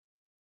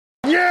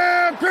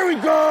Yeah, here we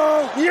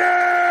go.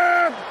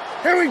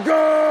 Yeah, here we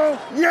go.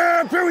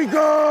 Yeah, here we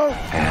go.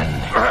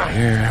 And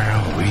here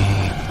we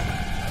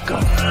go.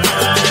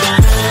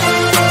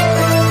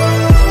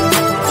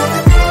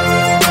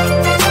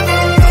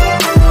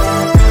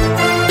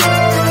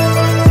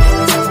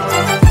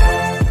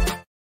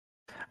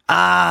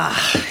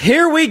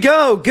 Here we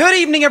go. Good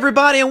evening,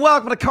 everybody, and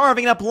welcome to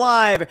Carving It Up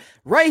Live,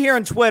 right here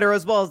on Twitter,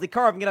 as well as the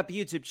Carving It Up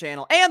YouTube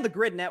channel and the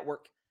Grid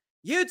Network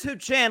YouTube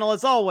channel.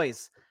 As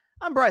always,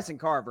 I'm Bryson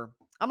Carver.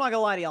 I'm not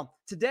gonna lie to y'all.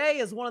 Today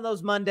is one of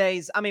those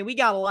Mondays. I mean, we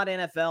got a lot of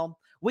NFL.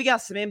 We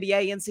got some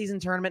NBA in-season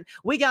tournament.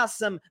 We got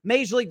some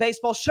Major League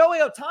Baseball.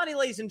 Shohei Ohtani,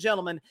 ladies and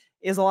gentlemen,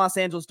 is a Los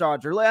Angeles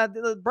Dodger.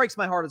 It breaks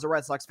my heart as a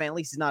Red Sox fan. At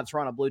least he's not a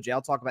Toronto Blue Jay.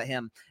 I'll talk about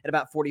him in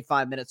about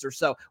 45 minutes or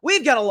so.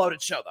 We've got a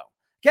loaded show, though.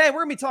 Okay,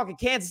 we're going to be talking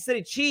Kansas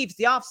City Chiefs,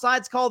 the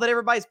offsides call that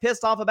everybody's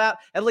pissed off about.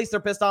 At least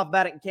they're pissed off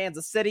about it in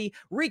Kansas City.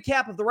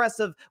 Recap of the rest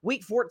of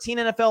Week 14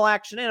 NFL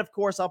action. And, of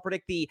course, I'll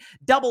predict the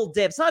double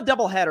dip. It's not a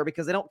double header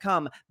because they don't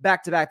come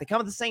back-to-back. They come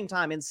at the same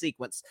time in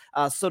sequence,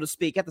 so to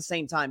speak, at the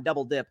same time,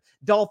 double dip.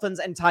 Dolphins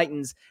and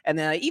Titans. And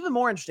then even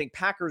more interesting,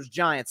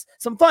 Packers-Giants.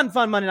 Some fun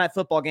Monday Night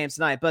Football games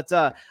tonight. But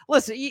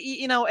listen,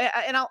 you know,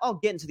 and I'll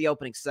get into the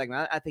opening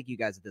segment. I think you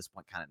guys at this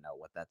point kind of know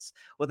what that's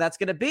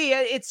going to be.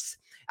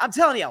 I'm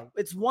telling you,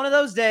 it's one of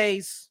those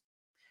days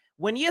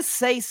when you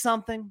say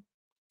something,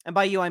 and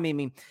by you I mean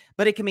me,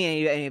 but it can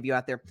be any of you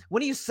out there.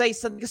 When you say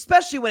something,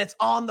 especially when it's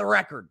on the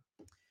record,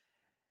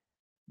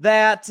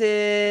 that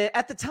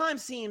at the time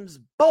seems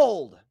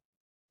bold,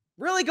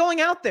 really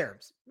going out there.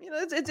 You know,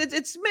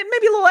 it's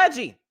maybe a little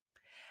edgy,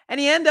 and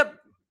you end up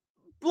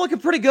looking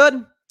pretty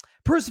good.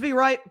 Proves to be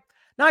right.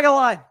 Not gonna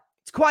lie.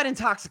 It's quite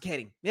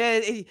intoxicating.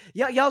 Yeah,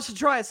 y'all should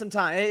try it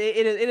sometime.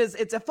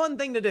 It's a fun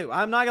thing to do.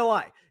 I'm not gonna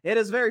lie. It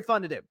is very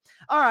fun to do.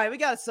 All right,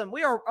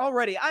 we are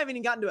already, I haven't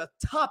even gotten to a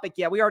topic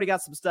yet. We already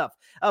got some stuff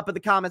up in the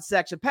comments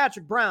section.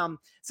 Patrick Brown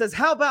says,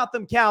 how about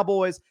them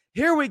Cowboys?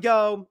 Here we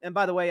go. And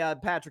by the way,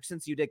 Patrick,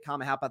 since you did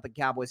comment, how about the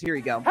Cowboys? Here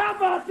you go. How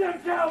about them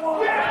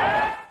Cowboys?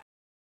 Yeah!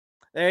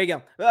 There you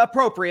go.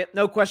 Appropriate.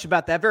 No question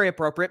about that. Very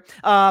appropriate.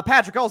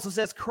 Patrick also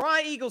says,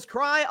 cry, Eagles,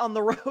 cry on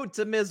the road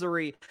to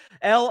misery.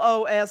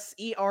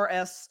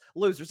 LOSERS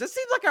losers. It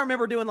seems like I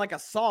remember doing like a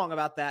song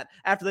about that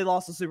after they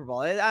lost the Super Bowl.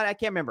 I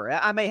can't remember.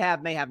 I may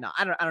have not.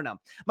 I don't know.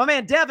 My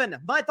man, Devin,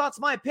 My Thoughts,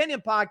 My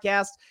Opinion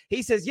podcast.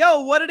 He says,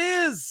 yo, what it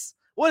is?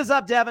 What is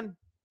up, Devin?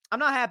 I'm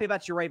not happy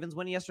about your Ravens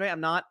winning yesterday.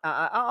 I'm not.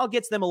 I'll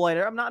get to them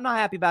later. I'm not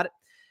happy about it.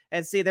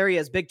 And see, there he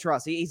is, big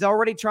trust. He's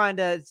already trying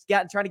to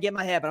get in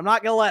my head, but I'm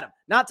not going to let him.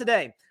 Not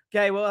today.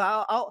 Okay,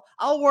 well,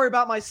 I'll worry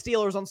about my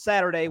Steelers on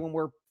Saturday when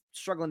we're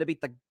struggling to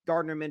beat the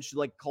Gardner Minshew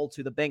like Colts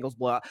who the Bengals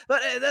blowout.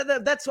 But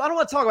that's I don't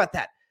want to talk about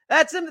that.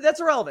 That's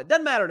irrelevant.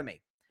 Doesn't matter to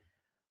me.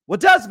 What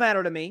does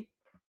matter to me,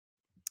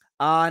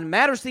 and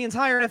matters to the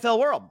entire NFL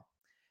world,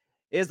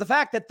 is the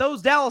fact that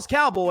those Dallas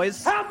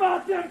Cowboys, How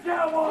about them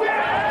Cowboys?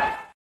 Yeah!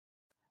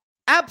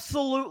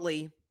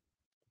 absolutely,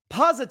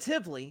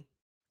 positively,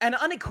 and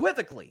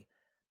unequivocally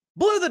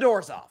blew the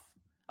doors off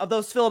of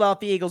those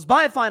Philadelphia Eagles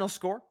by a final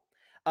score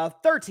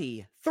of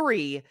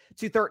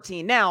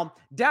 33-13. Now,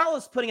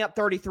 Dallas putting up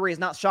 33 is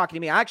not shocking to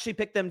me. I actually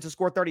picked them to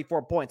score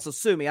 34 points, so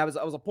sue me. I was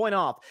a point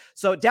off.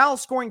 So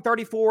Dallas scoring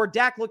 34,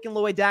 Dak looking the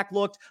way Dak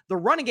looked. The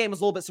running game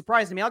was a little bit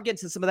surprising to me. I'll get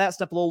into some of that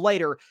stuff a little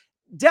later.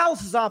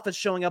 Dallas's offense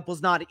showing up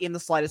was not in the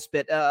slightest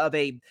bit of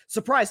a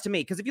surprise to me,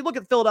 because if you look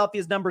at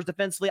Philadelphia's numbers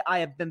defensively, I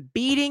have been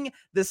beating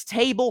this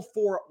table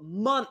for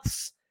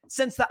months.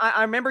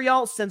 I remember,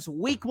 y'all, since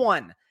week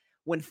 1,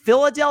 when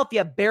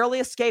Philadelphia barely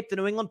escaped the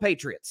New England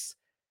Patriots.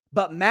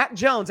 But Mac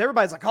Jones,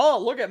 everybody's like,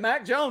 oh, look at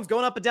Mac Jones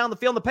going up and down the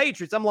field in the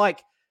Patriots. I'm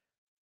like,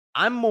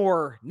 I'm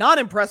more not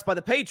impressed by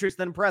the Patriots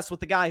than impressed with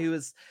the guy who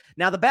is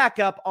now the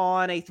backup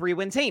on a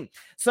 3-win team.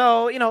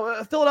 So, you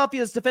know,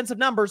 Philadelphia's defensive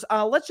numbers,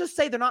 let's just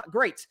say they're not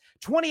great.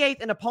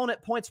 28th in opponent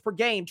points per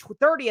game,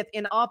 30th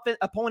in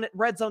opponent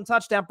red zone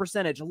touchdown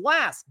percentage,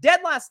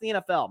 dead last in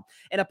the NFL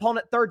in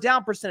opponent third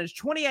down percentage,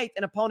 28th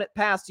in opponent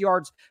pass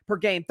yards per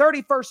game,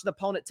 31st in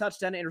opponent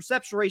touchdown to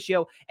interception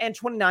ratio, and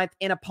 29th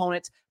in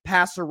opponent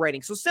passer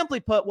rating. So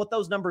simply put, what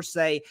those numbers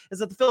say is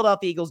that the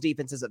Philadelphia Eagles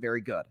defense isn't very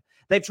good.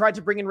 They've tried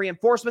to bring in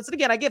reinforcements. And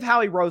again, I give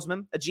Howie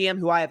Roseman, a GM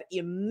who I have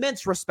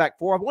immense respect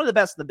for, one of the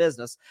best in the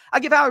business.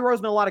 I give Howie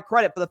Roseman a lot of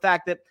credit for the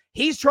fact that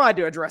he's tried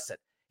to address it.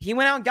 He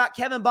went out and got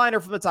Kevin Byner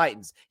from the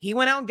Titans. He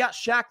went out and got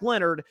Shaq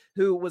Leonard,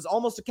 who was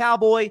almost a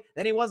Cowboy.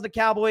 Then he wasn't a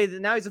Cowboy.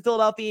 Now he's a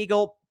Philadelphia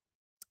Eagle.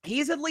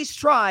 He's at least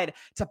tried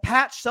to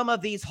patch some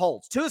of these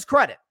holes. To his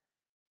credit,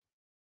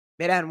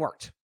 it hadn't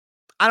worked.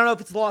 I don't know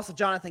if it's the loss of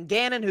Jonathan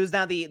Gannon, who's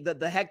now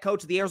the head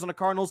coach of the Arizona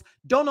Cardinals.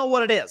 Don't know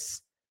what it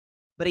is.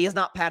 But he has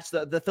not patched,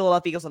 the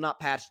Philadelphia Eagles have not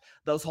patched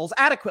those holes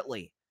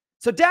adequately.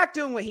 So Dak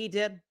doing what he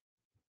did.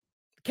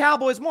 The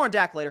Cowboys, more on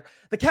Dak later.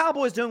 The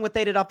Cowboys doing what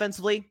they did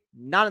offensively,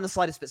 not in the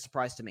slightest bit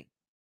surprise to me.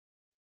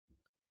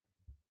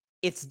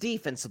 It's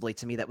defensively,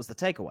 to me, that was the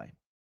takeaway.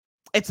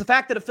 It's the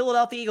fact that a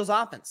Philadelphia Eagles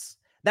offense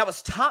that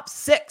was top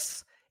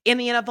 6 in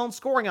the NFL in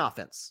scoring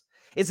offense.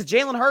 It's a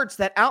Jalen Hurts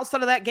that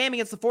outside of that game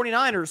against the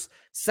 49ers,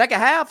 second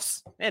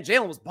halves, man,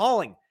 Jalen was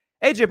balling.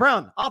 A.J.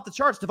 Brown, off the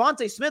charts.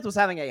 Devontae Smith was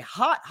having a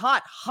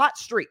hot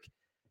streak.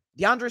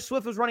 DeAndre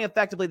Swift was running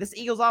effectively. This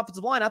Eagles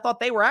offensive line, I thought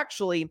they were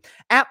actually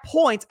at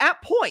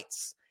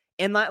points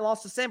in that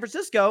loss to San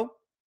Francisco,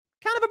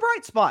 kind of a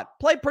bright spot.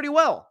 Played pretty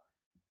well.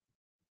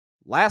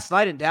 Last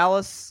night in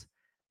Dallas,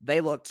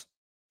 they looked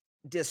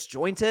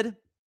disjointed,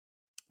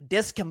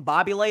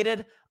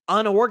 discombobulated,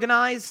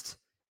 unorganized,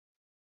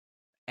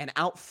 and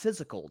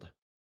out-physicaled.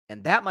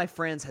 And that, my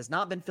friends, has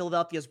not been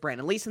Philadelphia's brand,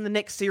 at least in the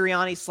Nick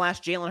Sirianni /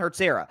 Jalen Hurts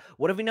era.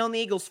 What have we known the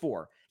Eagles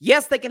for?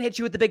 Yes, they can hit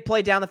you with the big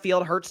play down the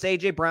field, Hurts to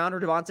A.J. Brown or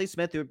Devontae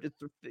Smith,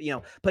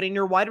 put in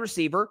your wide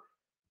receiver,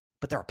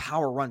 but they're a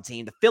power run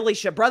team. The Philly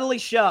brotherly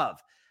shove.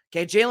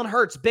 Okay, Jalen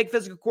Hurts, big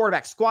physical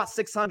quarterback, squat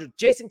 600.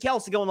 Jason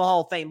Kelce going in the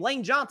Hall of Fame.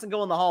 Lane Johnson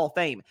going in the Hall of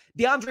Fame.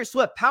 DeAndre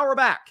Swift, power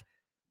back.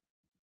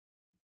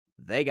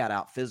 They got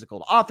out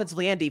physical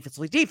offensively and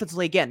defensively.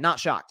 Defensively, again, not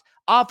shocked.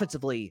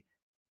 Offensively,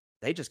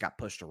 they just got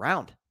pushed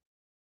around.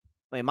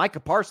 I mean, Micah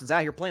Parsons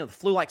out here playing with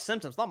flu-like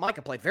symptoms. Thought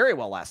Micah played very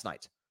well last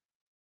night.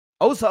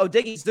 Osa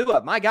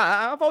Odigizua, my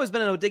guy. I've always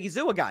been an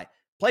Odigizua guy.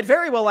 Played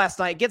very well last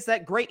night against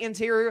that great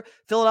interior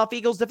Philadelphia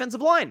Eagles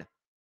defensive line.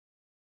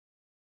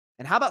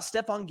 And how about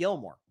Stephon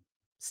Gilmore?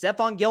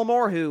 Stephon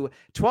Gilmore, who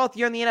 12th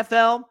year in the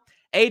NFL,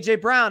 A.J.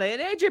 Brown.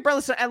 And A.J. Brown,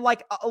 listen, and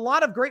like a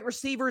lot of great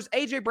receivers,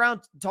 A.J.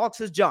 Brown talks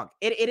his junk.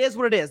 It is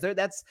what it is.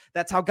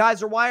 That's how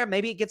guys are wired.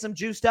 Maybe it gets him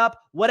juiced up,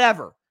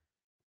 whatever.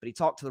 But he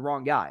talked to the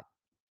wrong guy.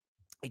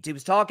 He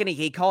was talking,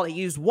 he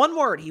used one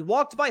word. He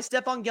walked by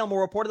Stephon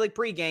Gilmore reportedly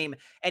pregame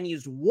and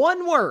used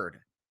one word,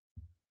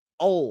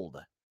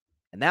 old.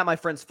 And that, my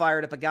friends,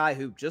 fired up a guy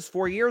who just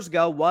 4 years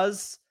ago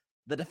was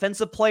the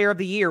defensive player of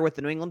the year with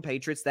the New England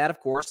Patriots. That, of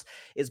course,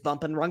 is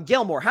bump and run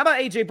Gilmore. How about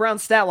A.J.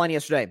 Brown's stat line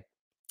yesterday?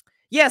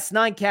 Yes,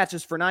 9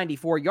 catches for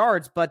 94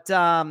 yards, but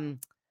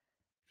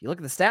if you look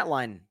at the stat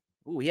line,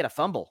 he had a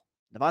fumble.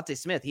 Devontae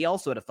Smith, he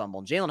also had a fumble.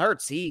 And Jalen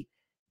Hurts, he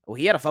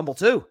had a fumble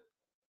too.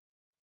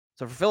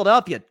 So for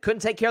Philadelphia,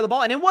 couldn't take care of the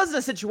ball. And it wasn't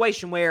a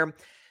situation where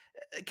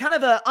kind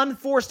of an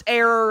unforced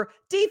error,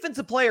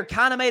 defensive player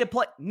kind of made a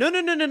play.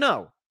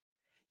 No.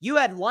 You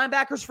had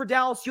linebackers for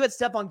Dallas. You had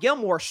Stephon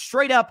Gilmore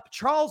straight up,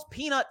 Charles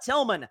Peanut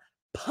Tillman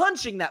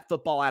punching that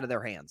football out of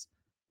their hands.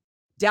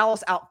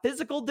 Dallas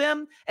out-physicaled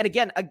them. And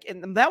again,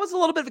 that was a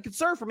little bit of a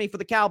concern for me for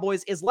the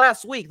Cowboys is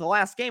last week, the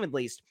last game at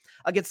least,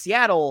 against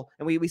Seattle.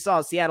 And we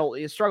saw Seattle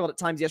struggled at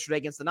times yesterday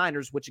against the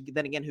Niners, which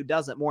then again, who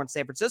doesn't? More in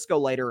San Francisco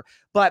later.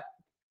 But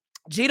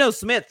Geno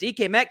Smith,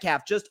 DK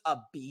Metcalf just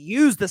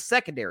abused the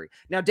secondary.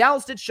 Now,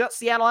 Dallas did shut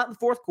Seattle out in the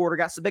fourth quarter,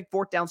 got some big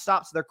fourth down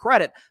stops to their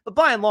credit, but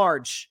by and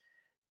large,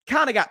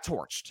 kind of got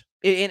torched.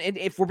 And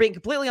if we're being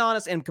completely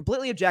honest and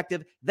completely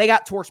objective, they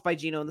got torched by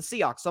Geno and the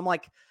Seahawks. So I'm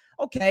like,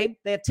 okay,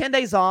 they had 10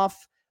 days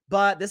off,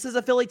 but this is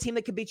a Philly team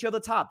that could beat you over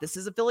the top. This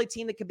is a Philly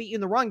team that could beat you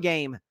in the run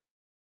game.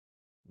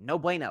 No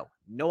bueno.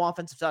 No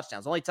offensive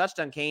touchdowns. Only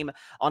touchdown came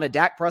on a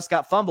Dak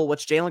Prescott fumble,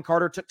 which Jalen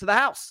Carter took to the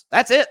house.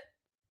 That's it.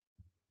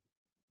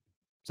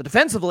 So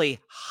defensively,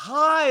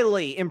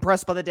 highly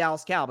impressed by the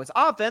Dallas Cowboys.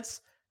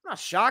 Offense, I'm not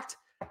shocked.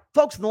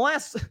 Folks, in the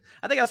last,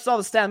 I think I saw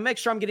the stat, make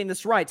sure I'm getting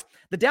this right.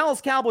 The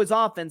Dallas Cowboys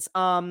offense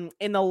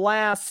in the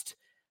last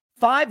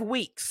 5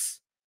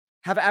 weeks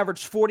have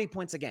averaged 40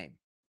 points a game.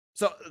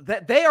 So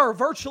they are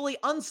virtually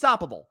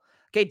unstoppable.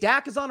 Okay,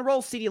 Dak is on a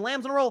roll. CeeDee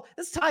Lamb's on a roll.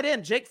 This tight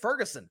end, Jake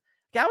Ferguson.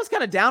 Okay, I was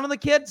kind of down on the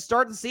kid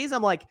starting the season.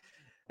 I'm like,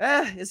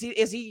 is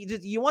he, do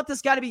you want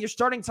this guy to be your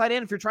starting tight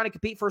end if you're trying to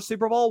compete for a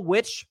Super Bowl?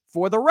 Which,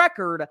 for the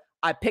record,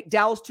 I picked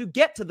Dallas to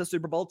get to the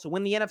Super Bowl to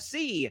win the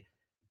NFC.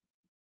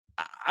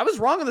 I was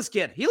wrong on this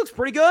kid. He looks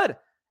pretty good.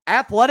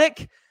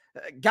 Athletic,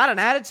 got an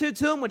attitude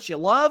to him, which you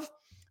love.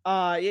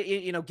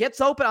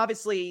 Gets open.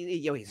 Obviously,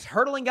 he's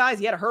hurdling guys.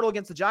 He had a hurdle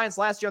against the Giants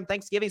last year on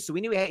Thanksgiving, so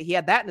we knew he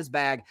had that in his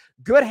bag.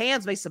 Good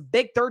hands, made some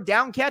big third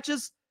down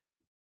catches.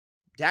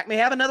 Dak may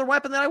have another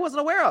weapon that I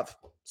wasn't aware of.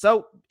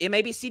 So it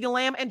may be CeeDee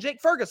Lamb and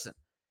Jake Ferguson.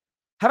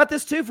 How about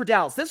this too for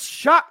Dallas? This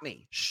shocked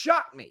me,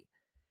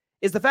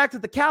 is the fact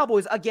that the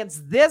Cowboys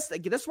against this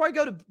is where I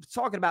go to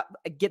talking about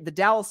get the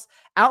Dallas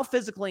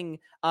out-physicaling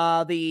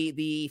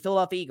the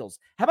Philadelphia Eagles.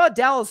 How about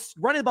Dallas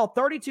running the ball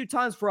 32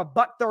 times for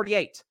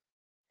 $138?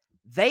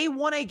 They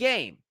won a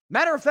game.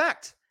 Matter of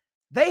fact,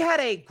 they had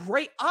a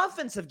great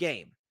offensive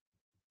game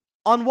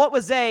on what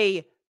was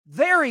a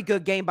very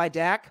good game by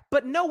Dak,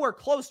 but nowhere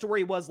close to where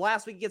he was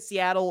last week against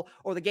Seattle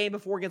or the game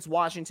before against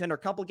Washington or a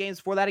couple of games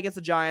before that against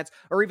the Giants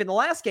or even the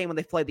last game when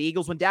they played the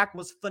Eagles when Dak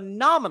was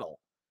phenomenal.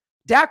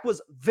 Dak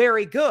was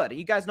very good.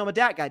 You guys know I'm a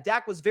Dak guy.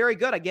 Dak was very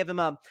good. I give him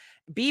a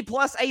B+,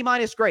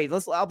 A- grade.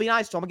 I'll be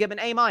nice to him. I'll give him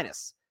an A-.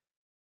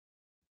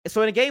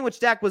 So in a game in which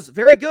Dak was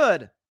very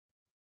good,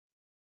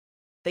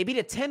 they beat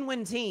a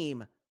 10-win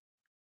team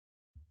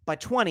by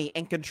 20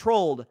 and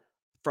controlled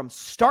from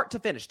start to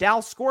finish.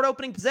 Dallas scored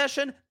opening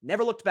possession,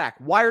 never looked back.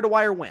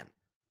 Wire-to-wire win.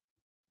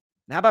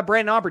 Now, how about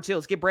Brandon Aubrey, too?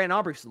 Let's give Brandon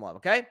Aubrey some love,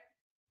 okay?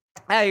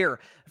 Out here,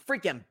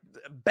 freaking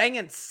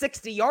banging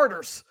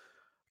 60-yarders.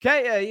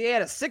 Okay, he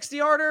had a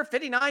 60-yarder,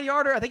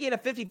 59-yarder. I think he had a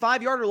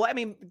 55-yarder. I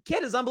mean,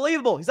 kid is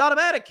unbelievable. He's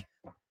automatic.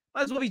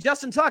 Might as well be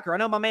Justin Tucker. I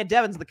know my man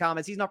Devin's in the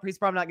comments. He's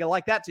probably not going to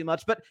like that too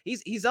much, but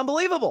he's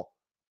unbelievable.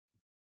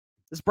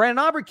 This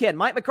Brandon Aubrey kid,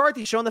 Mike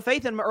McCarthy, showing the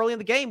faith in him early in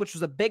the game, which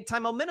was a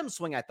big-time momentum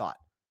swing, I thought.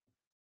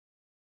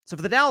 So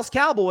for the Dallas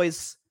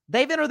Cowboys,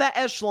 they've entered that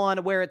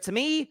echelon where, to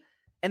me,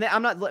 and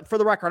I'm not, for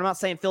the record, I'm not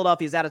saying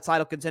Philadelphia's out of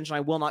title contention. I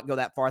will not go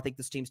that far. I think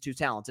this team's too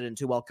talented and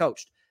too well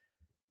coached.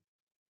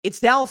 It's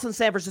Dallas and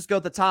San Francisco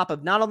at the top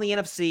of not only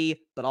NFC,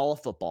 but all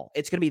of football.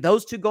 It's going to be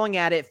those two going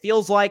at it. It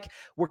feels like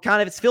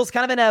it feels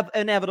kind of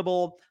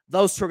inevitable.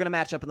 Those two are going to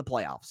match up in the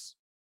playoffs.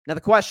 Now,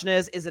 the question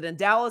is it in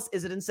Dallas?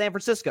 Is it in San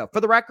Francisco?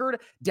 For the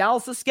record,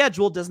 Dallas'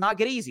 schedule does not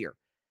get easier.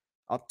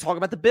 I'll talk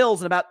about the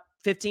Bills in about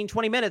 15,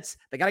 20 minutes.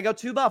 They got to go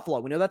to Buffalo.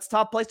 We know that's a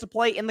tough place to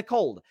play in the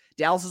cold.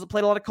 Dallas has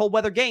played a lot of cold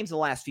weather games in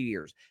the last few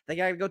years. They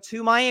got to go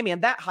to Miami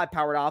and that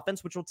high-powered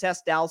offense, which will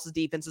test Dallas'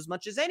 defense as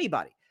much as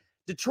anybody.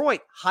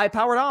 Detroit,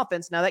 high-powered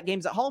offense. Now that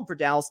game's at home for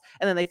Dallas,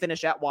 and then they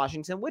finish at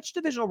Washington, which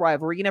divisional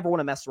rivalry, you never want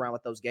to mess around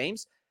with those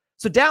games.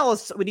 So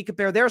Dallas, when you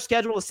compare their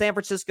schedule to San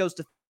Francisco's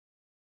to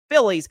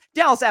Phillies,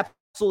 Dallas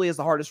absolutely is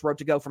the hardest road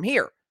to go from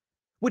here,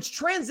 which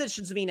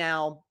transitions me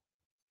now.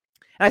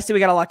 And I see we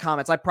got a lot of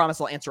comments. I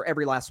promise I'll answer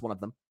every last one of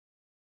them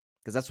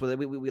because that's what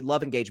we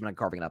love engagement and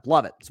carving it up.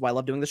 Love it. That's why I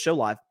love doing this show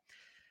live.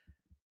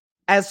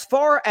 As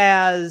far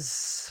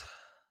as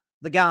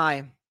the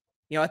guy,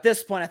 at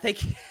this point, I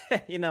think,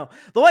 the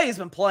way he's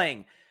been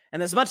playing,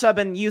 and as much I've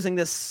been using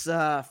this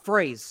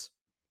phrase,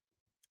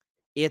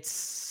 it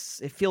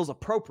feels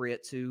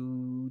appropriate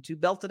to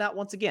belt it out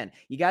once again.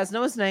 You guys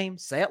know his name.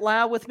 Say it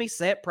loud with me.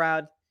 Say it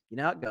proud. You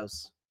know how it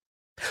goes.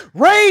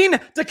 Rayne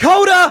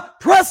Dakota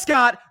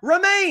Prescott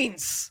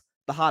remains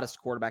the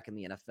hottest quarterback in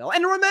the NFL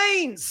and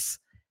remains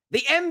the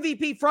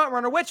MVP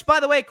frontrunner, which, by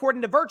the way,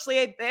 according to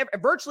virtually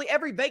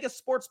every Vegas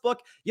sports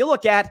book you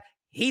look at,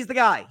 he's the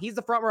guy. He's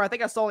the frontrunner. I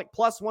think I saw like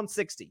plus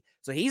 160.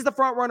 So he's the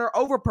frontrunner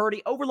over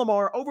Purdy, over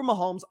Lamar, over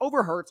Mahomes,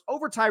 over Hurts,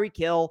 over Tyreek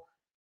Hill.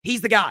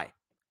 He's the guy.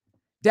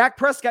 Dak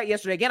Prescott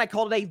yesterday, again, I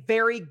called it a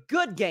very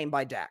good game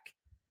by Dak.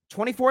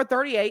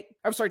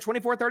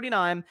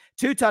 24-39,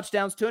 2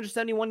 touchdowns,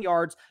 271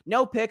 yards,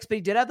 no picks, but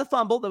he did have the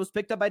fumble that was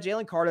picked up by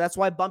Jalen Carter. That's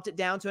why I bumped it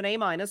down to an A-,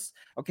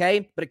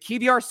 okay? But a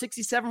QBR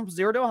 67 from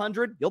 0 to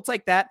 100, you'll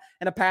take that,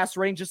 and a pass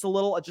rating just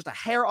a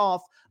hair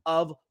off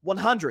of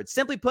 100.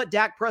 Simply put,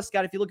 Dak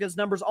Prescott, if you look at his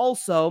numbers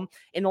also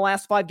in the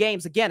last 5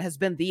 games, again, has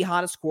been the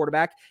hottest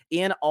quarterback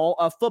in all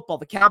of football.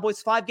 The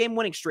Cowboys' 5-game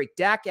winning streak,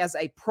 Dak has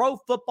a pro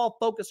football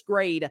focus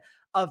grade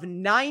of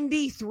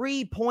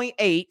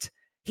 93.8.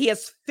 He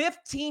has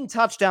 15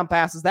 touchdown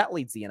passes. That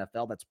leads the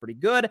NFL. That's pretty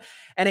good.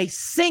 And a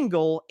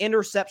single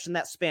interception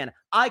that span.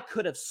 I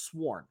could have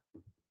sworn.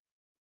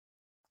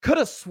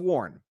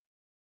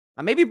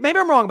 Maybe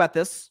I'm wrong about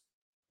this.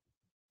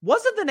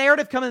 Wasn't the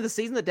narrative coming into the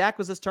season that Dak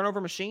was this turnover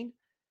machine?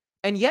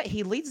 And yet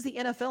he leads the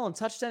NFL in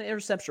touchdown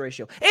interception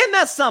ratio. And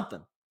that's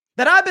something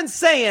that I've been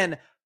saying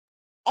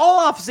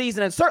all offseason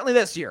and certainly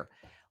this year.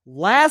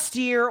 Last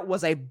year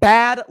was a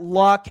bad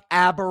luck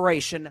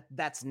aberration.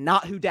 That's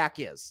not who Dak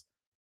is.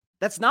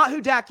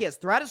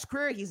 Throughout his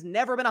career, he's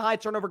never been a high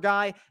turnover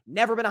guy,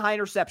 never been a high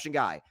interception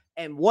guy.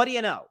 And what do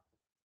you know?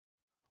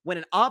 When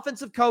an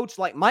offensive coach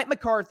like Mike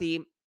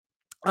McCarthy,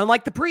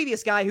 unlike the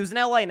previous guy who's in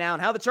LA now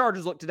and how the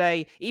Chargers look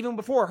today, even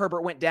before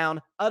Herbert went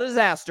down, a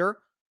disaster.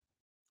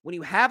 When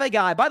you have a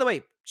guy, by the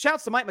way,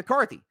 shouts to Mike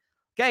McCarthy.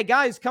 Okay,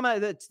 guys,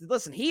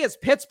 listen, he is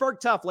Pittsburgh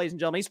tough, ladies and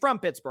gentlemen. He's from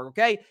Pittsburgh,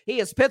 okay? He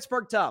is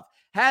Pittsburgh tough.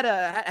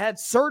 Had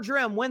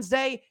surgery on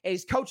Wednesday, and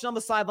he's coaching on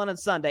the sideline on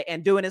Sunday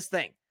and doing his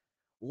thing.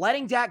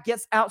 Letting Dak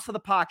get out to the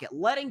pocket,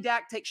 letting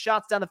Dak take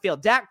shots down the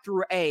field. Dak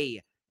threw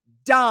a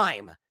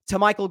dime to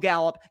Michael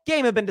Gallup.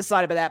 Game had been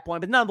decided by that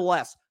point, but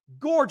nonetheless,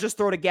 gorgeous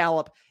throw to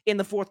Gallup in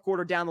the fourth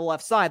quarter down the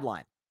left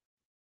sideline.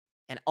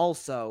 And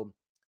also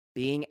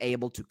being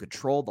able to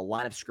control the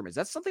line of scrimmage.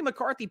 That's something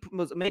McCarthy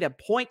made a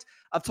point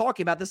of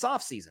talking about this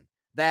offseason,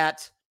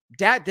 that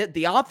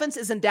the offense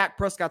is in Dak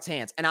Prescott's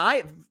hands. And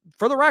I,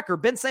 for the record,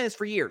 been saying this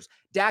for years.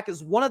 Dak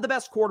is one of the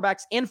best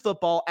quarterbacks in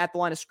football at the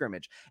line of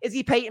scrimmage. Is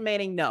he Peyton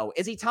Manning? No.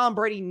 Is he Tom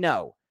Brady?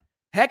 No.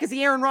 Heck, is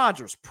he Aaron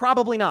Rodgers?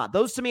 Probably not.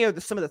 Those to me are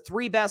some of the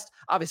 3 best,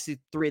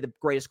 obviously 3 of the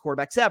greatest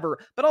quarterbacks ever,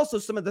 but also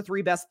some of the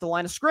 3 best at the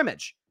line of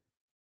scrimmage.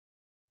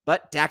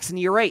 But Dak's in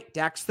year 8.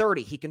 Dak's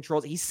 30. He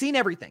controls. He's seen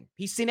everything.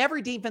 He's seen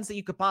every defense that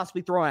you could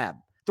possibly throw at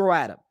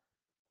him.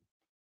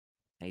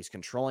 And he's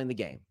controlling the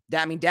game.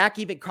 Dak,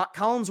 even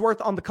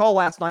Collinsworth on the call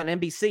last night on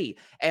NBC,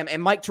 and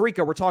Mike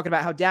Tirico were talking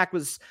about how Dak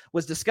was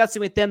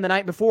discussing with them the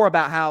night before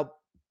about how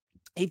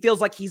he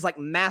feels like he's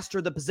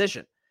mastered the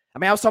position.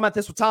 I was talking about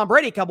this with Tom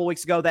Brady a couple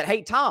weeks ago that,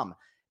 hey, Tom,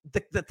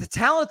 the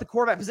talent at the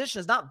quarterback position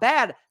is not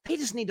bad. They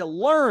just need to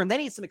learn. They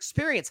need some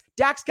experience.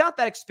 Dak's got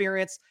that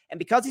experience, and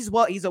because he's a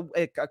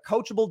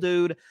coachable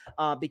dude,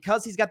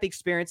 because he's got the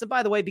experience, and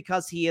by the way,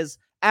 because he is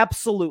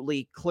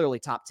absolutely, clearly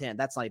top 10.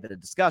 That's not even a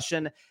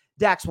discussion.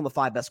 Dak's one of the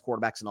 5 best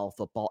quarterbacks in all of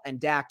football, and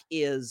Dak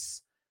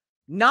is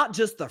not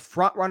just the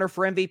front runner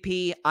for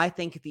MVP. I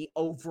think the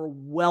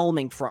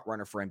overwhelming front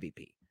runner for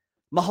MVP.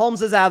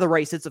 Mahomes is out of the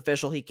race. It's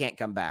official. He can't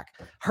come back.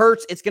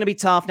 Hurts, it's going to be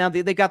tough. Now,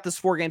 they've got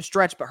this 4-game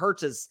stretch, but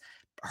Hurts,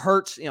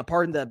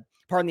 pardon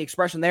pardon the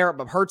expression there,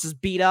 but Hurts is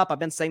beat up. I've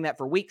been saying that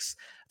for weeks.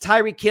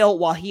 Tyreek Hill,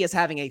 while he is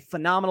having a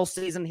phenomenal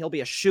season, he'll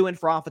be a shoo-in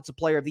for Offensive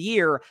Player of the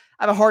Year.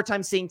 I have a hard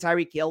time seeing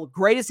Tyreek Hill.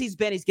 Great as he's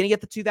been, he's going to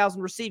get the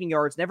 2,000 receiving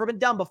yards. Never been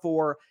done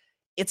before.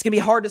 It's going to be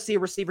hard to see a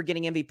receiver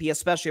getting MVP,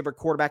 especially over a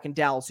quarterback in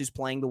Dallas who's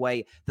playing the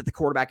way that the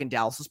quarterback in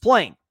Dallas is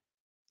playing.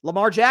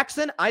 Lamar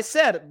Jackson, I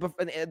said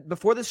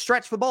before this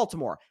stretch for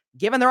Baltimore,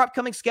 given their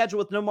upcoming schedule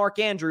with no Mark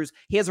Andrews,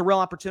 he has a real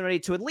opportunity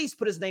to at least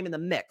put his name in the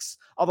mix,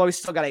 although he's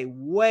still got a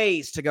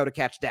ways to go to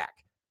catch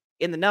Dak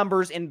in the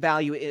numbers, in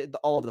value,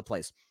 all over the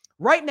place.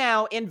 Right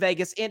now in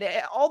Vegas, in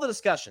all the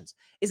discussions,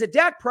 is it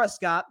Dak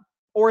Prescott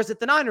or is it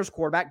the Niners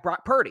quarterback,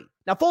 Brock Purdy?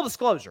 Now, full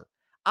disclosure,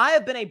 I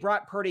have been a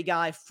Brock Purdy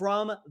guy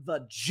from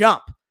the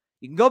jump.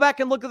 You can go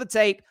back and look at the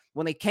tape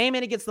when they came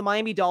in against the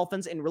Miami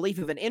Dolphins in relief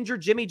of an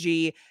injured Jimmy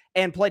G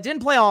and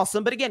didn't play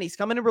awesome, but again, he's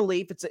coming in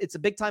relief. It's a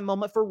big-time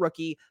moment for a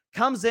rookie.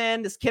 Comes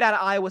in, this kid out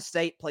of Iowa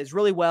State, plays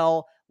really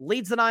well,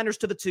 leads the Niners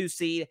to the 2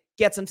 seed,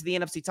 gets into the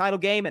NFC title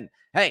game, and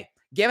hey,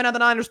 given how the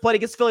Niners played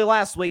against Philly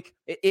last week,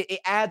 it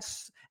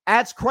adds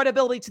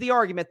credibility to the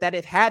argument that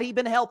had he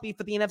been healthy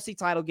for the NFC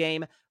title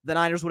game, the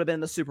Niners would have been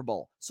in the Super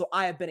Bowl. So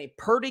I have been a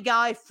Purdy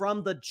guy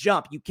from the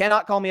jump. You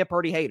cannot call me a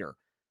Purdy hater.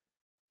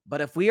 But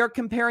if we are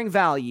comparing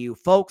value,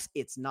 folks,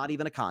 it's not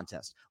even a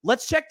contest.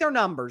 Let's check their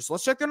numbers.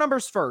 Let's check their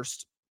numbers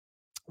first.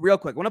 Real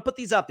quick. I want to put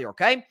these up there,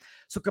 okay?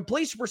 So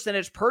completion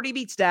percentage, Purdy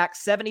beats Dak,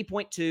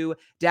 70.2.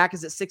 Dak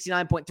is at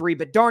 69.3,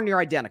 but darn near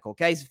identical,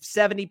 okay?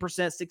 70%,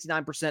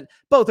 69%.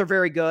 Both are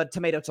very good.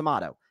 Tomato,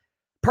 tomato.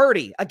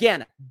 Purdy,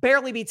 again,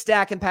 barely beats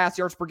Dak in pass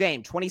yards per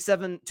game,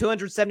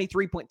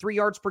 273.3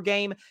 yards per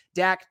game.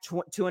 Dak,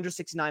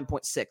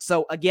 269.6.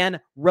 So, again,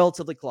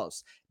 relatively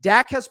close.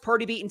 Dak has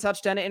Purdy beaten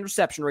touchdown to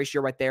interception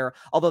ratio right there,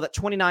 although that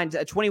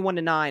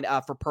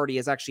 21-9 for Purdy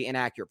is actually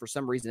inaccurate. For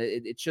some reason,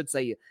 it should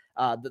say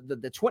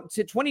the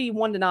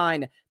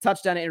 21-9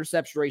 touchdown to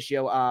interception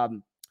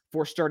ratio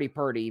for Sturdy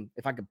Purdy,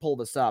 if I could pull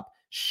this up,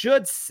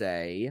 should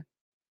say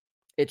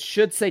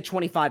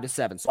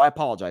 25-7. So I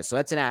apologize. So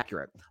that's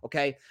inaccurate.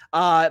 Okay.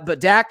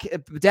 But Dak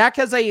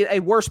has a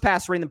worse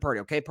pass rating than Purdy.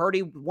 Okay.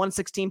 Purdy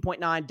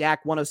 116.9,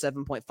 Dak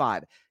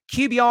 107.5.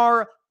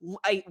 QBR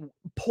a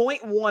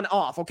 0.1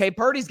 off. Okay.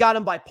 Purdy's got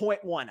him by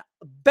 0.1,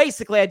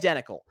 basically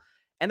identical.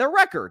 And their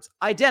records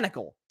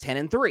identical,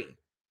 10-3.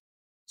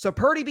 So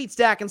Purdy beats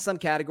Dak in some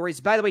categories.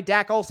 By the way,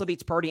 Dak also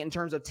beats Purdy in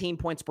terms of team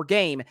points per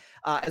game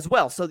as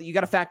well. So you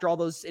got to factor all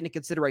those into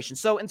consideration.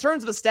 So in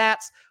terms of the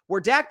stats,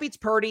 where Dak beats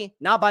Purdy,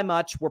 not by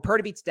much. Where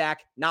Purdy beats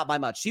Dak, not by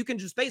much. So you can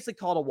just basically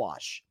call it a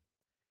wash.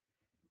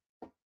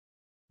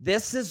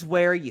 This is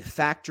where you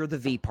factor the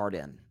V part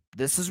in.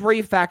 This is where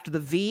you factor the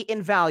V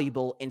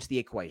invaluable into the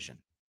equation.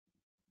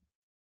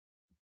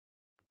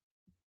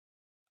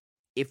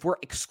 If we're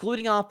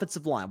excluding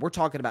offensive line, we're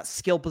talking about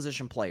skill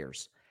position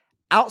players.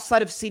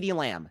 Outside of CeeDee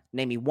Lamb,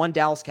 name me one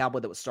Dallas Cowboy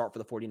that would start for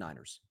the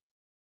 49ers.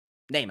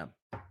 Name him.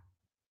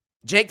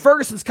 Jake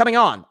Ferguson's coming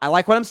on. I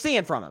like what I'm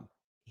seeing from him.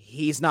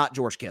 He's not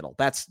George Kittle.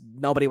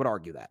 Nobody would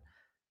argue that.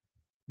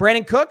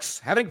 Brandon Cooks,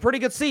 having a pretty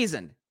good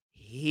season.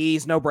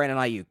 He's no Brandon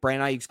Ayuk.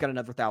 Brandon Ayuk's got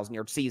another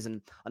 1,000-yard season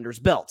under his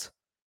belt.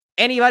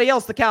 Anybody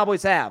else the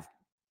Cowboys have?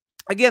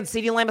 Again,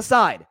 CeeDee Lamb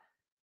aside,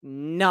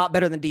 not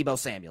better than Deebo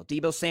Samuel.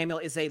 Deebo Samuel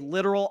is a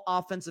literal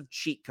offensive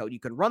cheat code. You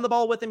can run the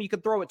ball with him. You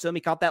can throw it to him.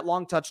 He caught that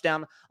long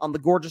touchdown on the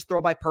gorgeous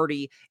throw by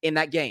Purdy in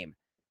that game.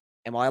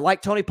 And while I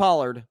like Tony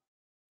Pollard,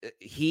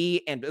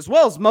 he, and as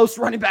well as most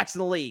running backs in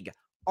the league,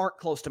 aren't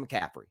close to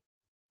McCaffrey.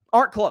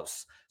 Aren't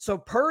close. So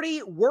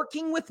Purdy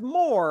working with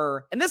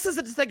more, and this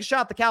isn't to take a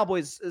shot at the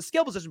Cowboys'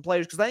 skill position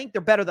players because I think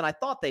they're better than I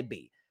thought they'd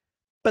be.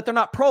 But they're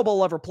not Pro Bowl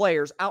level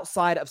players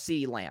outside of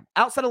CeeDee Lamb.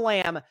 Outside of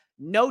Lamb,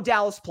 no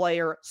Dallas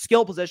player,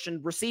 skill position,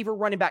 receiver,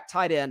 running back,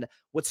 tight end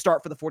would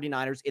start for the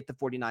 49ers if the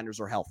 49ers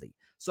are healthy.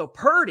 So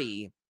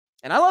Purdy,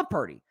 and I love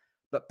Purdy,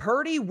 but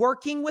Purdy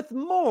working with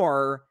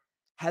more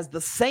has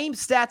the same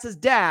stats as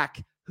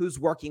Dak, who's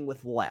working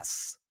with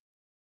less.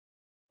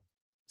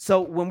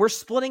 So when we're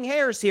splitting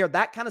hairs here,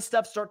 that kind of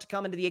stuff starts to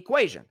come into the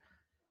equation.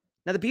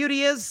 Now, the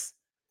beauty is,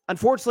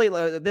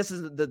 unfortunately, this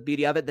is the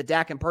beauty of it, that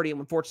Dak and Purdy,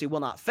 unfortunately,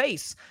 will not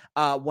face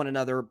one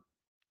another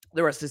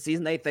the rest of the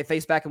season. They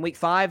face back in week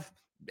 5,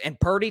 and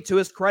Purdy, to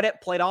his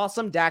credit, played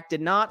awesome. Dak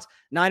did not.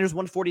 Niners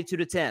won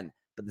 42-10.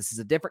 But this is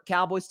a different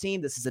Cowboys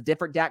team. This is a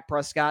different Dak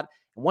Prescott.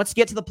 And once you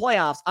get to the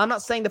playoffs, I'm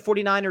not saying the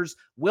 49ers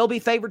will be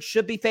favored,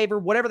 should be favored,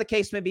 whatever the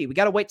case may be. We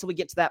got to wait till we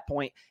get to that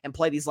point and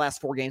play these last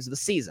 4 games of the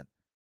season.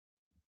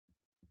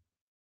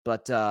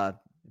 But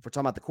if we're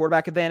talking about the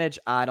quarterback advantage,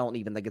 I don't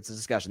even think it's a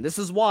discussion. This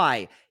is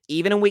why,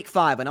 even in week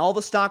 5, when all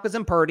the stock was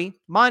in Purdy,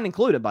 mine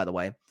included, by the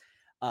way,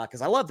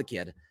 because I love the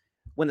kid,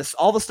 when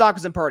all the stock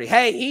was in Purdy,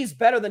 hey, he's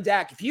better than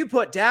Dak. If you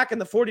put Dak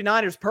and the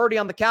 49ers, Purdy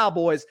on the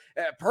Cowboys,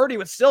 Purdy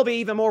would still be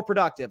even more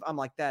productive. I'm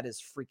like, that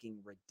is freaking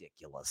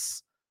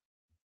ridiculous.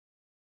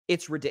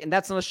 It's ridiculous. And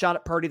that's not a shot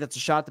at Purdy. That's a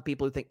shot at the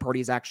people who think Purdy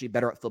is actually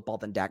better at football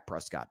than Dak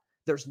Prescott.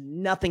 There's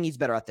nothing he's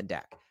better at than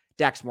Dak.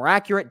 Dak's more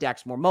accurate.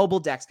 Dak's more mobile.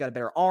 Dak's got a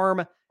better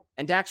arm.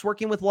 And Dak's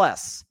working with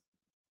less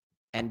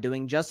and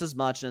doing just as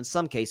much, and in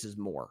some cases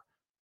more.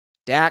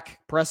 Dak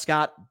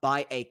Prescott,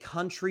 by a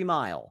country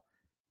mile,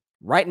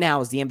 right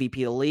now is the MVP of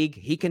the league.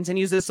 He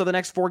continues this over the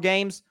next 4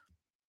 games.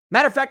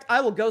 Matter of fact,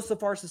 I will go so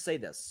far as to say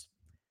this.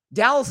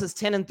 Dallas is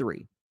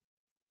 10-3.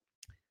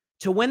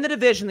 To win the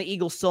division, the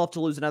Eagles still have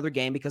to lose another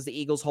game because the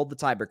Eagles hold the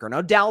tiebreaker.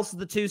 No, Dallas is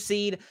the 2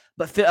 seed,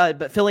 but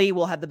Philly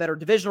will have the better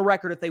divisional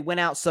record if they win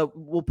out, so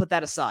we'll put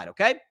that aside,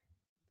 okay?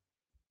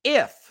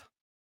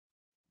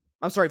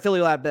 Philly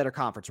will have a better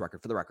conference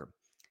record, for the record.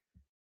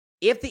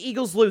 If the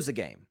Eagles lose a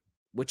game,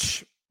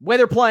 which way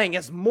they're playing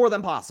is more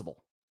than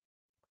possible,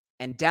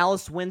 and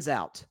Dallas wins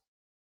out,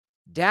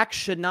 Dak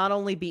should not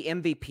only be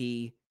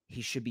MVP,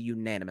 he should be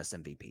unanimous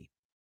MVP.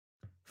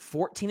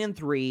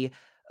 14-3,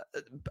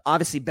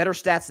 obviously better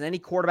stats than any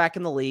quarterback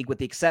in the league, with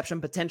the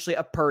exception potentially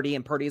of Purdy,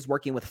 and Purdy is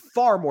working with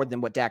far more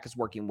than what Dak is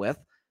working with.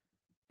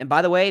 And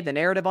by the way, the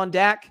narrative on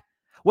Dak,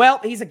 well,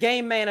 he's a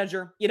game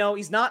manager.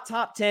 He's not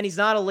top 10. He's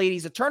not elite.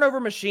 He's a turnover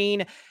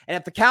machine. And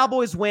if the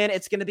Cowboys win,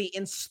 it's going to be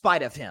in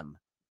spite of him.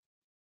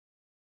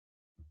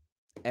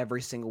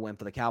 Every single win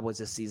for the Cowboys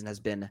this season has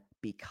been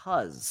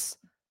because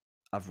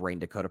of Rain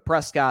Dakota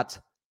Prescott,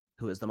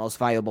 who is the most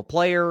valuable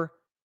player.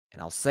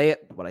 And I'll say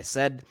it, what I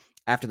said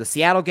after the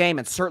Seattle game,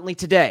 and certainly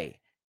today,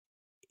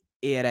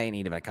 it ain't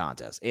even a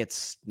contest.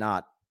 It's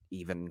not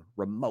even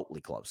remotely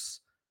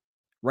close.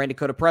 Rain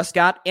Dakota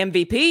Prescott,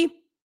 MVP.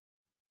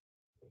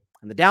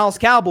 And the Dallas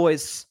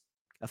Cowboys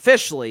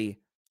officially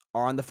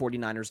are on the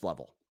 49ers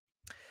level.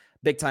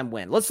 Big time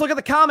win. Let's look at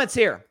the comments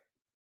here.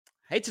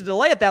 Hate to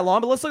delay it that long,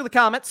 but let's look at the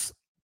comments.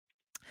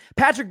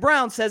 Patrick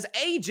Brown says,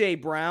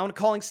 AJ Brown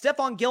calling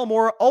Stephon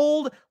Gilmore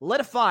old, lit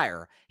a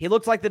fire. He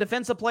looked like the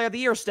defensive player of the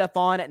year,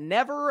 Stephon.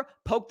 Never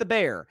poked the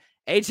bear.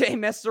 AJ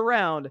messed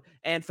around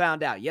and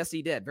found out. Yes,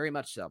 he did. Very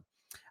much so.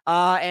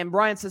 And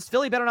Brian says,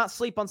 Philly better not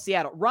sleep on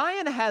Seattle.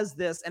 Ryan has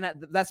this, and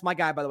that's my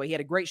guy, by the way. He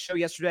had a great show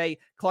yesterday,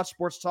 Clutch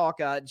Sports Talk.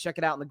 Check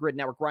it out on the Grid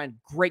Network. Ryan,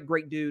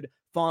 great dude.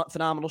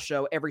 Phenomenal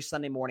show every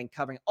Sunday morning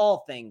covering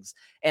all things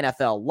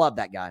NFL. Love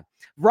that guy.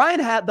 Ryan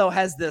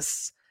has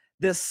this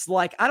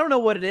like, I don't know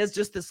what it is,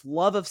 just this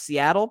love of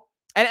Seattle.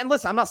 And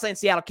listen, I'm not saying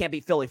Seattle can't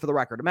beat Philly, for the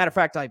record. As a matter of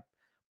fact, I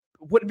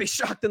wouldn't be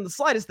shocked in the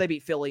slightest they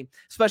beat Philly,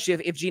 especially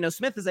if Geno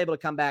Smith is able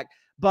to come back.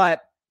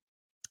 But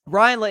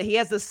Ryan, he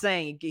has this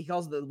saying. He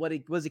calls what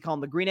does he call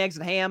them? The green eggs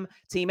and ham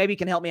team. Maybe you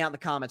can help me out in the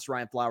comments,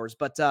 Ryan Flowers.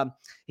 But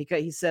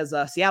he says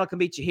Seattle can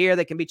beat you here.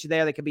 They can beat you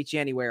there. They can beat you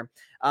anywhere.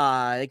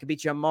 They can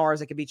beat you on Mars.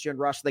 They can beat you in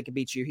Russia. They can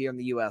beat you here in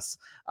the U.S.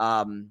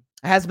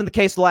 It hasn't been the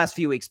case the last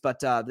few weeks, but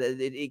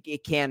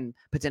it can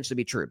potentially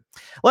be true.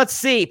 Let's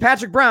see.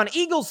 Patrick Brown.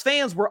 Eagles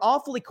fans were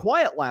awfully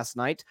quiet last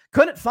night.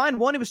 Couldn't find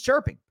one who was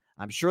chirping.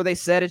 I'm sure they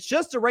said it's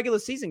just a regular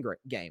season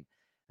game.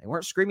 They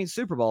weren't screaming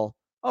Super Bowl.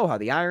 Oh, how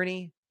the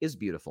irony is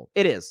beautiful.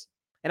 It is.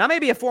 And I may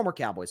be a former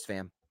Cowboys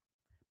fan,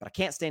 but I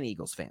can't stand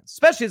Eagles fans,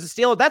 especially as a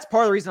Steeler. That's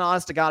part of the reason,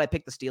 honest to God, I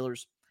picked the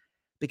Steelers,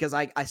 because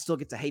I still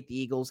get to hate the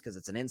Eagles because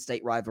it's an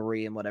in-state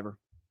rivalry and whatever.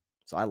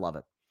 So I love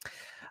it.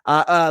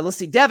 Let's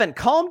see. Devin,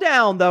 calm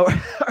down, though.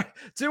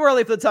 Too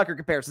early for the Tucker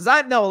comparisons.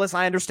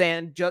 I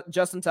understand.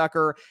 Justin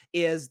Tucker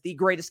is the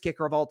greatest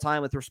kicker of all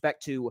time with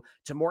respect to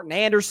Morton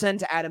Anderson,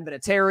 to Adam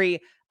Vinatieri.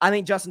 I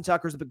think Justin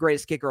Tucker is the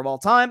greatest kicker of all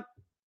time.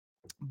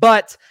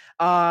 But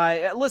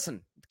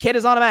listen, kid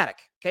is automatic.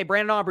 Okay,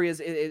 Brandon Aubrey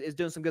is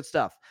doing some good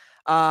stuff.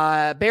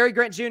 Barry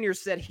Grant Jr.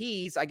 said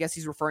I guess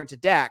he's referring to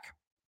Dak.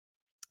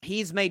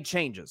 He's made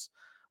changes.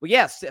 Well,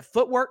 yes,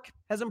 footwork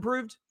has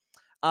improved.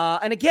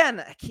 And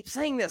again, I keep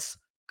saying this,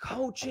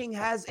 coaching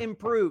has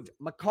improved.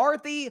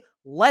 McCarthy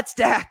lets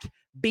Dak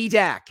be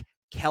Dak.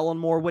 Kellen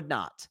Moore would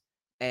not.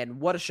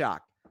 And what a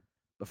shock.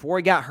 Before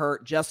he got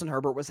hurt, Justin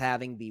Herbert was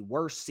having the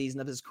worst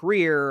season of his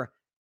career,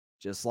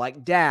 just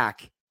like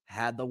Dak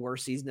had the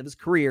worst season of his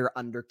career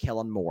under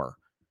Kellen Moore.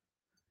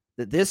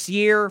 That this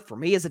year, for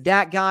me as a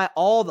Dak guy,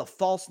 all the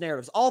false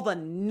narratives, all the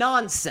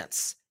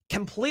nonsense,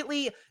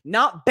 completely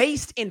not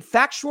based in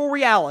factual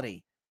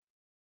reality,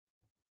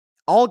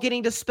 all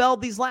getting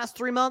dispelled these last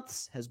 3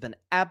 months has been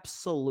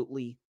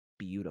absolutely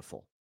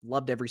beautiful.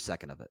 Loved every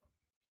second of it.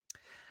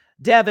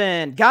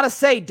 Devin, gotta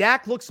say,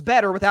 Dak looks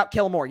better without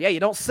Kellen Moore. Yeah, you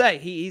don't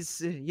say.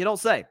 You don't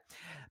say.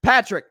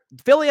 Patrick,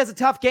 Philly has a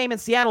tough game in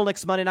Seattle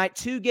next Monday night.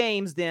 2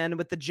 games then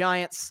with the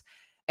Giants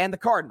and the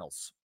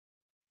Cardinals.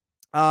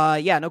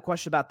 Yeah, no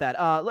question about that.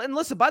 And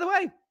listen, by the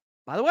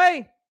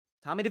way,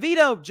 Tommy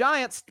DeVito,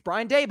 Giants,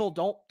 Brian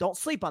Dable, don't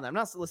sleep on them.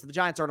 Listen, the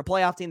Giants aren't a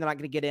playoff team. They're not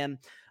going to get in.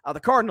 The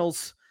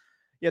Cardinals,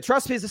 yeah,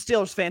 trust me as a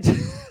Steelers fan,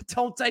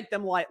 don't take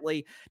them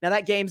lightly. Now,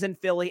 that game's in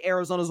Philly.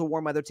 Arizona's a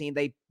warm weather team.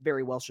 They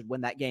very well should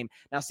win that game.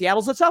 Now,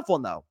 Seattle's a tough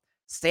one, though.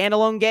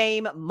 Standalone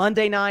game,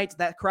 Monday night.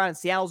 That crowd in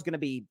Seattle's going to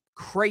be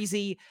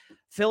crazy.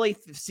 Philly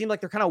seemed like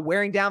they're kind of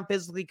wearing down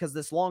physically because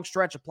this long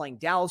stretch of playing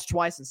Dallas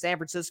twice and San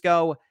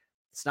Francisco.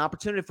 It's an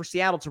opportunity for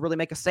Seattle to really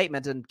make a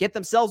statement and get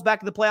themselves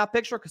back in the playoff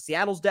picture because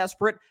Seattle's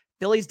desperate.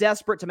 Philly's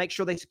desperate to make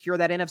sure they secure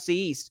that NFC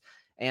East.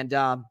 And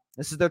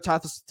this is their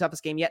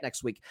toughest game yet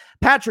next week.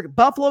 Patrick,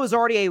 Buffalo is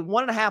already a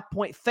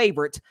 1.5-point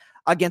favorite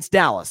against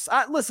Dallas.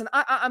 Listen,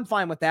 I'm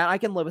fine with that. I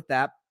can live with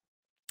that.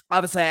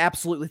 Obviously, I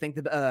absolutely think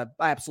the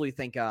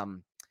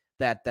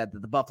that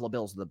the Buffalo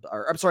Bills, that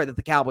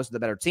the Cowboys are the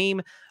better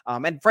team.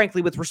 And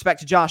frankly, with respect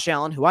to Josh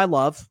Allen, who I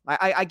love,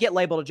 I get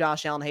labeled a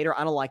Josh Allen hater.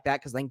 I don't like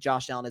that because I think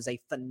Josh Allen is a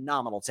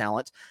phenomenal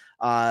talent.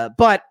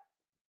 But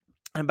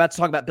I'm about to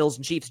talk about Bills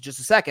and Chiefs in just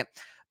a second.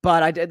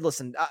 But I did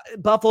listen.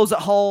 Buffalo's at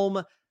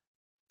home.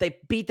 They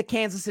beat the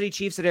Kansas City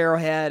Chiefs at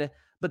Arrowhead.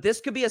 But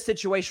this could be a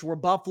situation where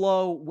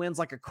Buffalo wins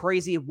like a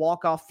crazy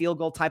walk-off field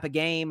goal type of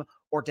game,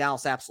 or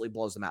Dallas absolutely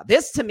blows them out.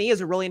 This, to me,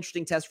 is a really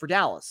interesting test for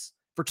Dallas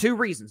for two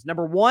reasons.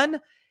 Number one,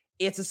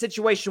 it's a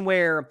situation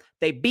where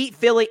they beat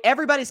Philly.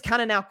 Everybody's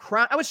kind of now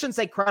I shouldn't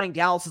say crowning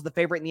Dallas as the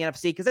favorite in the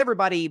NFC, because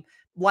everybody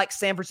likes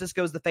San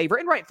Francisco as the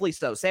favorite, and rightfully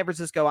so. San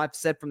Francisco, I've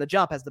said from the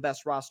jump, has the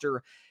best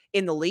roster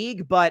in the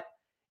league, but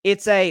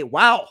it's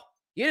wow,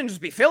 you didn't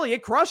just beat Philly, you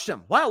crushed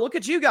them. Wow, look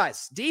at you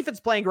guys. Defense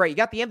playing great. You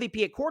got the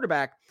MVP at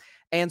quarterback.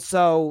 And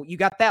so you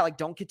got that,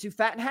 don't get too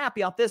fat and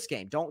happy off this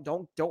game.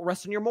 Don't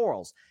rest on your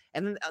morals.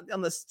 And then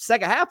on the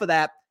second half of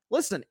that,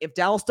 listen, if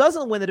Dallas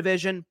doesn't win the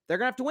division, they're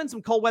going to have to win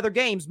some cold weather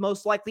games,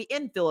 most likely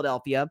in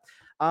Philadelphia.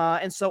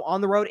 And so on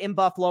the road in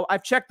Buffalo,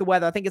 I've checked the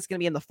weather. I think it's going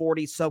to be in the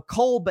 40s. So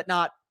cold, but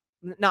not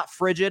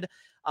frigid.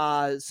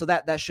 So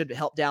that should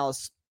help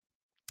Dallas.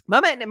 My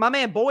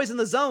man, Boys in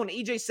the Zone,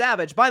 EJ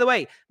Savage, by the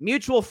way,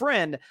 mutual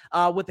friend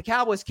with the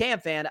Cowboys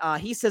Cam fan.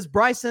 He says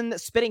Bryson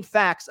spitting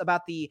facts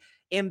about the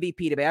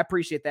MVP debate. I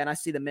appreciate that. And I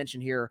see the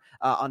mention here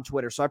on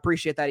Twitter. So I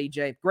appreciate that,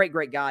 EJ.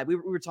 Great guy. We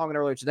were talking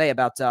earlier today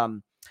about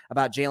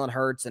Jalen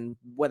Hurts and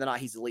whether or not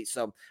he's elite.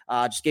 So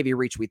just gave you a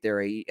retweet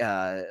there,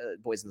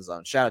 Boys in the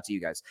Zone. Shout out to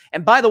you guys.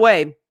 And by the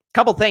way, a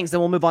couple things, then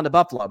we'll move on to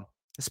Buffalo.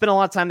 I spent a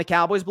lot of time in the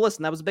Cowboys, but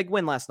listen, that was a big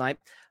win last night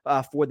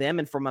for them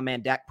and for my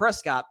man Dak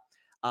Prescott.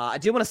 I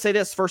do want to say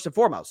this first and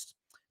foremost.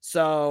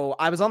 So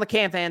I was on the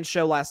Cam Fan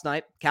show last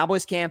night.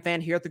 Cowboys Cam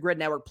Fan here at the Grid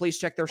Network. Please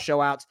check their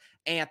show out.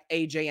 Ant,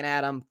 AJ, and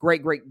Adam.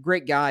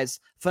 Great guys.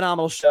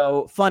 Phenomenal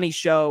show. Funny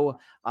show.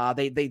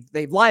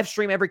 They live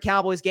stream every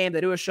Cowboys game.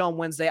 They do a show on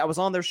Wednesday. I was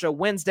on their show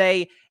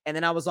Wednesday, and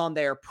then I was on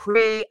their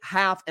pre,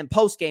 half, and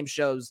post-game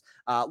shows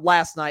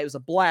last night. It was a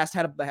blast.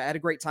 Had a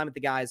great time with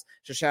the guys.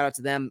 So shout out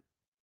to them.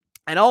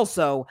 And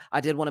also,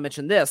 I did want to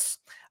mention this.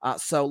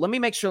 So let me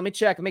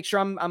check and make sure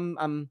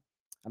I'm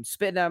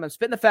spitting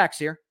the facts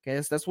here. Okay,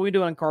 that's what we're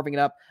doing on Carving It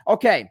Up.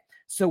 Okay,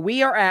 so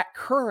we are at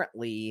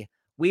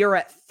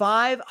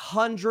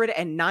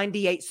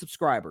 598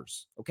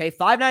 subscribers. Okay,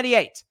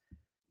 598.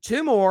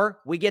 Two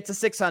more, we get to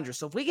 600.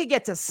 So if we could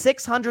get to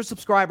 600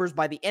 subscribers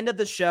by the end of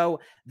the show,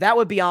 that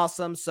would be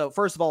awesome. So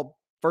first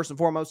and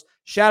foremost,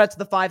 shout out to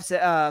the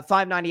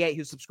 598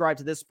 who subscribed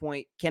to this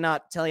point.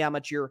 Cannot tell you how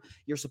much your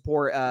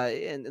support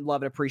and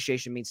love and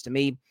appreciation means to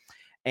me.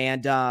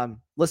 And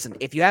listen,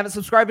 if you haven't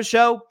subscribed to the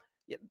show,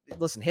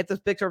 listen, hit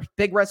the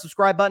big red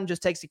subscribe button.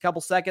 Just takes you a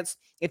couple seconds.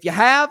 If you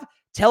have,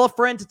 tell a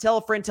friend to tell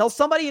a friend. Tell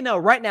somebody you know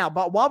right now.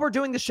 But while we're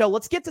doing the show,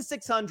 let's get to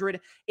 600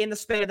 in the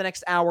span of the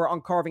next hour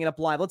on Carving It Up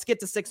Live. Let's get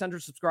to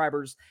 600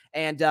 subscribers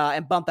and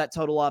bump that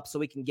total up so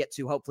we can get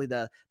to hopefully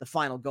the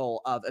final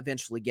goal of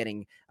eventually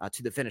getting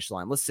to the finish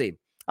line. Let's see.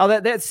 Oh,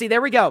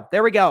 there we go.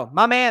 There we go.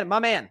 My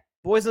man.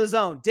 Boys in the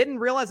Zone. Didn't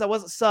realize I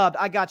wasn't subbed.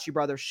 I got you,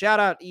 brother. Shout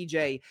out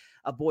EJ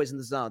of Boys in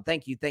the Zone.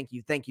 Thank you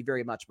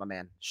very much, my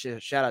man.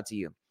 Shout out to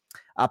you.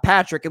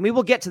 Patrick, and we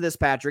will get to this,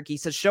 Patrick. He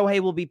says Shohei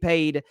will be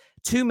paid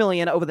 $2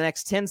 million over the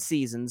next 10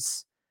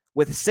 seasons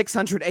with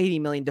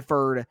 $680 million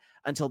deferred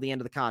until the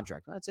end of the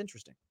contract. Well, that's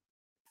interesting.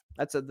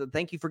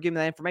 Thank you for giving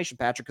that information,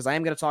 Patrick, because I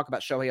am going to talk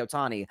about Shohei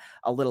Ohtani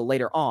a little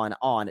later on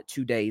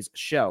today's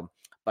show.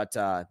 But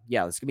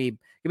yeah, it's gonna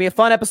be a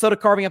fun episode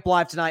of Carving Up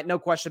Live tonight. No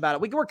question about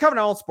it. We're covering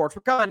all sports.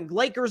 We're covering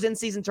Lakers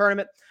in-season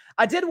tournament.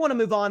 I did want to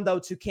move on though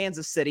to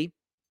Kansas City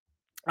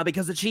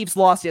because the Chiefs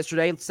lost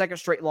yesterday, second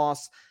straight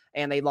loss.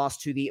 And they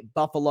lost to the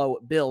Buffalo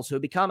Bills, who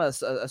have become a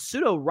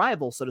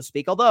pseudo-rival, so to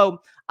speak. Although,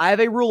 I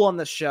have a rule on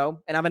this show,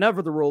 and I have another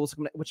of the rules,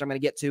 which I'm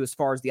going to get to as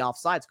far as the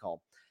offsides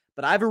call.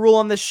 But I have a rule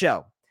on this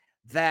show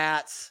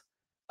that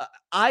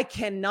I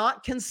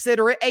cannot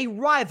consider it a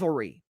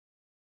rivalry,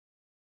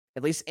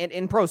 at least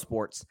in pro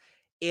sports,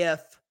 if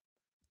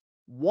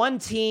one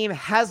team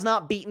has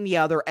not beaten the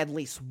other at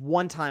least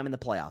one time in the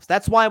playoffs.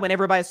 That's why when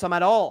everybody's talking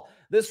about,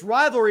 this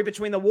rivalry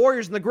between the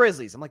Warriors and the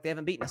Grizzlies, I'm like, they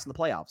haven't beaten us in the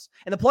playoffs.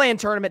 And the play-in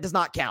tournament does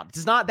not count.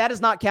 That does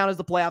not count as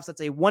the playoffs.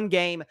 That's a 1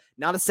 game,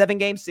 not a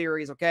 7-game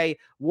series, okay?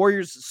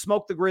 Warriors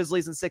smoked the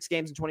Grizzlies in 6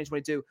 games in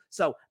 2022.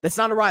 So that's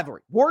not a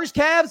rivalry.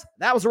 Warriors-Cavs,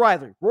 that was a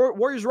rivalry.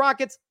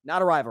 Warriors-Rockets,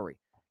 not a rivalry.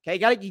 Okay,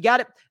 you got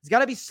it. There's got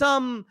to be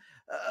some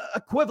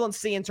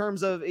equivalency in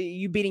terms of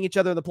you beating each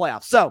other in the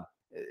playoffs. So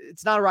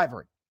it's not a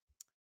rivalry.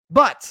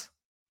 But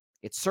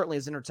it certainly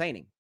is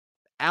entertaining.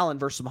 Allen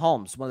versus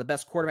Mahomes, one of the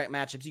best quarterback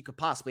matchups you could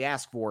possibly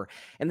ask for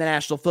in the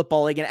National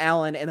Football League. And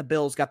Allen and the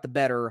Bills got the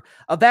better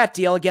of that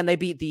deal. Again, they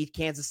beat the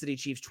Kansas City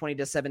Chiefs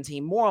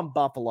 20-17. More on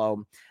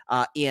Buffalo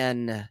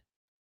in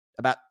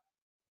about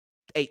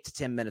 8 to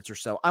 10 minutes or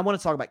so. I want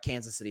to talk about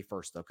Kansas City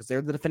first, though, because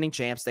they're the defending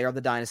champs. They are the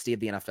dynasty of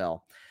the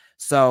NFL.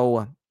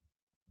 So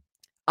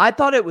I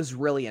thought it was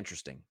really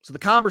interesting. So the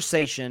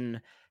conversation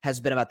has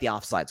been about the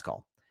offsides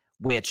call.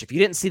 which if you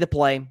didn't see the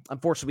play,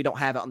 unfortunately we don't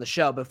have it on the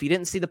show, but if you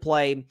didn't see the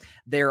play,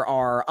 there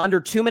are under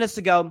 2 minutes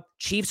to go.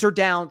 Chiefs are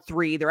down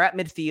 3. They're at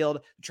midfield,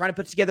 trying to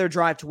put together a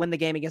drive to win the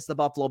game against the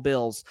Buffalo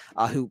Bills,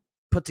 who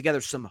put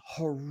together some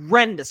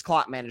horrendous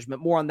clock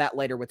management. More on that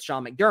later with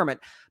Sean McDermott.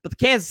 But the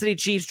Kansas City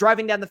Chiefs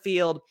driving down the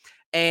field,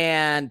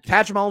 and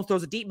Patrick Mahomes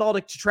throws a deep ball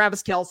to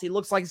Travis Kelce. It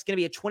looks like it's going to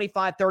be a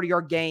 25,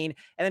 30-yard gain.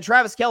 And then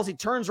Travis Kelce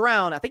turns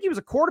around. I think he was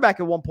a quarterback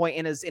at one point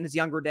in his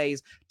younger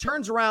days.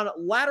 Turns around,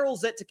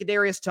 laterals it to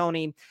Kadarius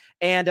Toney.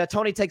 And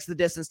Toney takes the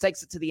distance,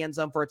 takes it to the end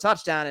zone for a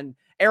touchdown. And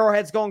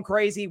Arrowhead's going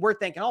crazy. We're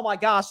thinking, oh my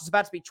gosh, it's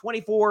about to be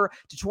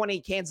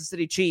 24-20 Kansas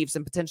City Chiefs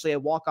and potentially a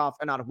walk-off,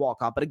 or not a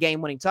walk-off, but a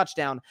game-winning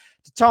touchdown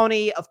to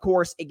Toney. Of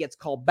course, it gets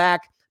called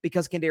back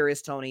because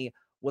Kadarius Toney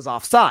was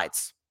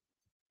offsides.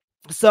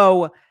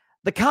 So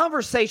the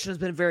conversation has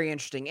been very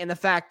interesting in the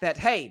fact that,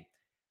 hey,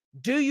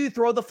 do you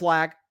throw the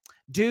flag?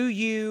 Do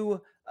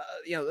you,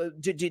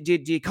 do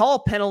you call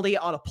a penalty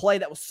on a play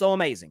that was so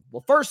amazing?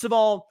 Well, first of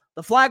all,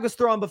 the flag was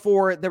thrown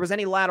before there was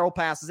any lateral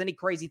passes, any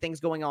crazy things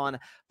going on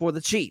for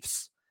the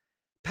Chiefs.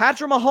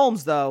 Patrick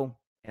Mahomes, though,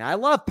 and I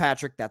love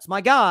Patrick, that's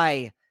my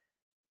guy,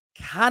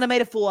 kind of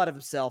made a fool out of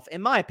himself,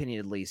 in my opinion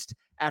at least,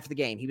 after the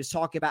game. He was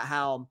talking about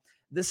how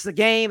this is a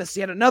game. It's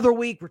yet another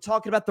week. We're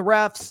talking about the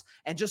refs,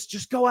 and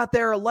just go out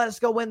there and let us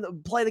go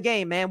play the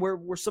game, man.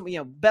 We're some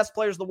best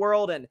players in the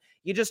world, and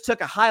you just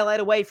took a highlight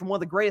away from one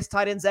of the greatest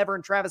tight ends ever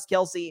in Travis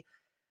Kelce.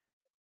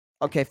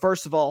 Okay,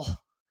 first of all,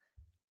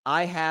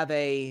 I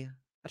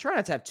try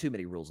not to have too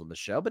many rules on the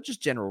show, but just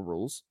general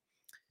rules,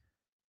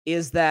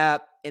 is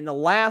that in the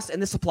last,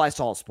 and this applies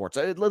to all sports,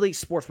 literally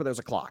sports where there's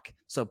a clock,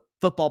 so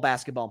football,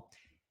 basketball,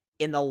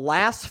 in the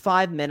last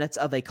 5 minutes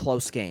of a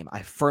close game,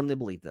 I firmly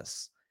believe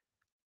this,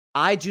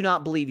 I do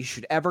not believe you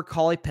should ever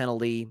call a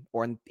penalty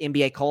or an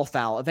NBA call a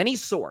foul of any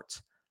sort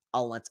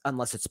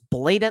unless it's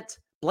blatant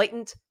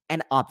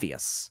and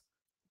obvious.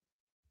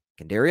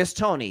 Kadarius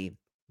Toney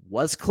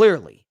was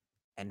clearly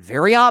and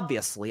very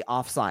obviously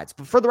offsides.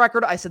 But for the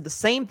record, I said the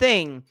same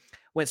thing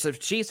so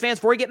Chiefs fans,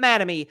 before you get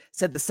mad at me,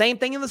 said the same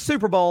thing in the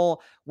Super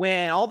Bowl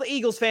when all the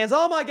Eagles fans,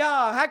 oh my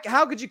God,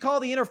 how could you call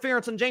the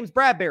interference on James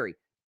Bradbury?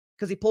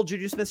 Because he pulled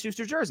Juju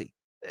Smith-Schuster's jersey.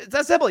 It's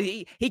that simple.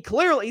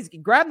 He's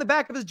grabbing the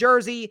back of his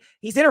jersey.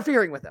 He's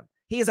interfering with him.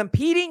 He is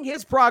impeding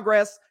his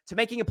progress to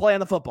making a play on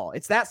the football.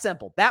 It's that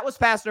simple. That was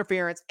pass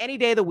interference any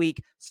day of the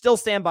week. Still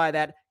stand by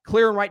that.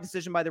 Clear and right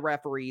decision by the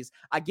referees.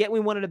 I get we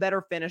wanted a better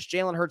finish.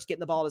 Jalen Hurts getting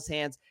the ball in his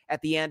hands at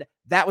the end.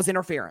 That was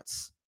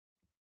interference.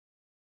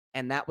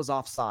 And that was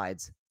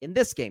offsides in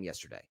this game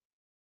yesterday.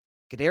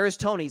 Kadarius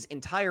Toney's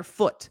entire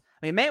foot.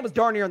 I mean, man was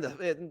darn near in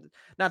the,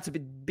 not to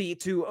be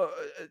too,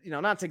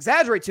 not to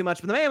exaggerate too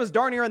much, but the man was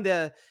darn near in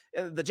the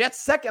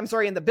Jets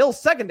in the Bills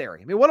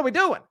secondary. I mean, what are we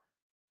doing?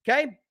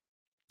 Okay.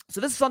 So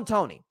this is on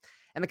Toney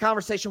and the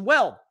conversation.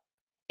 Well,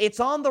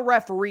 it's on the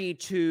referee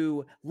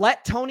to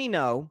let Toney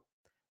know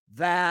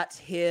that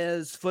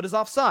his foot is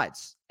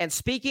offsides. And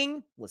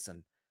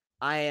listen,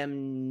 I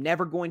am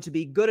never going to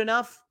be good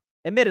enough,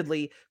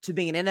 admittedly, to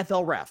be an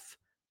NFL ref.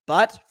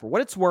 But for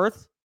what it's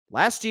worth,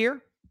 last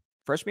year,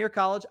 freshman year of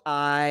college,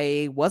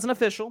 I was an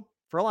official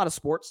for a lot of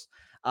sports,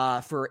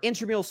 for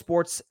intramural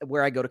sports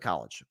where I go to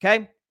college,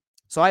 okay?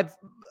 So I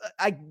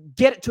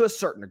get it to a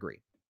certain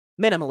degree,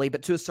 minimally,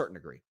 but to a certain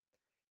degree.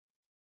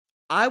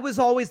 I was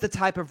always the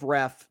type of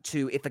ref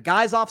to, if the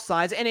guy's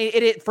offsides, and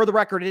it for the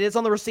record, it is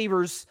on the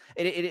receivers,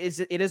 it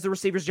is the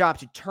receiver's job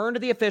to turn to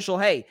the official,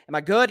 hey, am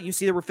I good? You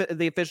see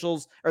the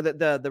officials, or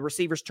the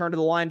receivers turn to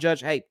the line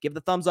judge, hey, give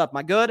the thumbs up, am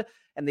I good?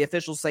 And the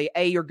officials say,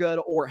 hey, you're good,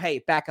 or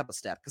hey, back up a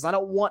step, because I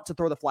don't want to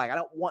throw the flag. I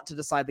don't want to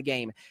decide the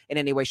game in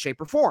any way, shape,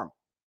 or form.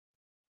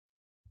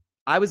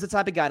 I was the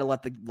type of guy to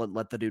let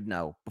the dude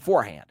know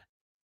beforehand.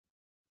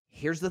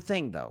 Here's the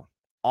thing, though.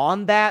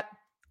 On that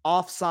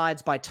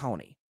offsides by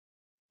Toney,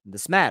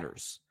 this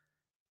matters.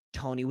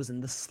 Toney was in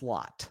the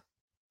slot.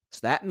 So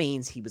that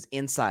means he was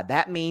inside.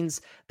 That means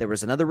there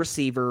was another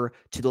receiver.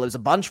 There was a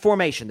bunch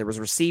formation. There was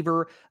a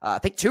receiver. I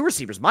think two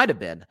receivers might have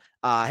been.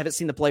 I haven't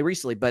seen the play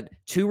recently, but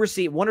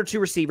one or two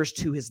receivers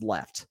to his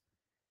left.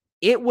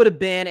 It would have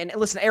been, and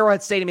listen,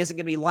 Arrowhead Stadium isn't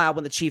going to be loud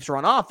when the Chiefs are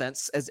on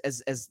offense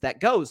as that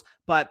goes,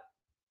 but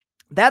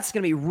that's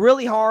going to be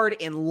really hard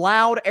in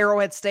loud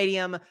Arrowhead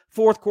Stadium,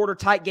 fourth quarter,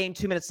 tight game,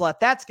 2 minutes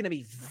left. That's going to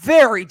be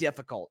very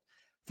difficult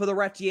for the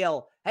ref to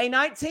yell, hey,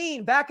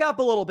 19, back up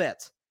a little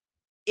bit.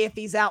 If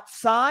he's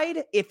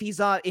outside, if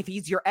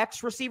he's your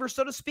ex-receiver,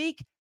 so to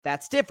speak,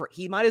 that's different.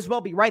 He might as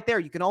well be right there.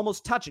 You can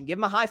almost touch him, give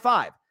him a high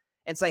five,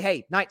 and say,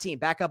 hey, 19,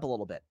 back up a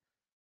little bit.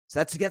 So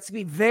that's going to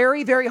be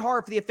very, very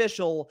hard for the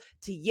official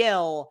to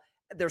yell.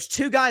 There's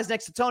two guys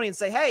next to Toney and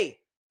say, hey,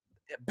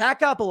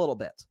 back up a little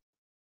bit.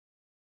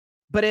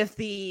 But if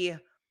the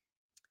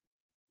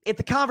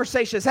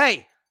conversation is,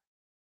 hey,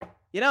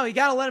 you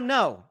got to let him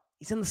know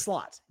he's in the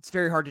slot, it's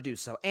very hard to do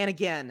so. And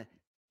again,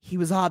 he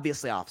was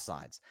obviously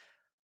offsides.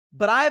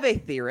 But I have a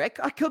theory.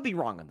 I could be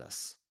wrong on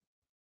this,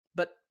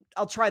 but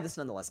I'll try this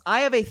nonetheless.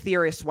 I have a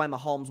theory as to why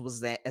Mahomes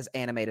was as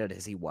animated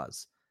as he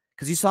was.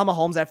 Because you saw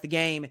Mahomes after the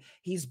game.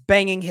 He's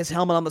banging his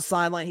helmet on the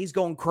sideline. He's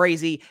going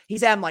crazy.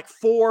 He's having like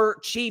 4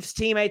 Chiefs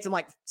teammates and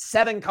like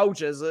 7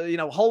 coaches,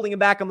 holding him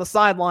back on the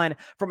sideline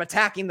from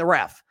attacking the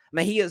ref. I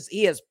mean, he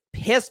is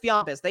pissed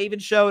beyond pissed. They even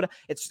showed,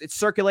 it's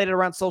circulated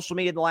around social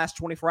media in the last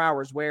 24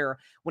 hours where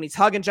when he's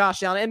hugging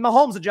Josh Allen, and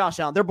Mahomes and Josh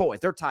Allen, they're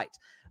boys, they're tight.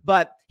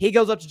 But he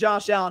goes up to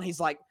Josh Allen.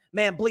 He's like,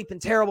 man, bleeping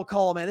terrible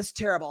call, man. This is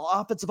terrible.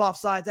 Offensive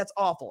offsides, that's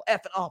awful.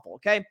 Effing awful,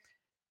 okay?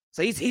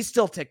 So he's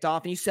still ticked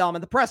off, and you saw him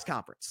in the press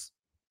conference.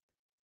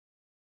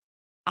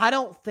 I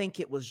don't think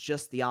it was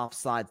just the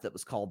offsides that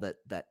was called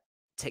that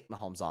ticked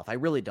Mahomes off. I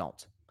really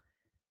don't.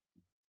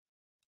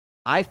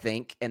 I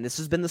think, and this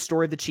has been the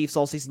story of the Chiefs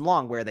all season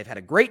long, where they've had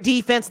a great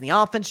defense and the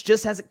offense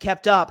just hasn't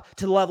kept up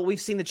to the level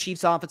we've seen the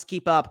Chiefs offense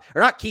keep up.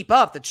 Or not keep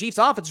up. The Chiefs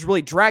offense has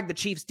really dragged the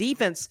Chiefs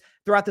defense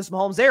throughout this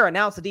Mahomes era.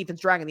 Now it's the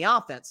defense dragging the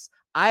offense.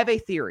 I have a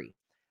theory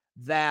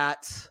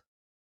that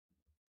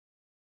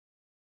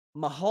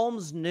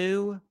Mahomes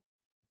knew,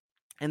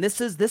 and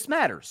this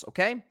matters,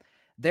 okay?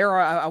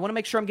 I want to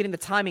make sure I'm getting the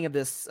timing of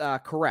this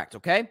correct,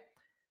 okay?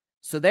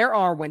 So there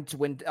are,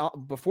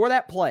 before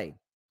that play,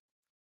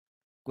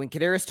 when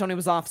Kadarius Toney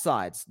was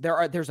offsides,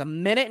 there's a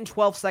minute and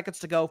 12 seconds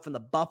to go from the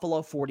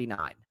Buffalo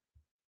 49.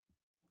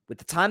 With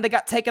the time they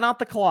got taken off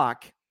the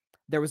clock,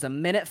 there was a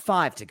minute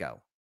 5 to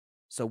go.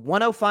 So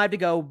 1:05 to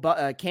go.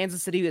 But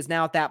Kansas City is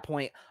now at that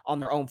point on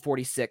their own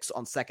 46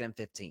 on 2nd and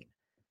 15.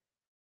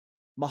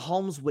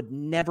 Mahomes would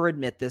never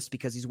admit this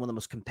because he's one of the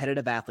most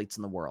competitive athletes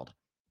in the world.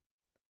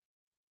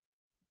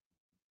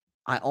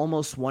 I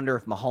almost wonder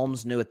if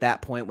Mahomes knew at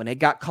that point when it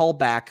got called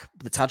back,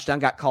 the touchdown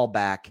got called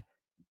back,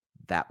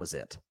 that was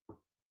it.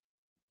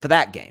 For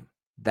that game,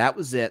 that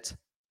was it.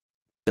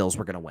 Bills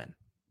were going to win.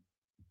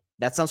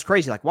 That sounds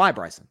crazy. Like, why,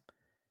 Bryson?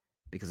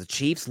 Because the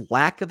Chiefs'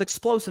 lack of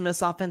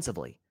explosiveness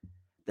offensively.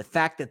 The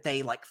fact that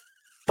they,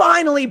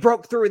 finally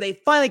broke through. They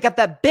finally got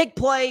that big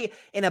play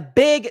in a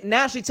big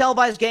nationally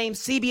televised game.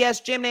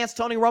 CBS, Jim Nantz,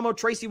 Tony Romo,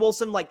 Tracy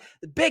Wilson,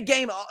 the big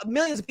game.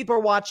 Millions of people are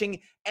watching,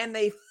 and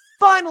they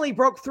finally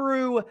broke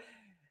through,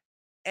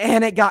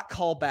 and it got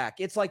called back.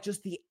 It's like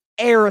just the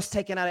air is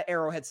taken out of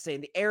Arrowhead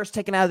Stadium. The air is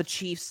taken out of the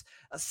Chiefs'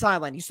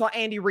 sideline. You saw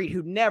Andy Reid,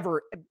 who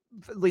never,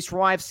 at least from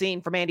what I've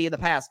seen from Andy in the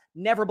past,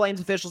 never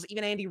blames officials.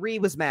 Even Andy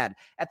Reid was mad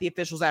at the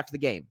officials after the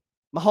game.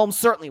 Mahomes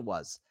certainly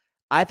was.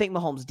 I think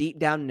Mahomes deep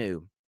down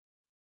knew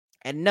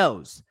and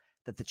knows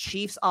that the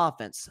Chiefs'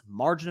 offense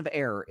margin of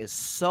error is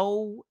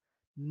so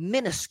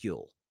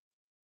minuscule.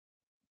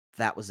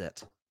 That was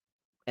it.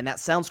 And that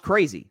sounds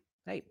crazy.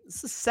 Hey,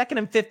 this is 2nd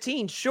and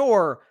 15,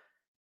 sure,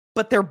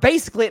 but they're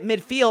basically at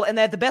midfield, and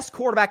they had the best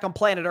quarterback on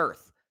planet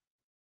Earth.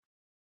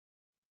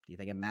 Do you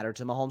think it mattered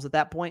to Mahomes at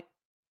that point?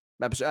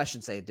 I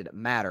shouldn't say it didn't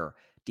matter.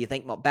 Do you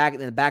think back in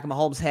the back of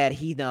Mahomes' head,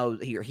 he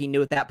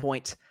knew at that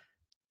point,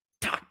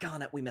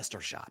 doggone it, we missed our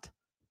shot.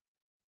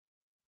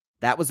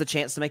 That was the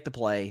chance to make the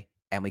play,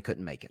 and we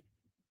couldn't make it.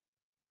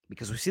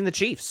 Because we've seen the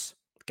Chiefs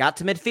got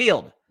to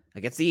midfield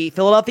against the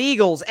Philadelphia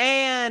Eagles,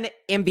 and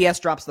MVS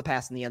drops the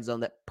pass in the end zone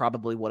that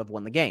probably would have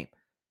won the game.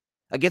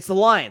 Against the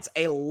Lions,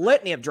 a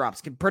litany of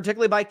drops,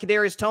 particularly by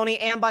Kadarius Toney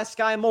and by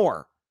Sky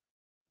Moore.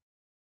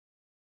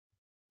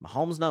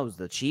 Mahomes knows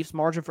the Chiefs'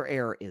 margin for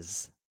error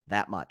is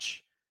that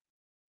much,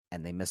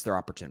 and they missed their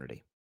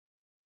opportunity.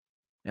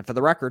 And for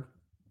the record,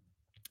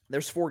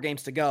 there's 4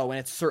 games to go, and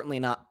it's certainly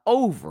not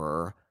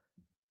over,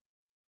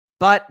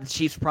 but the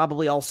Chiefs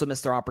probably also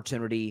missed their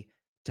opportunity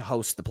to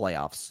host the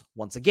playoffs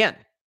once again,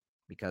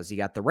 because you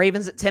got the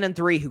Ravens at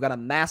 10-3, who got a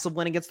massive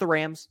win against the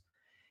Rams.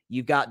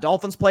 You've got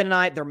Dolphins play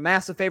tonight. They're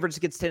massive favorites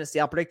against Tennessee.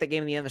 I'll predict that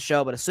game at the end of the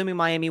show, but assuming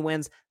Miami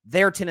wins,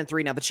 they're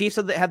 10-3. Now, the Chiefs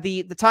have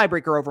the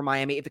tiebreaker over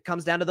Miami. If it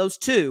comes down to those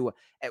two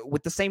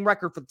with the same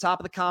record for the top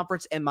of the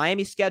conference, and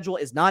Miami's schedule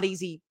is not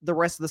easy the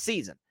rest of the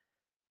season.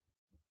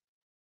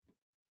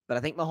 But I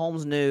think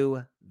Mahomes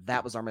knew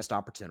that was our missed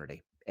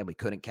opportunity, and we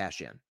couldn't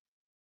cash in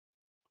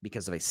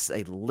because of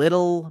a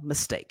little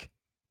mistake.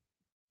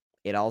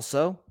 It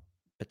also,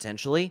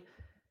 potentially,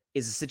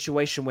 is a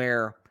situation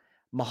where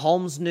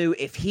Mahomes knew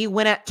if he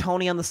went at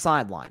Toney on the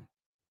sideline,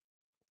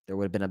 there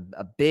would have been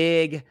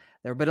there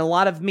would have been a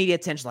lot of media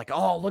attention, like,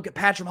 oh, look at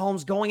Patrick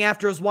Mahomes going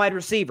after his wide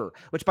receiver,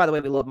 which, by the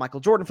way, we love Michael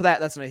Jordan for that.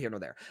 That's neither here nor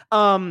there.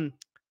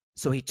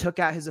 So he took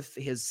out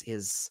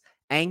his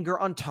anger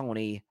on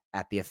Toney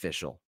at the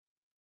official,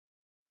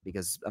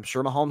 because I'm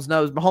sure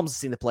Mahomes has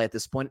seen the play at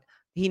this point.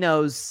 He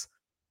knows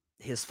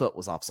his foot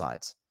was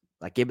offsides.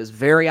 Like, it was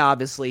very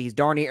obviously, he's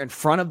darn near in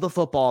front of the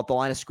football at the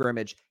line of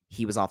scrimmage.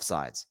 He was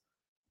offsides.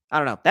 I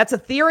don't know. That's a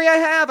theory I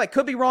have. I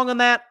could be wrong on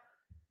that.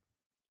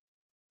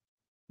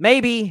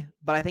 Maybe,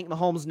 but I think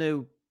Mahomes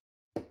knew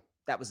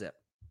that was it.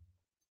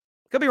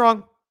 Could be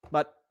wrong,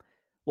 but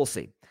we'll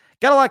see.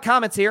 Got a lot of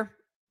comments here.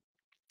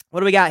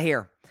 What do we got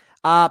here?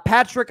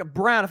 Patrick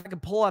Brown, if I can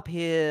pull up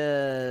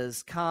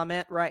his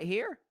comment right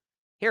here.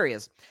 Here he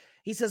is.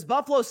 He says,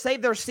 Buffalo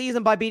saved their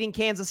season by beating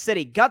Kansas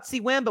City. Gutsy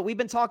win, but we've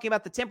been talking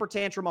about the temper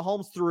tantrum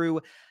Mahomes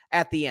threw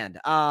at the end.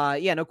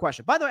 Yeah, no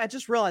question. By the way, I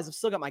just realized I've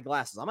still got my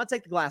glasses. I'm going to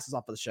take the glasses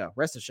off for the show,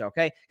 rest of the show,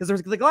 okay? Because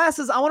there's the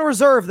glasses. I want to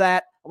reserve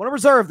that.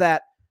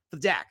 For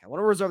Dak. I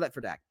want to reserve that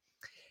for Dak.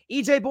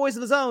 EJ Boys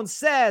in the Zone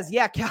says,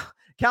 yeah,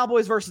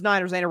 Cowboys versus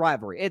Niners ain't a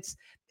rivalry. It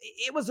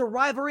was a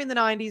rivalry in the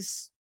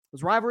 90s. It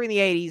was a rivalry in the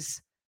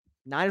 80s.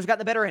 Niners got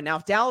the better end. Now,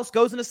 if Dallas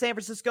goes into San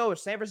Francisco, if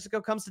San Francisco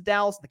comes to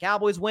Dallas, and the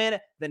Cowboys win,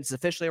 then it's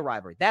officially a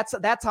rivalry. That's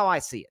how I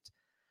see it.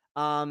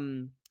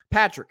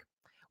 Patrick,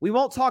 we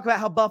won't talk about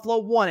how Buffalo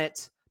won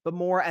it, but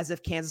more as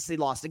if Kansas City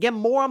lost. Again,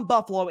 more on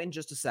Buffalo in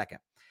just a second.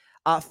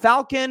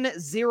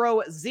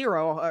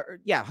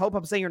 Falcon00, hope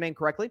I'm saying your name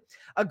correctly.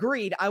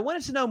 Agreed. I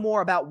wanted to know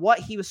more about what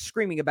he was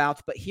screaming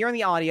about, but hearing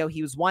the audio,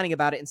 he was whining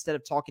about it instead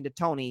of talking to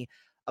Tony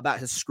about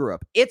his screw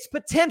up. It's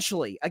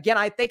potentially, again,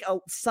 I think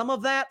some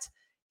of that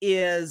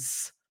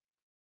is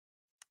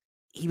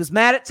he was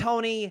mad at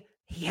Tony.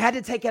 He had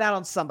to take it out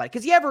on somebody.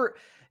 Because you ever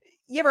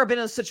been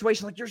in a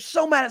situation like you're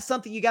so mad at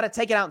something, you got to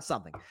take it out on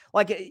something.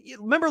 Like,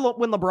 remember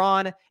when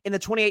LeBron in the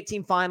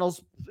 2018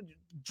 finals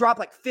dropped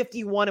like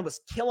 51 and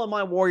was killing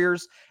my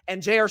Warriors, and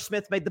J.R.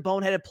 Smith made the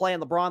boneheaded play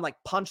and LeBron like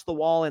punched the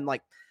wall and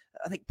like,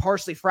 I think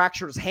partially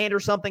fractured his hand or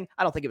something.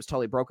 I don't think it was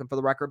totally broken for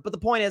the record, but the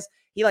point is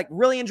he like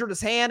really injured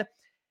his hand.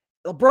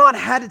 LeBron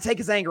had to take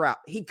his anger out.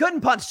 He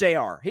couldn't punch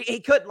JR. He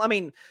couldn't. I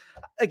mean,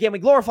 again, we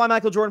glorify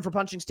Michael Jordan for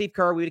punching Steve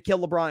Kerr. We would have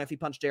killed LeBron if he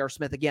punched JR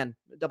Smith. Again,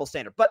 double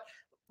standard. But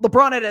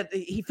LeBron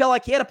he felt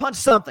like he had to punch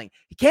something.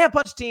 He can't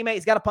punch a teammate.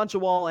 He's got to punch a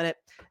wall, and it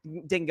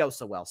didn't go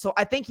so well. So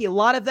I think a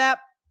lot of that,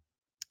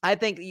 I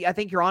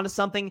think you're onto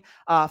something.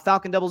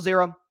 Falcon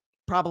 00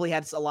 probably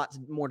had a lot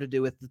more to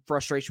do with the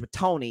frustration with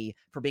Tony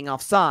for being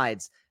off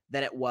sides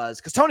than it was,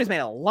 because Tony's made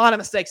a lot of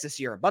mistakes this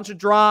year. A bunch of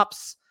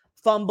drops,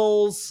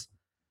 fumbles.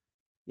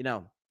 You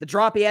know, the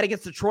drop he had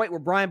against Detroit where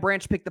Brian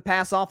Branch picked the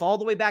pass off all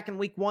the way back in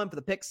week 1 for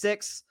the pick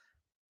 6.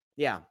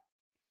 Yeah.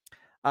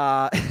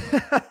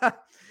 EJ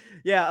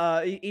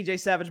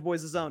Savage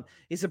Boys His Own.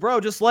 He said, bro,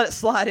 just let it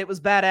slide. It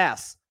was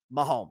badass.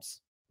 Mahomes.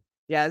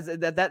 Yeah,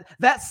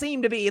 that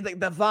seemed to be the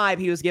vibe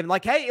he was giving.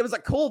 Like, hey, it was a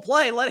cool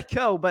play. Let it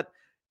go. But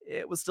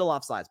it was still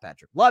offsides,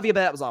 Patrick. Love you, but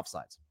that was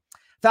offsides.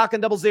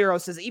 Falcon 00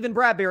 says, even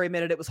Bradbury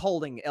admitted it was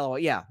holding. LOL.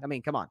 Yeah, I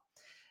mean, come on.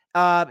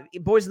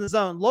 Boys in the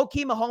Zone.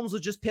 Low-key Mahomes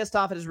was just pissed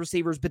off at his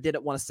receivers, but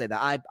didn't want to say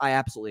that. I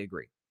absolutely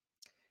agree.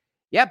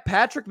 Yeah,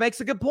 Patrick makes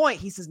a good point.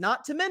 He says,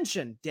 not to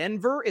mention,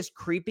 Denver is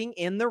creeping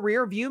in the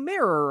rearview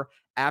mirror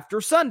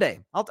after Sunday.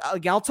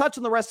 I'll touch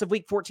on the rest of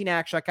Week 14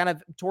 action. I kind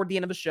of, toward the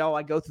end of the show,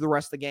 I go through the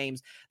rest of the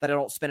games that I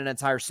don't spend an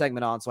entire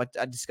segment on, so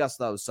I discuss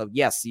those. So,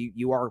 yes,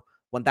 you are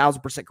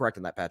 1,000% correct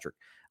in that, Patrick.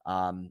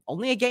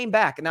 Only a game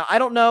back. Now, I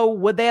don't know,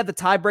 would they have the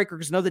tiebreaker?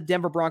 Because I know the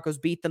Denver Broncos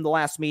beat them the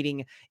last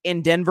meeting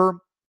in Denver.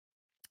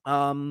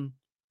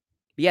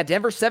 Yeah,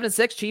 Denver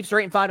 7-6, Chiefs are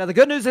 8-5. Now, the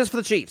good news is for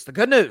the Chiefs. The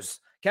good news,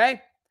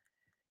 okay?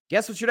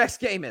 Guess what your next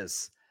game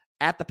is?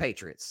 At the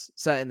Patriots.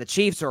 So, and the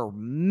Chiefs are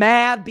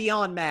mad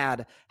beyond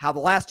mad how the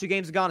last 2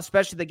 games have gone,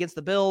 especially against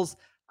the Bills.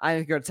 I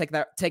think they're going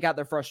to take out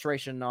their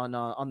frustration on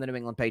the New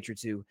England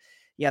Patriots, who,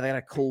 yeah, they got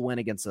a cool win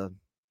against a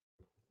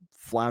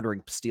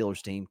floundering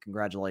Steelers team.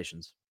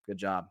 Congratulations. Good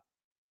job.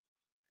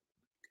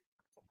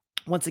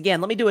 Once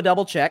again, let me do a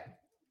double check.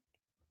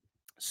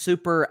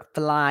 Super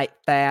fly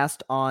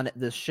fast on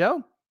this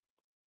show.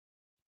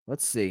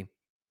 Let's see.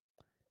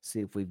 See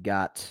if we've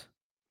got...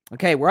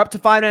 Okay, we're up to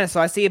 5 minutes.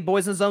 So I see it.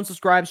 Boys in the Zone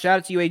subscribe. Shout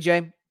out to you,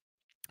 AJ.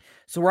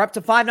 So we're up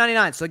to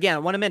 $5.99. So again, I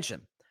want to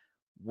mention,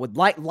 would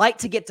love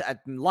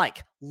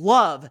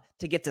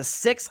to get to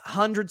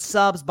 600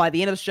 subs by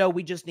the end of the show.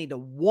 We just need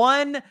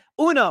one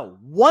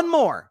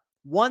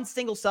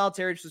single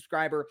solitary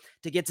subscriber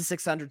to get to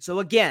 600. So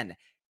again,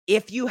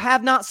 if you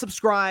have not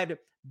subscribed,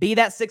 be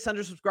that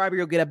 600 subscriber.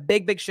 You'll get a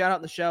big shout out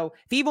in the show.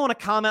 If you even want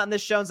to comment on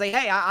this show and say,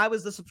 hey, I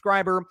was the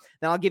subscriber,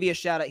 then I'll give you a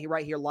shout out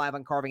right here live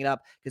on Carving It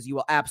Up, because you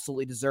will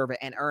absolutely deserve it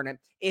and earn it.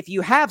 If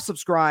you have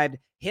subscribed,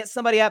 hit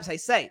somebody up,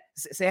 say,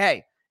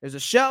 hey, there's a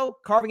show,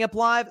 Carving Up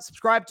Live,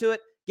 subscribe to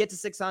it, get to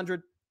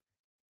 600.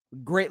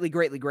 Greatly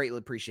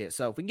appreciate it.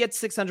 So if we can get to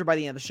 600 by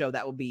the end of the show,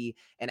 that will be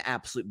an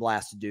absolute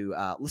blast to do,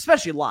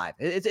 especially live.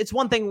 It's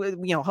one thing,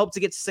 hope to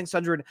get to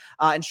 600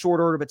 in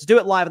short order, but to do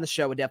it live on the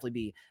show would definitely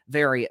be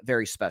very,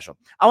 very special.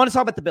 I want to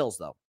talk about the Bills,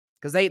 though,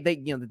 because they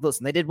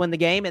listen, they did win the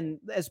game, and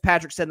as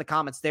Patrick said in the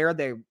comments there,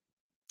 they're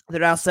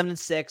now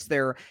 7-6.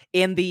 They're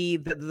in the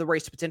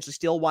race to potentially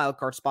steal a wild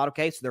card spot.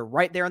 Okay, so they're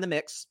right there in the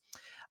mix,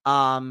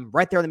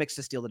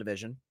 to steal the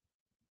division,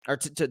 or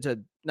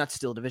to not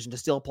steal a division, to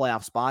steal a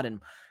playoff spot.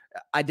 And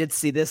I did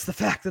see the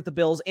fact that the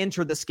Bills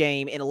entered this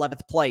game in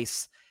 11th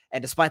place,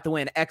 and despite the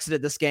win,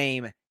 exited this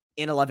game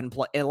in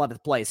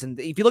 11th place. And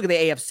if you look at the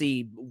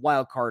AFC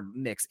wildcard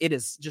mix, it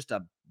is just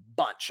a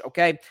bunch,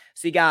 okay?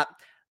 So you got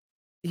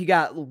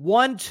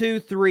 1, 2,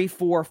 3,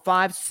 4,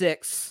 5,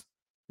 6.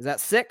 Is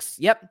that 6?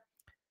 Yep.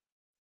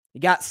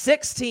 You got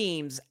 6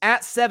 teams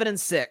at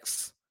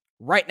 7-6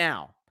 right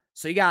now.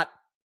 So you got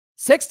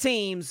 6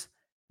 teams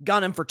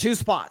gunning for 2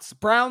 spots.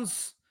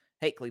 Browns...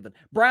 Hey, Cleveland.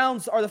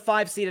 Browns are the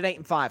 5 seed at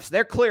 8-5, so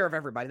they're clear of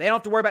everybody. They don't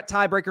have to worry about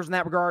tiebreakers in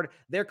that regard.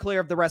 They're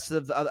clear of the rest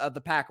of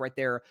the pack right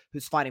there,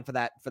 who's fighting for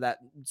that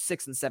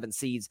 6 and 7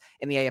 seeds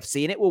in the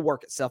AFC, and it will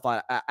work itself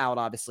out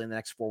obviously in the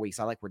next 4 weeks.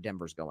 I like where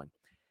Denver's going.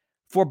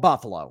 For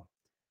Buffalo,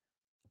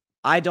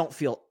 I don't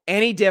feel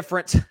any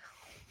different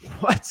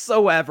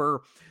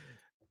whatsoever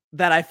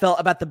that I felt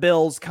about the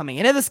Bills coming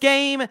into this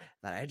game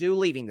that I do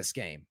leaving this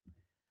game.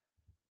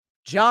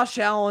 Josh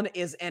Allen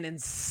is an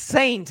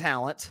insane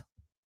talent.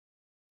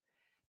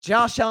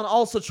 Josh Allen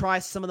also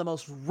tries some of the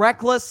most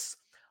reckless,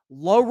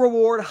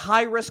 low-reward,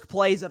 high-risk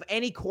plays of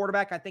any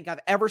quarterback I think I've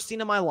ever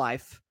seen in my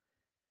life.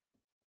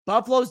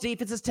 Buffalo's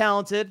defense is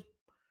talented.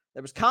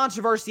 There was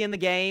controversy in the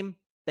game.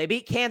 They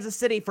beat Kansas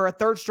City for a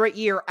third straight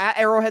year at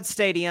Arrowhead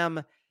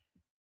Stadium.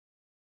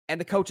 And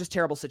the coach is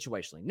terrible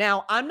situationally.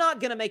 Now, I'm not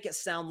going to make it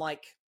sound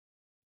like...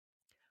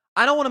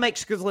 I don't want to make...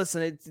 Because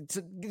listen,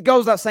 it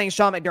goes without saying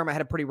Sean McDermott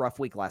had a pretty rough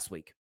week last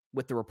week.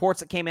 With the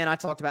reports that came in, I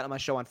talked about it on my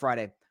show on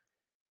Friday.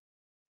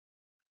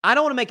 I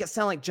don't want to make it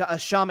sound like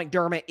Sean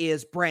McDermott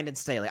is Brandon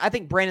Staley. I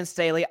think Brandon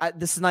Staley,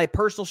 this is not a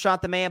personal shot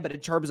at the man, but in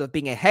terms of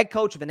being a head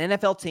coach of an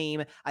NFL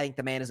team, I think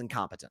the man is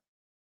incompetent.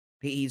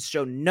 He's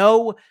shown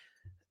no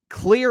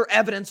clear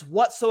evidence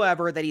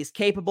whatsoever that he's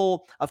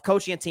capable of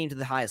coaching a team to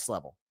the highest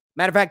level.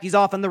 Matter of fact, he's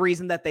often the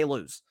reason that they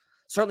lose.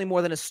 Certainly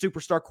more than a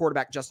superstar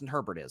quarterback Justin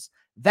Herbert is.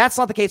 That's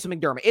not the case with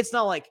McDermott. It's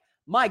not like,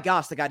 my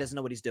gosh, the guy doesn't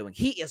know what he's doing.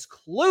 He is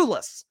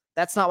clueless.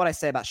 That's not what I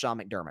say about Sean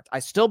McDermott. I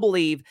still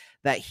believe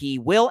that he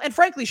will, and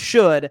frankly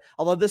should,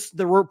 although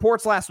the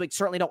reports last week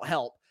certainly don't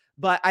help,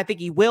 but I think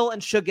he will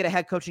and should get a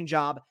head coaching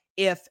job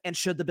if and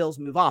should the Bills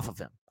move off of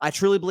him. I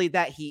truly believe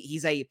that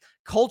he's a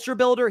culture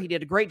builder. He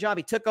did a great job.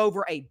 He took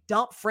over a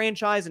dump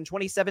franchise in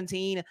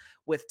 2017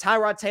 with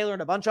Tyrod Taylor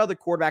and a bunch of other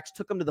quarterbacks,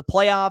 took them to the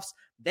playoffs.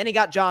 Then he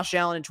got Josh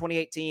Allen in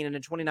 2018, and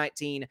in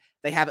 2019,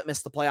 they haven't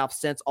missed the playoffs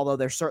since, although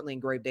they're certainly in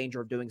grave danger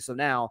of doing so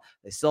now.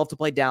 They still have to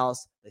play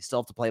Dallas. They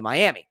still have to play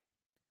Miami.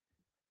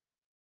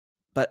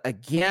 But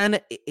again,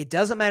 it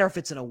doesn't matter if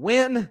it's in a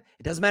win.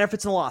 It doesn't matter if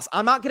it's in a loss.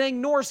 I'm not going to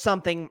ignore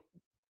something.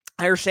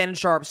 I hear Shannon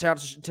Sharp, shout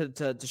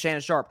out to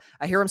Shannon Sharp.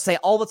 I hear him say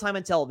all the time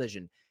on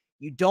television,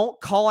 you don't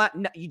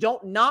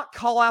not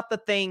call out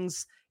the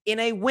things in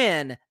a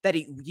win that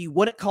you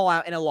wouldn't call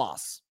out in a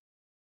loss.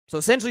 So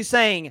essentially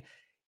saying,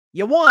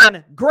 you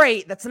won,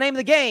 great, that's the name of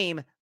the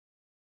game.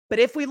 But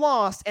if we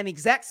lost and the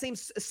exact same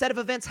set of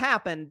events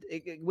happened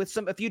with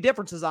a few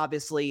differences,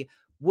 obviously,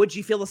 would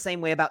you feel the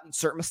same way about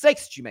certain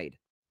mistakes that you made?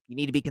 You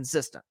need to be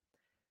consistent.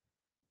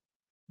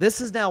 This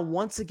is now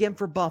once again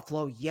for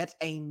Buffalo, yet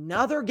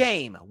another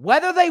game,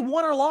 whether they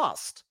won or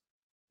lost,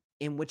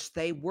 in which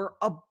they were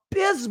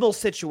abysmal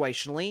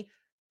situationally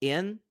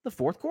in the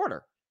fourth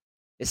quarter.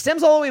 It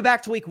stems all the way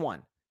back to week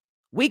one.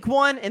 Week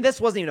one, and this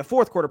wasn't even a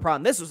fourth quarter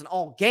problem. This was an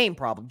all-game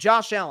problem.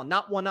 Josh Allen,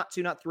 not one, not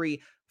two, not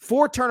three,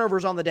 4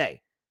 turnovers on the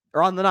day,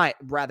 or on the night,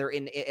 rather,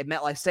 in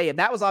MetLife Stadium.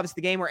 That was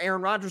obviously the game where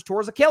Aaron Rodgers tore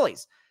his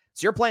Achilles.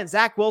 So you're playing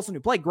Zach Wilson,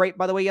 who played great,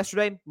 by the way,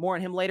 yesterday. More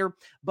on him later.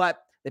 But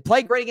they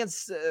played great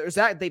against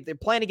Zach. They're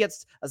playing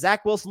against a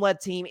Zach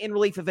Wilson-led team in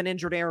relief of an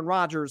injured Aaron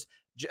Rodgers.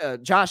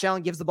 Josh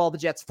Allen gives the ball to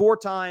the Jets 4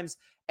 times.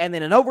 And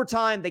then in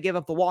overtime, they give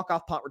up the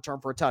walk-off punt return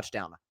for a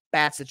touchdown.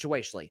 Bad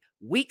situationally.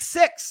 Week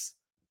 6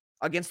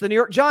 against the New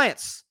York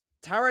Giants.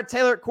 Tyrod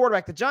Taylor at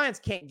quarterback. The Giants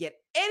can't get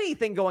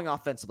anything going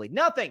offensively.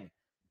 Nothing.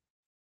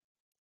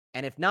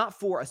 And if not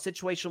for a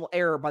situational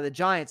error by the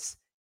Giants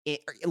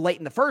late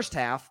in the first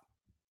half,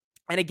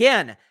 and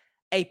again,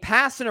 a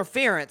pass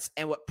interference,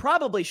 and what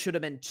probably should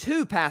have been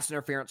 2 pass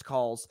interference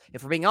calls,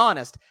 if we're being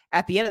honest,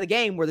 at the end of the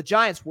game where the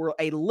Giants were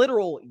a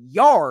literal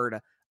yard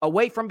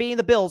away from beating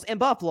the Bills in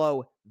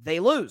Buffalo,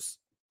 they lose.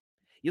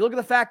 You look at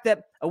the fact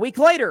that a week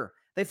later,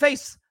 they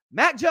face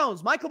Mac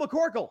Jones, Michael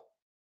McCorkle.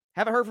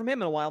 Haven't heard from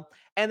him in a while.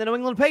 And the New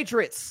England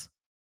Patriots.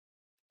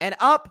 And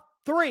up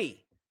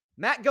 3.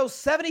 Mac goes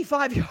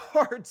 75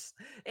 yards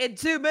in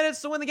 2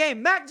 minutes to win the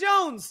game. Mac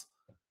Jones.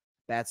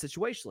 Bad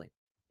situationally.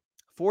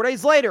 4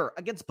 days later,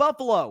 against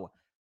Buffalo,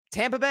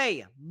 Tampa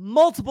Bay,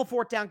 multiple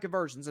 4th down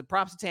conversions, and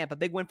props to Tampa,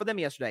 big win for them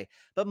yesterday,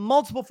 but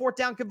multiple 4th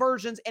down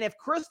conversions, and if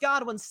Chris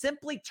Godwin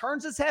simply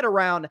turns his head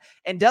around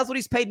and does what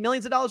he's paid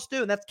millions of dollars to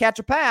do, and that's catch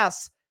a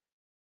pass,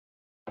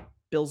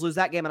 Bills lose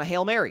that game on a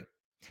Hail Mary.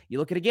 You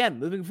look at it again,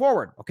 moving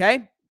forward,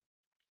 okay?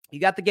 You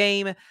got the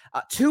game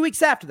 2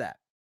 weeks after that.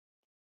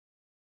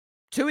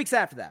 2 weeks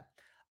after that,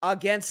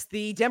 against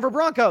the Denver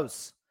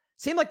Broncos.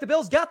 Seemed like the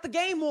Bills got the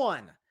game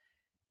won.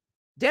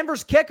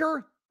 Denver's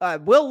kicker,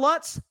 Will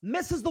Lutz,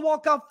 misses the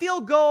walk-off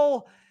field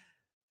goal,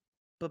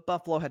 but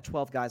Buffalo had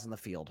 12 guys on the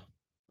field.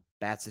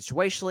 Bad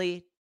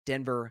situationally,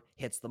 Denver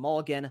hits the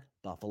mulligan,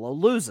 Buffalo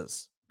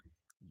loses.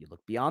 You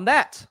look beyond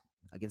that,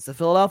 against the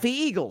Philadelphia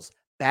Eagles,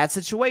 bad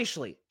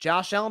situationally.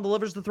 Josh Allen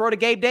delivers the throw to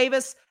Gabe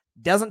Davis,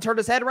 doesn't turn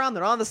his head around,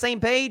 they're on the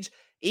same page,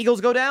 Eagles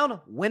go down,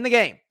 win the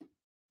game.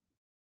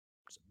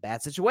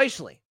 Bad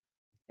situationally.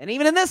 And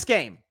even in this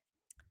game,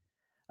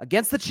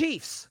 against the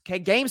Chiefs, okay,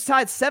 game's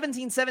tied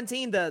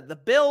 17-17. The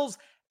Bills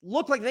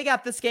look like they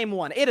got this game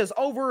won. It is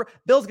over.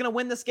 Bills going to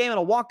win this game on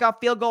a walk-off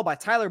field goal by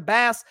Tyler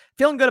Bass.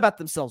 Feeling good about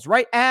themselves,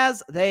 right?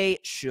 As they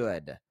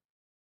should.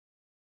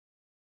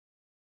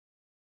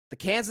 The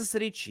Kansas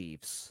City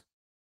Chiefs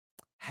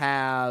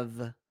have,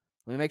 let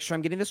me make sure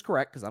I'm getting this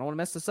correct because I don't want to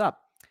mess this up.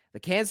 The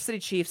Kansas City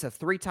Chiefs have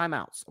 3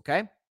 timeouts,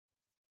 okay?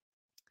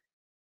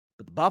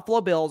 But the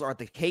Buffalo Bills are at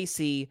the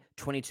KC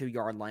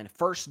 22-yard line.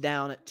 First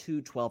down,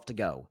 2:12 to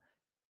go.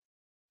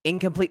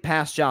 incomplete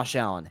pass Josh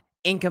Allen,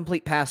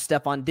 incomplete pass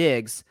Stephon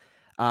Diggs,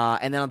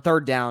 and then on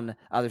third down,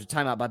 there's a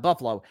timeout by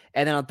Buffalo,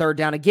 and then on third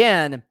down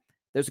again,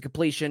 there's a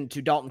completion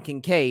to Dalton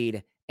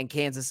Kincaid and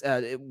Kansas,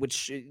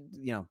 completion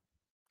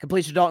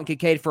to Dalton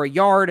Kincaid for a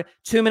yard,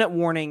 2-minute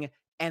warning,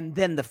 and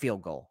then the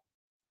field goal.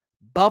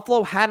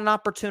 Buffalo had an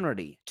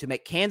opportunity to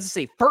make Kansas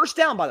City, first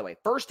down, by the way,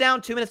 first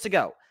down, 2 minutes to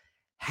go,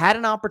 had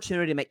an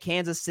opportunity to make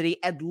Kansas City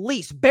at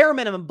least bare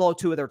minimum blow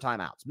 2 of their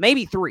timeouts,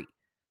 maybe 3,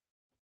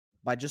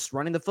 by just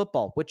running the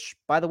football, which,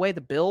 by the way, the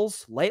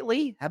Bills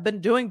lately have been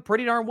doing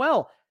pretty darn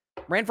well.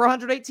 Ran for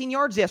 118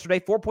 yards yesterday,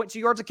 4.2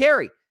 yards a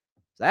carry.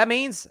 So that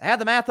means, I had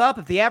the math up,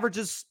 if the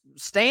averages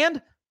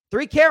stand,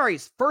 3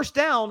 carries, first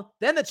down,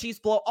 then the Chiefs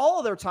blow all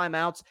of their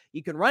timeouts.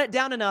 You can run it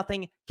down to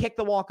nothing, kick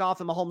the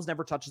walk-off, and Mahomes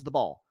never touches the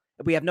ball.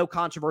 We have no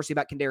controversy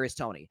about Kadarius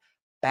Toney.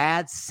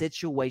 Bad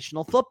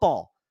situational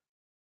football.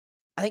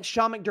 I think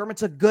Sean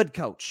McDermott's a good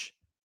coach,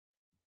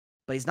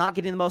 but he's not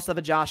getting the most out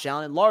of Josh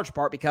Allen, in large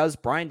part because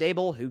Brian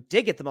Daboll, who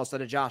did get the most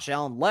out of Josh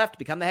Allen, left,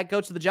 become the head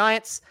coach of the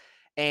Giants,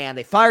 and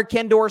they fired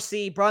Ken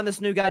Dorsey, brought in this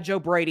new guy, Joe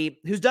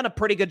Brady, who's done a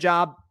pretty good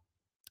job.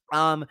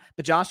 But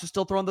Josh is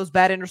still throwing those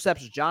bad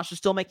interceptions. Josh is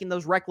still making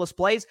those reckless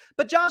plays.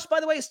 But Josh, by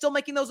the way, is still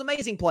making those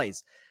amazing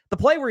plays. The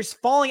play where he's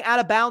falling out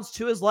of bounds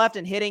to his left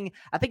and hitting,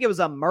 I think it was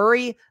a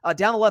Murray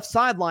down the left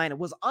sideline,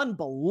 was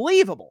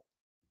unbelievable.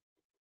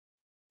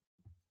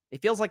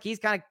 It feels like he's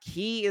kind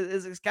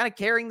of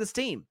carrying this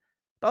team.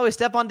 By the way,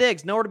 Stephon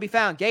Diggs, nowhere to be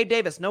found. Gabe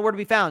Davis, nowhere to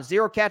be found.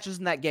 0 catches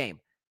in that game.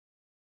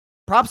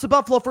 Props to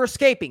Buffalo for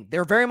escaping.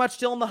 They're very much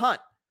still in the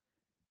hunt,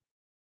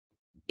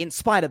 in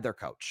spite of their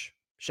coach,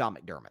 Sean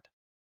McDermott.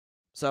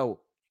 So,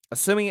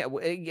 assuming,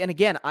 and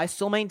again, I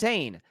still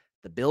maintain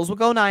the Bills will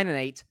go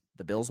 9-8.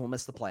 The Bills will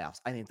miss the playoffs.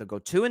 I think they'll go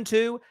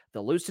 2-2.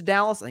 They'll lose to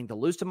Dallas. I think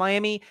they'll lose to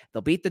Miami.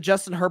 They'll beat the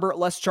Justin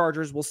Herbert-less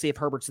Chargers. We'll see if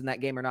Herbert's in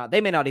that game or not.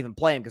 They may not even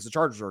play him because the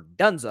Chargers are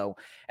donezo,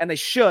 and they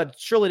should,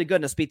 surely to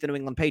goodness, beat the New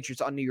England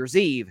Patriots on New Year's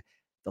Eve.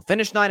 They'll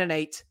finish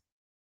 9-8,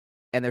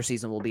 and their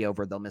season will be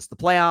over. They'll miss the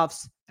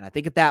playoffs, and I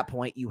think at that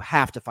point, you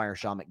have to fire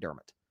Sean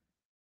McDermott.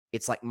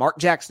 It's like Mark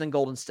Jackson in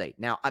Golden State.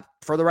 Now,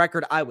 for the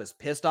record, I was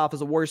pissed off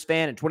as a Warriors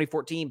fan in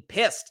 2014,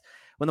 pissed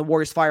when the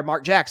Warriors fired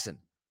Mark Jackson.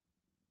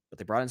 But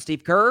they brought in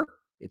Steve Kerr.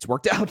 It's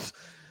worked out,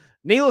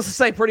 needless to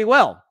say, pretty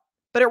well.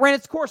 But it ran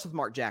its course with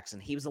Mark Jackson.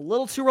 He was a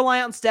little too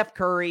reliant on Steph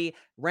Curry,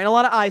 ran a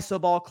lot of ISO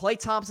ball. Klay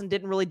Thompson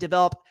didn't really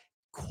develop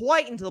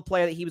quite into the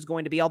player that he was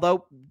going to be,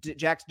 although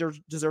Jackson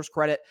deserves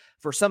credit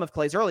for some of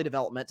Klay's early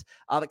development.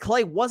 But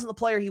Klay wasn't the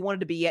player he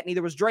wanted to be yet,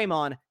 neither was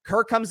Draymond.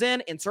 Kerr comes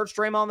in, inserts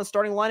Draymond in the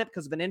starting lineup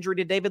because of an injury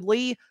to David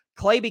Lee.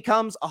 Klay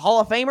becomes a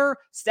Hall of Famer.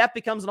 Steph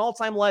becomes an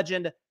all-time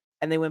legend,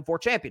 and they win 4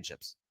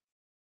 championships.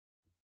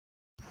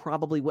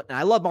 Probably wouldn't.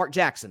 I love Mark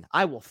Jackson.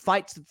 I will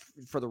fight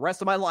for the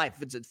rest of my life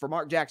if it's for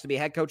Mark Jackson to be a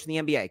head coach in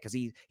the NBA because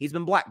he's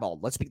been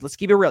blackballed. Let's keep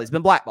it real. He's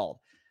been blackballed.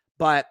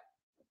 But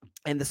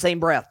in the same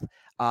breath,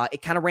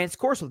 it kind of ran its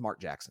course with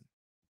Mark Jackson.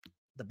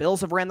 The Bills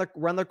have run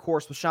their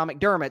course with Sean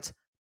McDermott.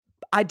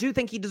 I do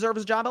think he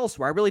deserves a job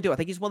elsewhere. I really do. I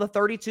think he's one of the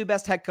 32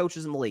 best head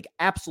coaches in the league.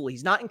 Absolutely.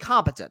 He's not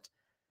incompetent,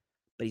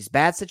 but he's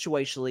bad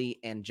situationally,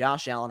 and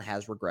Josh Allen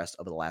has regressed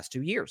over the last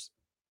 2 years.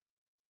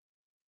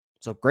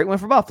 So great win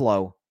for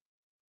Buffalo.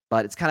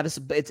 But it's kind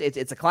of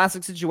it's a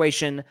classic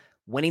situation,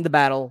 winning the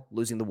battle,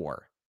 losing the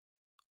war.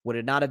 Would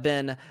it not have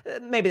been,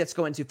 maybe that's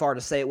going too far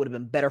to say, it would have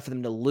been better for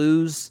them to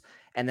lose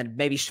and then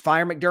maybe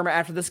fire McDermott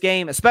after this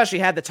game, especially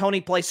had the Toney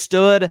play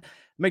stood.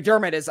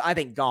 McDermott is, I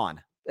think, gone.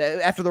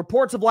 After the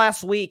reports of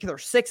last week, they're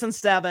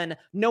 6-7,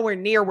 nowhere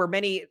near where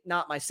many,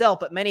 not myself,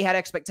 but many had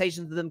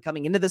expectations of them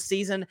coming into this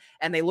season,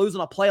 and they lose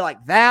on a play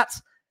like that.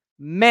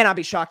 Man, I'd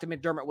be shocked if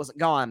McDermott wasn't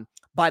gone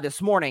by this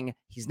morning.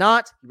 He's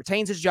not. He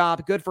retains his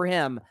job. Good for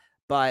him.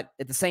 But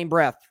at the same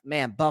breath,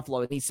 man,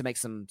 Buffalo needs to make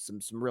some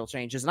real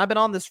changes. And I've been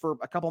on this for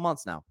a couple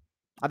months now.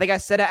 I think I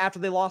said it after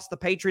they lost the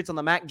Patriots on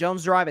the Mac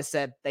Jones drive. I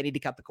said they need to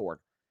cut the cord.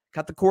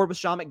 Cut the cord with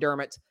Sean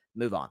McDermott.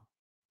 Move on.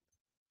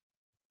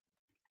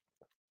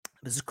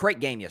 This is a great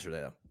game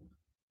yesterday, though.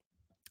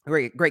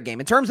 Great game.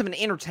 In terms of an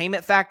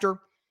entertainment factor,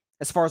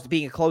 as far as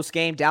being a close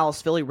game,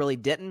 Dallas-Philly really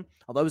didn't.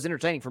 Although it was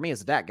entertaining for me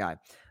as a Dak guy.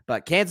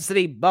 But Kansas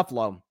City,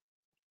 Buffalo,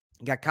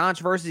 you got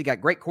controversy. You got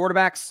great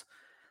quarterbacks.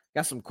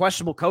 Got some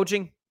questionable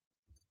coaching.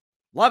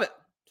 Love it.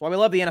 That's why we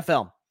love the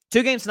NFL.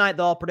 2 games tonight,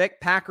 though, I'll predict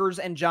Packers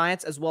and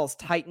Giants, as well as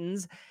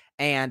Titans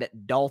and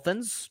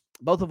Dolphins,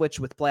 both of which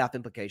with playoff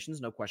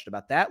implications. No question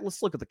about that.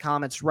 Let's look at the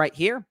comments right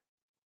here.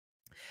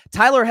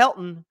 Tyler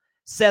Helton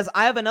says,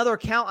 I have another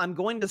account. I'm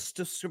going to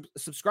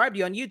subscribe to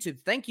you on YouTube.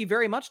 Thank you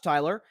very much,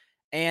 Tyler.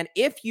 And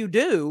if you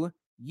do,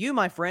 you,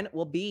 my friend,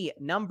 will be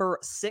number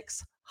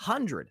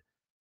 600.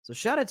 So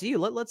shout out to you.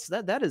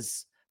 That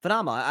is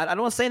phenomenal. I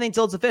don't want to say anything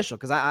until it's official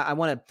because I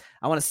want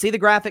to see the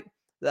graphic.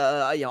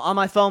 On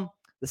my phone,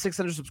 the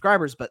 600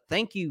 subscribers, but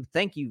thank you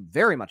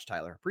very much,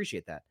 Tyler.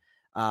 Appreciate that.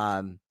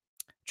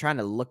 Trying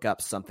to look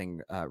up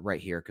something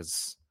right here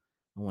because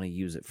I want to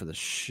use it for the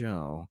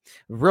show.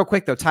 Real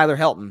quick, though, Tyler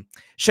Helton.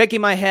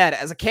 Shaking my head.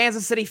 As a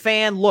Kansas City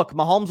fan, look,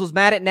 Mahomes was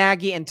mad at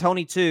Nagy and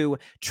Tony, too.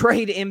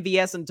 Trade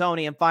MVS and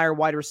Tony and fire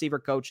wide receiver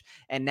coach,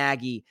 and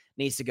Nagy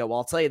needs to go. Well,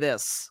 I'll tell you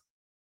this.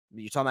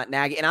 You're talking about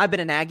Nagy, and I've been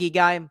a Nagy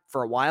guy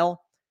for a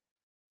while.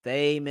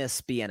 They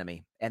miss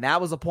Bieniemy. And that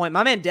was a point.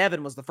 My man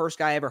Devin was the first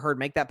guy I ever heard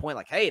make that point.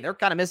 Like, hey, they're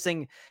kind of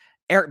missing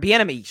Eric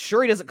Bieniemy.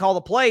 Sure, he doesn't call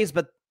the plays,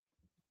 but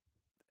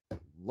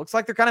looks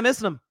like they're kind of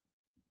missing him.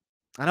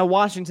 I know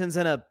Washington's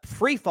in a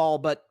free fall,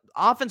 but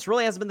offense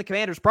really hasn't been the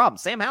Commanders' problem.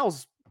 Sam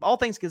Howell's, all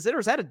things considered,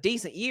 has had a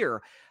decent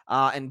year,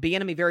 and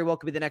Bieniemy very well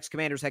could be the next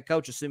Commanders head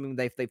coach, assuming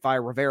they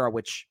fire Rivera,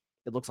 which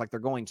it looks like they're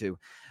going to.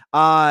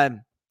 Yeah,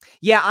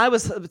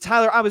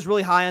 Tyler, I was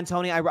really high on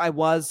Tony. I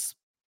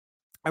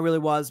really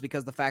was,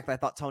 because the fact that I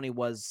thought Tony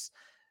was,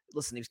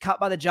 listen, he was cut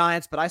by the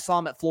Giants, but I saw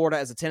him at Florida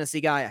as a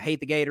Tennessee guy. I hate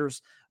the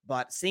Gators.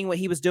 But seeing what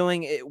he was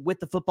doing with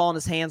the football in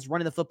his hands,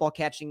 running the football,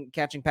 catching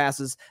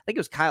passes, I think it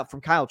was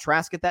Kyle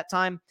Trask at that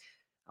time.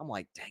 I'm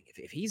like, dang,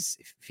 if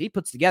he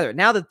puts together,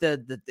 now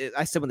that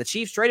I said when the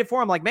Chiefs traded for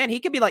him, I'm like, man, he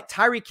could be like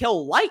Tyreek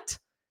Hill light.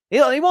 He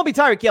won't be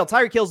Tyreek Hill.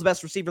 Tyreek Hill's the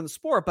best receiver in the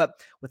sport, but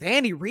with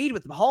Andy Reid,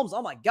 with Mahomes,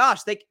 oh my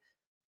gosh,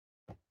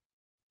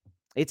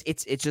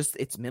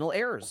 it's mental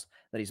errors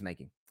that he's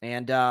making,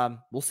 and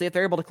we'll see if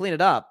they're able to clean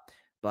it up.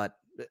 But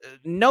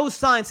no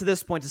signs to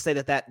this point to say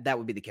that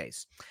would be the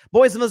case.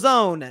 Boys in the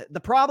zone.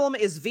 The problem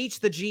is Veach,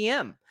 the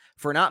GM,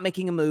 for not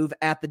making a move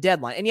at the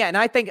deadline. And yeah, and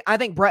I think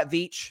Brett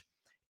Veach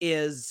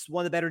is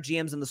one of the better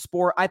GMs in the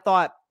sport. I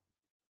thought,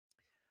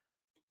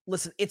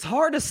 listen, it's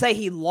hard to say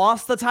he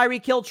lost the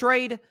Tyreek Hill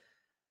trade.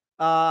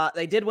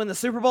 They did win the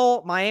Super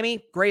Bowl.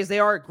 Miami, great as they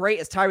are, great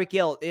as Tyreek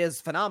Hill is,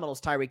 phenomenal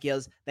as Tyreek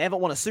is. They haven't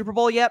won a Super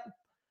Bowl yet,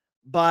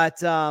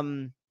 but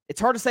it's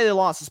hard to say they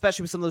lost,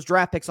 especially with some of those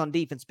draft picks on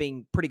defense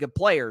being pretty good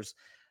players.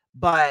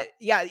 But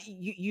yeah,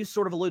 you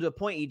sort of alluded to a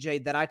point,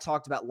 EJ, that I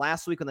talked about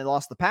last week when they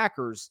lost the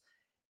Packers,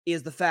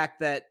 is the fact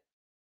that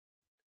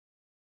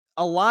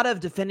a lot of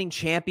defending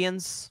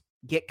champions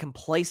get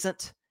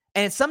complacent,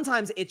 and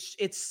sometimes it's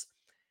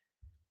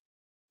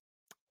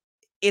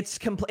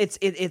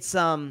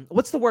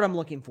what's the word I'm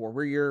looking for?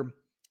 Where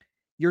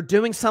you're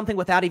doing something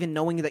without even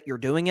knowing that you're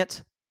doing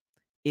it.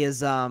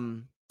 Is I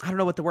don't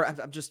know what the word.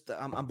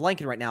 I'm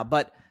blanking right now,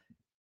 but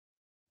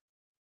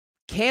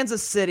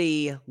Kansas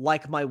City,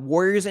 like my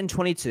Warriors in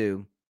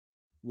 22,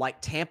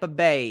 like Tampa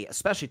Bay,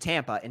 especially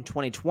Tampa in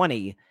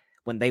 2020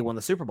 when they won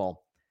the Super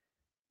Bowl.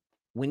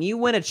 When you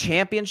win a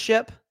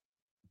championship,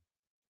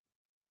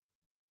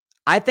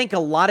 I think a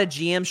lot of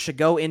GMs should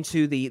go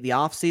into the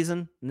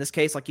offseason, in this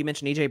case, like you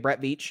mentioned, EJ, Brett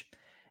Veach,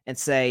 and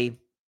say,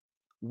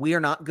 we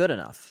are not good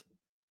enough.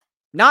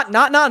 Not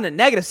in a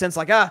negative sense,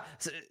 not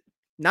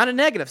a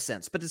negative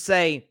sense, but to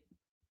say,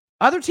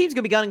 other teams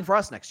going to be gunning for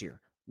us next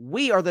year.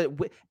 We are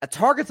a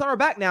target's on our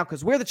back now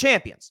because we're the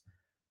champions.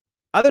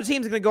 Other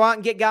teams are going to go out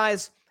and get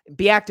guys,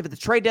 be active at the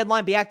trade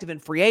deadline, be active in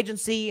free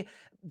agency,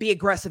 be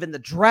aggressive in the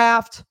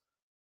draft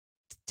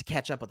to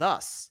catch up with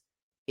us.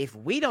 If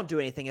we don't do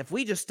anything, if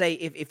we just stay,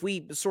 if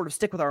we sort of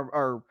stick with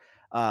our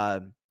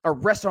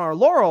rest on our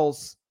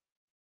laurels,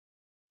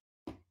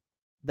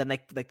 then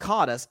they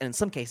caught us, and in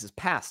some cases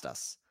passed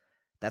us.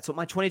 That's what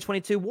my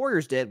 2022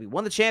 Warriors did. We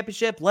won the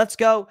championship. Let's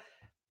go.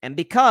 And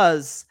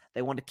because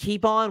they want to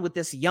keep on with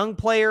this young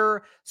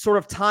player sort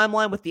of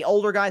timeline with the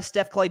older guys,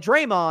 Steph, Clay,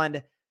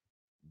 Draymond,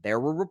 there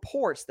were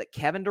reports that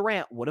Kevin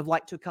Durant would have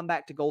liked to come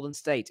back to Golden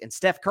State. And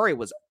Steph Curry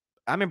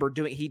I remember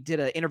he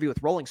did an interview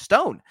with Rolling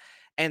Stone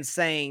and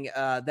saying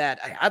that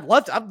I'd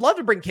love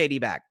to bring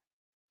KD back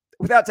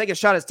without taking a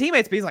shot at his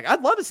teammates. But he's like,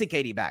 I'd love to see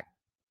KD back.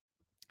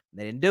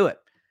 They didn't do it.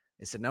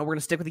 They said, no, we're going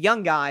to stick with the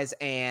young guys.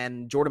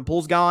 And Jordan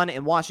Poole's gone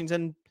in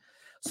Washington,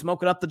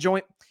 smoking up the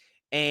joint.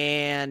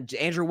 And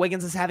Andrew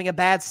Wiggins is having a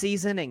bad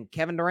season, and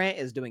Kevin Durant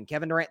is doing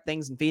Kevin Durant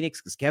things in Phoenix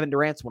because Kevin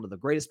Durant's one of the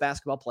greatest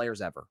basketball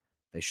players ever.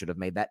 They should have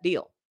made that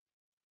deal.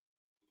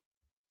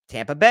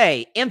 Tampa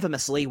Bay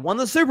infamously won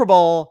the Super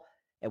Bowl,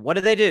 and what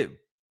did they do?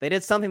 They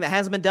did something that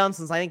hasn't been done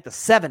since, I think, the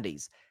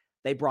 70s.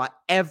 They brought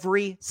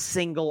every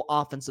single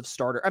offensive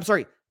starter. I'm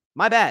sorry,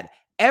 my bad.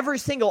 Every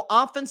single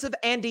offensive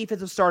and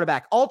defensive starter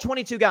back, all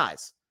 22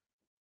 guys.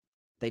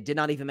 They did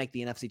not even make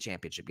the NFC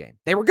Championship game.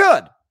 They were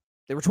good.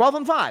 They were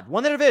 12-5,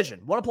 won the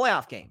division, won a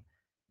playoff game.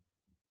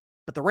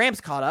 But the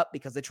Rams caught up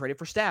because they traded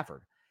for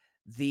Stafford.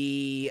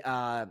 Who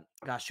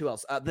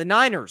else? The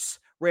Niners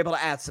were able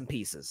to add some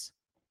pieces.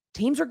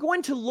 Teams are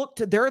going to look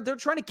to, they're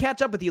trying to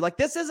catch up with you. Like,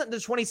 this isn't the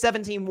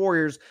 2017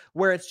 Warriors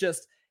where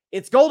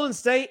it's Golden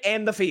State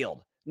and the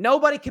field.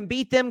 Nobody can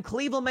beat them.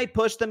 Cleveland may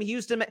push them.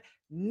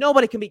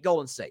 Nobody can beat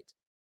Golden State.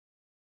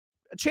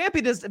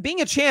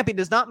 Being a champion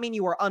does not mean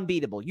you are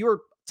unbeatable. You are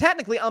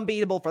technically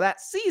unbeatable for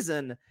that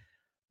season,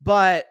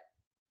 but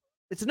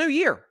it's a new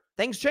year.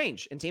 Things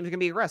change, and teams are going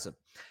to be aggressive.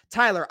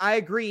 Tyler, I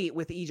agree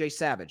with EJ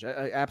Savage.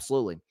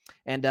 Absolutely.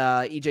 And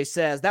EJ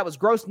says, that was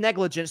gross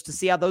negligence to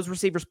see how those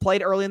receivers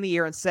played early in the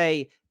year and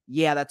say,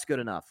 yeah, that's good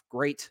enough.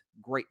 Great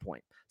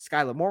point.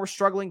 Skylar Moore was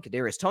struggling.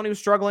 Kadarius Toney was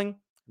struggling. And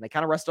they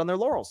kind of rested on their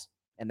laurels.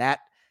 And that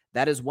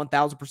is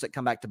 1,000%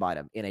 come back to bite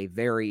them in a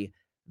very,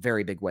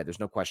 very big way. There's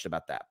no question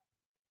about that.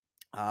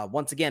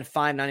 Once again,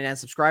 599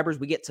 subscribers.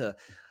 We get to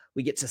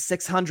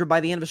 600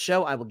 by the end of the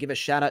show. I will give a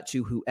shout out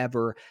to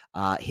whoever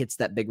hits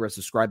that big red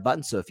subscribe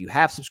button. So if you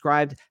have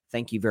subscribed,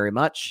 thank you very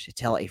much.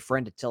 Tell a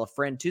friend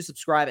to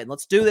subscribe, and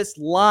let's do this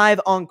live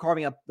on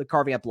Carving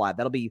Up Live.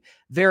 That'll be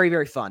very,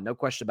 very fun. No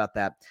question about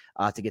that.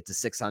 To get to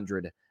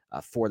 600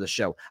 for the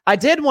show. I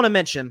did want to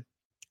mention,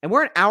 and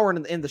we're an hour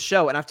in the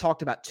show, and I've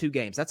talked about 2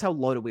 games. That's how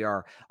loaded we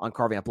are on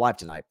Carving Up Live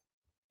tonight.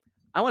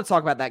 I want to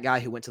talk about that guy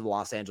who went to the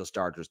Los Angeles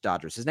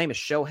Dodgers. His name is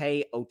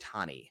Shohei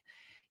Ohtani.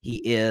 He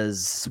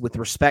is, with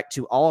respect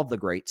to all of the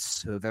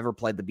greats who have ever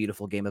played the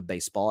beautiful game of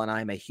baseball, and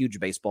I'm a huge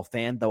baseball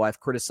fan, though I've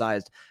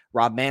criticized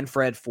Rob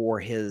Manfred for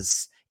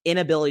his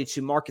inability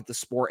to market the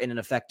sport in an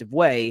effective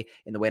way,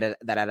 in the way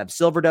that Adam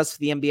Silver does for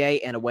the NBA,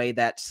 and a way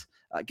that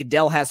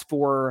Goodell has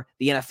for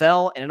the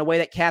NFL, and in a way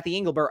that Kathy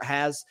Engelbert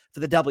has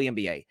for the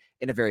WNBA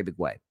in a very big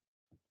way.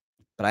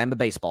 But I am a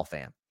baseball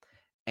fan,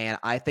 and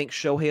I think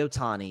Shohei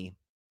Ohtani,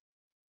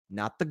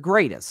 not the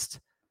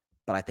greatest,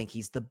 but I think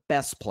he's the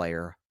best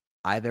player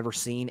I've ever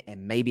seen,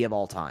 and maybe of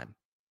all time.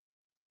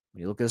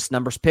 When you look at his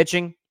numbers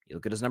pitching, you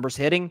look at his numbers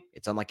hitting,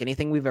 it's unlike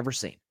anything we've ever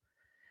seen.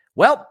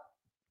 Well,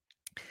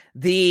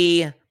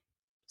 the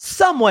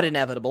somewhat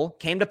inevitable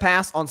came to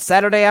pass on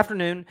Saturday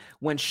afternoon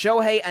when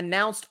Shohei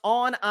announced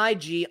on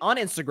IG, on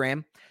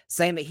Instagram,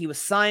 saying that he was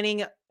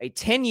signing a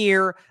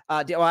 10-year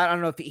deal. I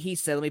don't know if he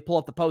said, let me pull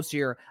up the post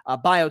here,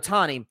 by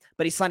Ohtani,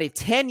 but he signed a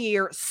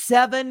 10-year,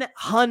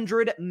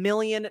 $700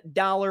 million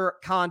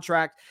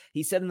contract.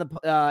 He said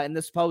in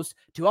this post,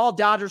 to all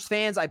Dodgers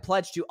fans, I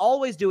pledge to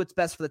always do what's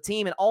best for the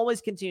team and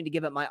always continue to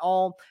give it my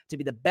all to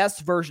be the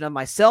best version of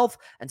myself.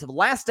 Until the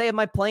last day of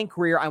my playing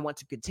career, I want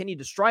to continue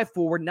to strive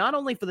forward, not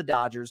only for the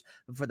Dodgers,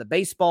 but for the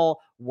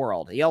baseball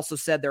world. He also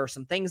said there are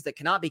some things that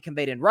cannot be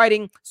conveyed in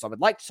writing, so I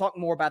would like to talk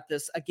more about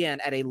this again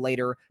at a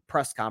later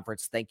press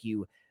conference. Thank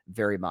you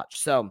very much.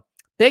 So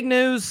big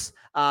news,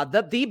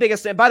 the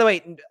biggest, and by the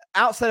way,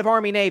 outside of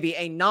Army Navy,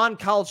 a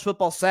non-college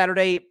football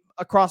Saturday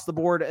across the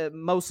board,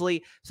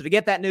 mostly. So to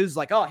get that news,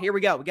 like, oh, here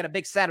we go. We got a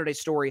big Saturday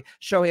story.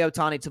 Shohei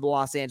Ohtani to the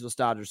Los Angeles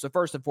Dodgers. So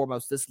first and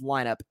foremost, this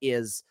lineup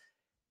is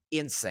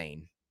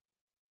insane.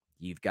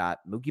 You've got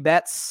Mookie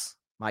Betts,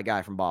 my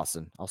guy from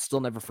Boston. I'll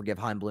still never forgive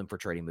Chaim Bloom for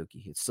trading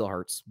Mookie. It still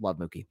hurts. Love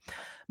Mookie.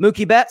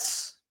 Mookie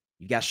Betts.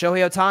 You got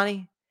Shohei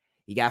Ohtani.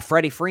 You got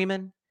Freddie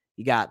Freeman.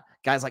 You got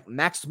guys like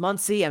Max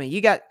Muncy. I mean,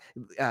 you got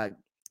the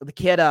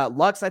kid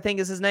Lux, I think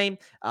is his name,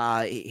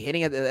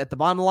 hitting at the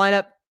bottom of the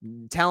lineup.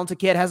 Talented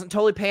kid. Hasn't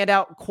totally panned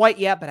out quite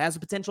yet, but has the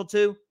potential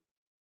to.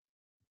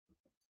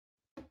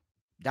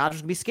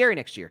 Dodgers going to be scary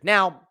next year.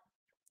 Now, if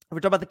we're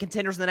talking about the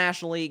contenders in the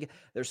National League,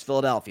 there's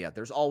Philadelphia.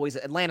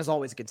 Atlanta's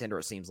always a contender,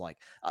 it seems like.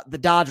 The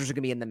Dodgers are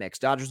going to be in the mix.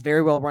 Dodgers,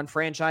 very well-run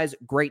franchise,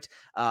 great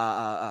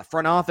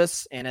front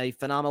office, and a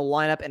phenomenal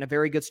lineup, and a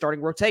very good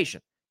starting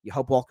rotation. You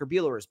hope Walker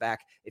Buehler is back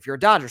if you're a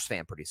Dodgers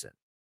fan pretty soon.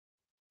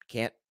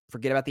 Can't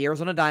forget about the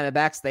Arizona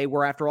Diamondbacks. They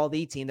were, after all,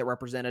 the team that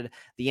represented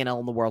the NL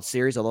in the World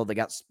Series, although they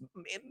got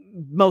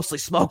mostly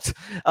smoked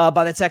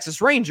by the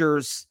Texas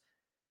Rangers.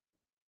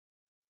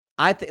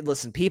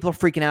 Listen, people are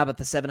freaking out about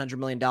the $700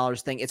 million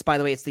thing. It's, by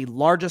the way, it's the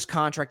largest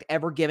contract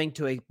ever given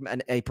to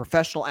a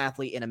professional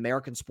athlete in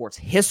American sports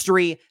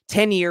history.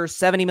 10 years,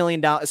 $700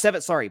 million. I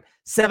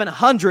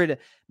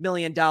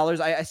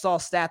saw a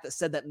stat that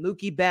said that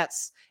Mookie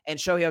Betts and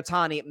Shohei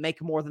Ohtani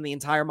make more than the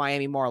entire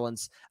Miami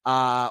Marlins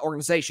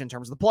organization in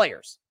terms of the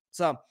players.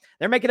 So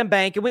they're making them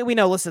bank. And we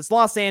know, listen, it's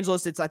Los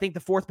Angeles. It's, I think,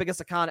 the fourth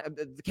biggest economy.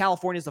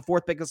 California is the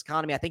fourth biggest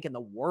economy, I think, in the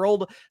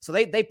world. So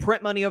they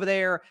print money over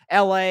there.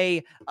 LA,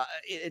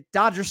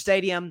 Dodger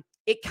Stadium.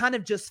 It kind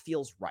of just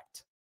feels right.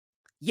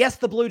 Yes,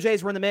 the Blue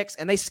Jays were in the mix,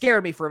 and they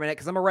scared me for a minute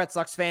because I'm a Red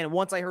Sox fan. And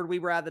once I heard we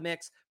were out of the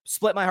mix,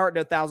 split my heart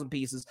into 1,000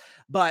 pieces.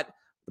 But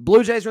the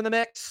Blue Jays were in the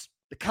mix.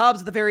 The Cubs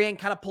at the very end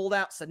kind of pulled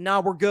out, said,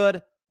 no, we're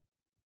good.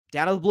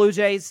 Down to the Blue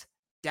Jays,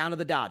 down to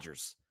the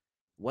Dodgers.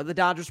 What do the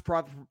Dodgers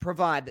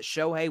provide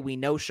that we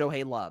know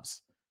Shohei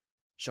loves?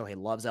 Shohei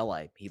loves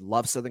LA. He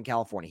loves Southern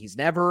California.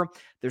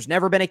 There's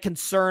never been a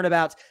concern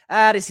about,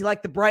 does he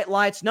like the bright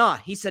lights? Nah,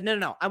 he said,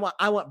 no.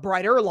 I want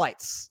brighter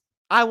lights.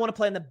 I want to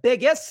play in the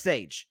biggest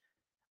stage.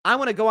 I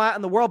want to go out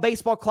in the World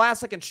Baseball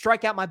Classic and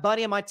strike out my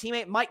buddy and my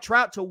teammate Mike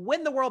Trout to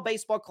win the World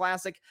Baseball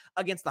Classic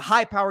against the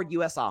high-powered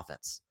U.S.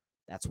 offense.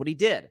 That's what he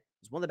did.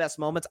 It was one of the best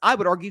moments. I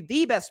would argue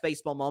the best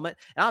baseball moment.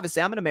 And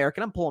obviously, I'm an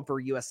American. I'm pulling for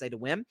USA to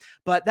win.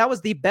 But that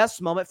was the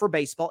best moment for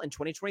baseball in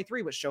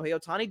 2023, what Shohei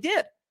Ohtani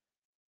did.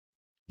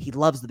 He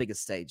loves the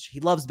biggest stage. He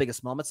loves the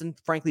biggest moments. And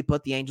frankly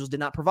put, the Angels did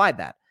not provide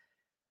that.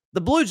 The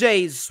Blue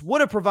Jays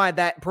would have provided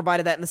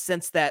that in the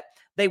sense that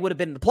they would have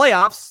been in the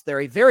playoffs.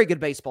 They're a very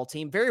good baseball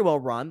team, very well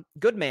run,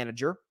 good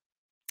manager,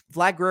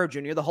 Vlad Guerrero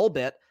Jr., the whole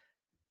bit.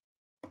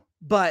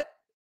 But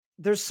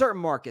there's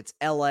certain markets,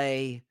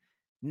 LA,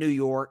 New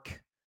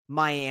York,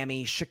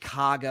 Miami,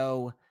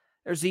 Chicago.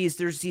 There's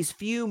these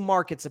few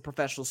markets of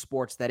professional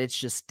sports that it's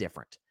just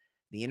different.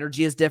 The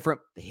energy is different.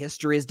 The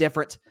history is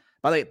different.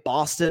 By the way,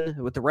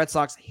 Boston with the Red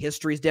Sox,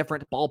 history is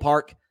different.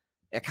 Ballpark,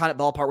 a kind of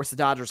ballpark which the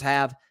Dodgers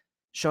have.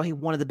 Shohei,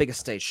 one of the biggest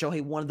stage.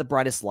 Shohei, one of the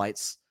brightest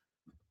lights.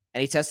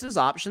 and he tested his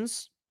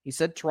options. He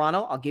said,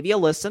 Toronto, I'll give you a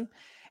listen.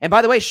 And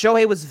by the way,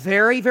 Shohei was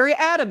very, very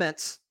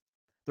adamant.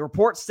 The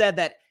report said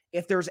that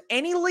if there's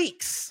any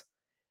leaks,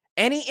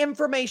 any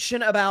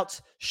information about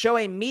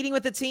Shohei meeting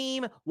with the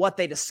team, what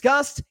they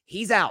discussed,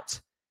 he's out.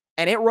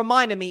 And it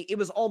reminded me, it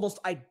was almost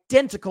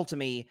identical to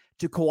me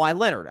to Kawhi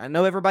Leonard. I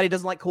know everybody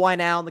doesn't like Kawhi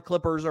now, and the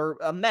Clippers are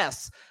a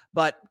mess.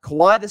 But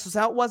Kawhi, this was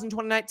how it was in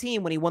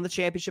 2019 when he won the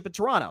championship in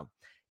Toronto.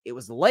 It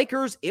was the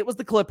Lakers, it was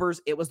the Clippers,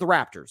 it was the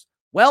Raptors.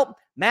 Well,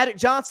 Magic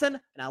Johnson,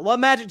 and I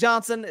love Magic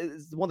Johnson,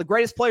 is one of the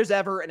greatest players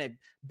ever and a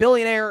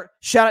billionaire.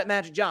 Shout out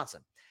Magic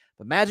Johnson.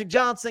 But Magic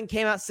Johnson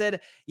came out and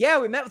said, yeah,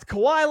 we met with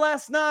Kawhi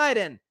last night,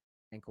 and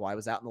Kawhi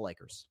was out in the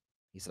Lakers.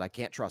 He said, I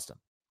can't trust him.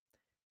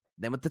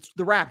 Then with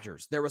the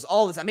Raptors, there was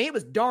all this. I mean, it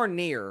was darn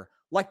near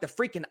like the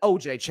freaking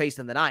OJ chase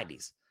in the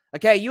 90s.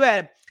 Okay, you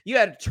had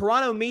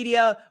Toronto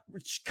media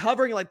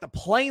covering like the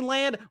plane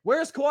land.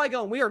 Where's Kawhi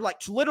going? We are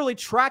like literally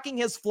tracking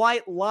his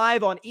flight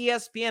live on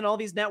ESPN and all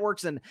these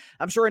networks. And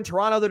I'm sure in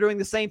Toronto, they're doing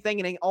the same thing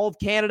in all of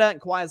Canada.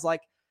 And Kawhi is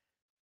like,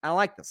 I don't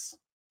like this.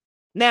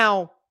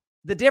 Now,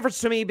 the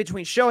difference to me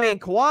between Shohei and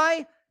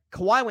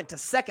Kawhi went to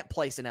second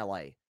place in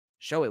LA.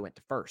 Shohei went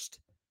to first.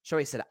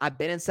 Shohei said, I've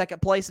been in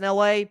second place in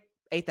LA.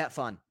 Ain't that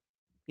fun?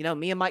 You know,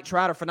 me and Mike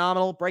Trout are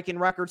phenomenal, breaking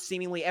records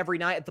seemingly every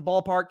night at the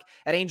ballpark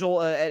at Angel,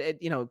 at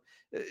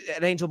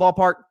Angel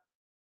Ballpark.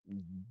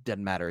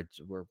 Doesn't matter.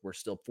 We're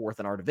still fourth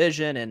in our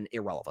division and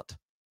irrelevant.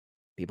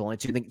 People only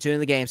tune in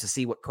the games to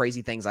see what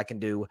crazy things I can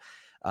do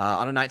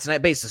on a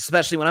night-to-night basis,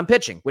 especially when I'm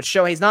pitching, which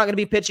Shohei's not going to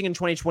be pitching in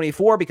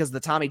 2024 because of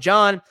the Tommy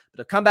John, but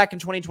he'll come back in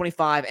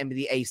 2025 and be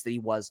the ace that he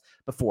was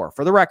before.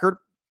 For the record,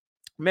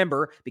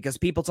 remember, because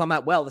people talking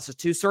about, well, this is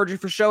 2 surgery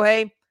for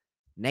Shohei,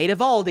 Nate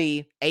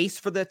Eovaldi, ace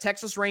for the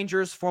Texas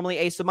Rangers, formerly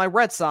ace of my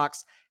Red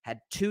Sox,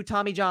 had 2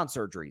 Tommy John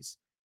surgeries.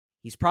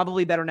 He's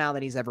probably better now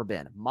than he's ever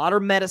been.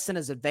 Modern medicine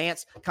has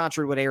advanced,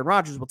 contrary to what Aaron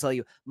Rodgers will tell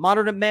you.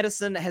 Modern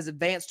medicine has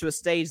advanced to a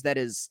stage that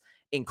is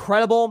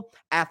incredible.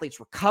 Athletes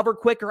recover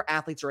quicker.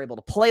 Athletes are able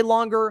to play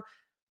longer.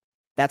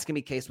 That's going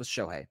to be the case with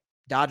Shohei.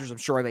 Dodgers, I'm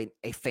sure, have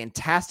a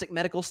fantastic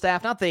medical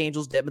staff. Not the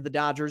Angels did, but the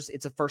Dodgers.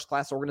 It's a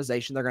first-class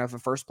organization. They're going to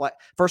have a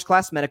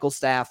first-class medical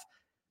staff.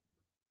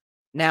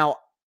 Now,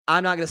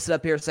 I'm not going to sit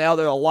up here and say, oh,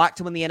 they're a lock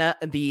to win the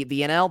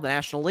NL, the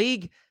National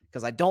League,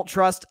 because I don't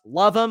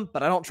love him,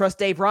 but I don't trust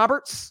Dave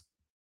Roberts.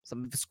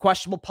 Some of his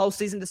questionable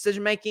postseason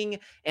decision-making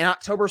in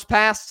October's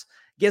past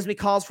gives me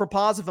cause for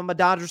pause if I'm a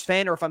Dodgers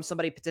fan or if I'm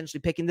somebody potentially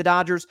picking the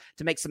Dodgers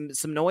to make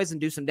some noise and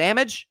do some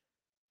damage.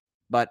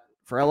 But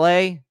for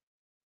LA,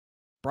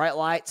 bright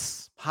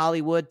lights,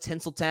 Hollywood,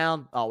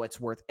 Tinseltown, oh, it's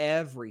worth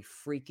every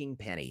freaking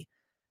penny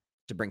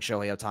to bring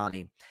Shohei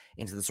Ohtani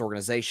into this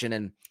organization.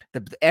 And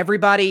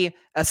everybody,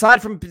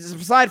 aside from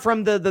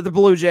the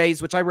Blue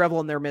Jays, which I revel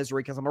in their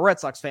misery because I'm a Red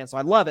Sox fan, so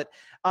I love it.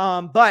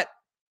 But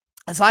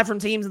aside from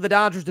teams in the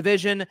Dodgers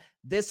division,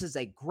 this is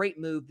a great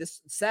move.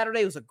 This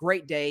Saturday was a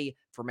great day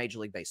for Major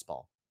League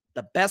Baseball.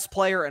 The best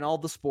player in all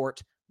the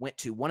sport went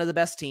to one of the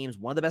best teams,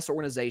 one of the best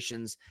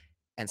organizations,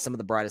 and some of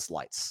the brightest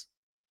lights.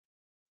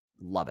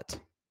 Love it.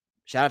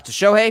 Shout out to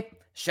Shohei.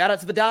 Shout out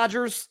to the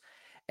Dodgers.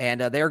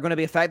 And they're going to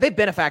be a factor. They've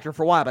been a factor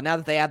for a while, but now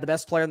that they add the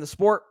best player in the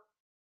sport,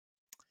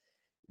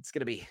 it's going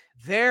to be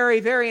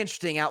very, very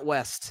interesting out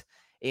west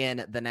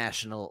in the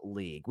National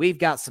League. We've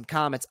got some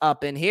comments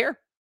up in here.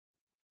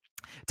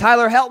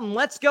 Tyler Helton,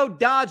 let's go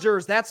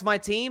Dodgers. That's my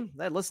team.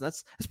 Listen,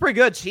 that's pretty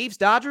good. Chiefs,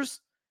 Dodgers.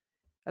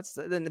 By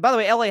the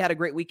way, LA had a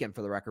great weekend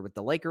for the record with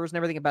the Lakers and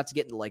everything about to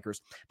get into the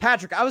Lakers.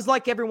 Patrick, I was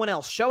like everyone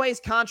else. Shohei's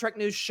contract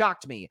news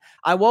shocked me.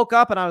 I woke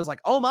up and I was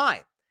like, oh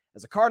my.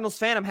 As a Cardinals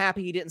fan, I'm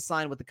happy he didn't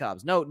sign with the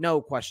Cubs.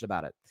 No question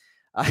about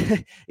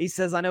it. He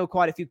says, I know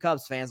quite a few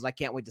Cubs fans, and I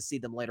can't wait to see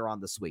them later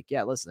on this week.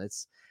 Yeah, listen,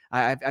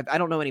 I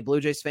don't know any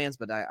Blue Jays fans,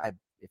 but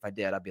if I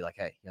did, I'd be like,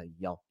 hey,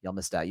 y'all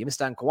missed out. You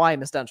missed out on Kawhi, you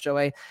missed out on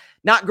Shohei.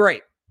 Not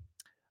great.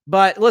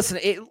 But listen,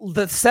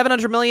 the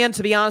 $700 million,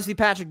 to be honest with you,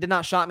 Patrick, did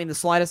not shock me in the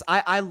slightest.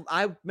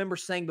 I remember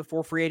saying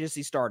before free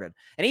agency started,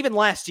 and even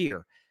last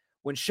year,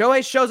 when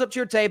Shohei shows up to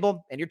your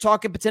table and you're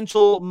talking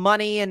potential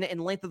money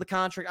and length of the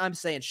contract, I'm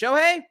saying,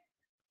 Shohei,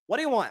 what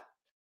do you want?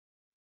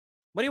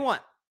 What do you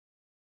want?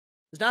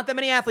 There's not that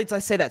many athletes I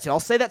say that to. I'll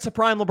say that to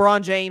prime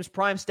LeBron James,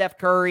 prime Steph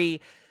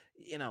Curry,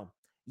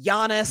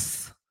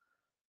 Giannis,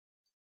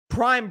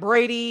 prime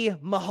Brady,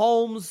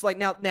 Mahomes. Like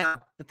now,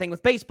 the thing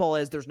with baseball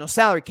is there's no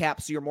salary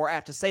cap, so you're more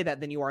apt to say that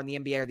than you are in the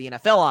NBA or the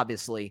NFL,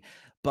 obviously.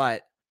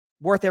 But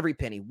worth every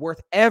penny, worth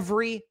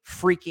every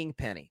freaking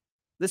penny.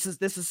 This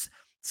is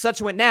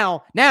such a win.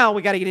 Now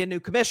we got to get a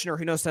new commissioner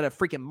who knows how to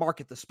freaking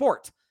market the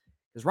sport.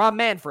 Because Rob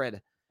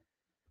Manfred,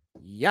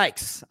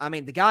 yikes. I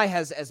mean, the guy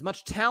has as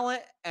much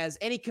talent as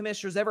any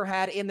commissioner's ever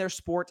had in their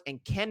sport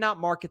and cannot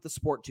market the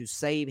sport to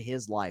save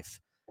his life.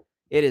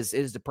 It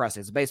is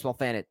depressing. As a baseball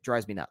fan, it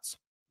drives me nuts.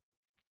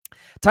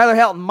 Tyler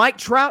Helton, Mike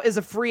Trout is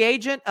a free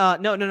agent.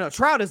 No.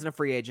 Trout isn't a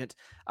free agent.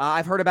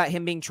 I've heard about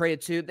him being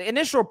traded too. The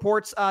initial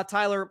reports,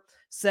 Tyler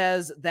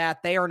says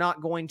that they are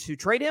not going to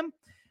trade him,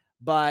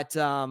 but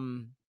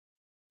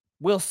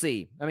we'll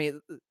see. I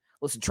mean,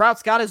 Listen,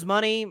 Trout's got his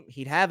money.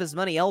 He'd have his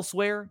money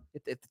elsewhere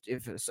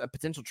if a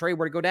potential trade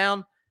were to go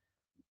down.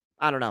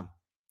 I don't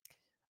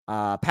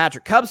know.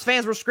 Patrick, Cubs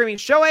fans were screaming,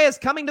 Shohei is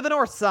coming to the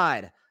north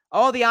side.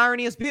 Oh, the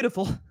irony is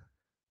beautiful.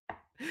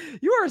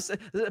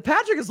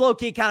 Patrick is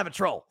low-key kind of a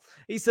troll.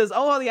 He says,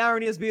 oh, the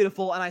irony is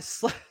beautiful, and I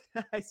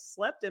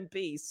slept in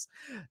peace,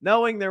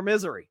 knowing their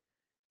misery.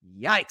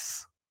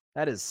 Yikes.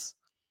 That is...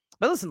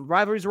 But listen,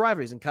 rivalries are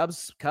rivalries, and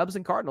Cubs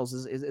and Cardinals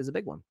is a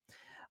big one.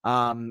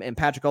 And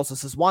Patrick also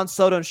says, Juan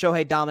Soto and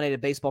Shohei dominated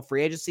baseball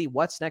free agency.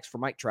 What's next for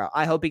Mike Trout?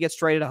 I hope he gets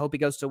traded. I hope he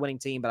goes to a winning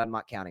team, but I'm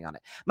not counting on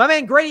it. My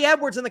man Grady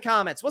Edwards in the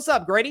comments. What's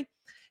up, Grady?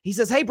 He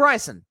says, hey,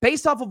 Bryson,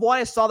 based off of what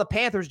I saw the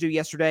Panthers do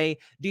yesterday,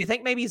 do you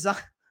think maybe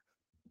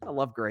I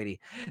love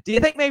Grady. Do you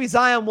think maybe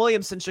Zion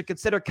Williamson should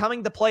consider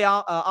coming to play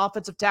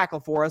offensive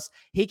tackle for us?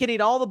 He can eat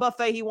all the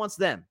buffet he wants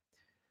then.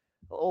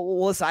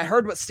 Oh, listen, I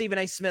heard what Stephen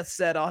A. Smith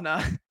said on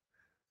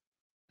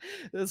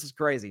this is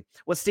crazy.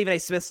 What Stephen A.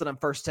 Smith said on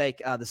First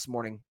Take this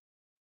morning.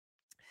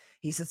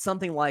 He said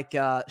something like,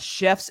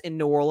 chefs in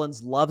New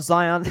Orleans love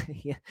Zion.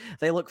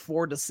 They look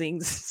forward to seeing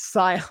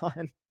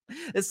Zion.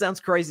 This sounds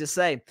crazy to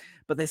say,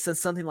 but they said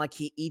something like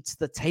he eats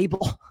the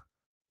table.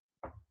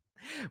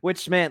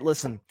 Which, man,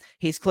 listen,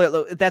 he's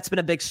clear. That's been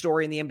a big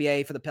story in the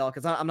NBA for the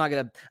Pelicans. I'm not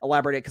going to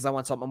elaborate it because I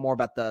want something more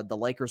about the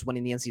Lakers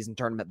winning the in-season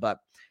tournament, but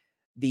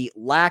the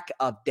lack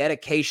of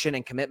dedication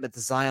and commitment to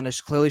Zion is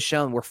clearly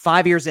shown. We're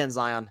 5 years in,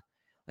 Zion.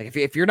 Like,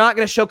 if you're not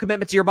going to show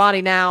commitment to your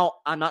body now,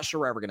 I'm not sure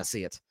we're ever going to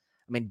see it.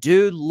 I mean,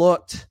 dude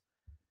looked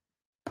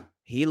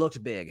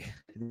big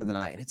the other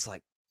night, and it's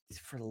like,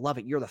 for the love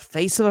of it, you're the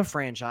face of a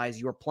franchise.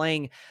 You're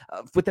playing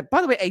with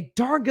by the way, a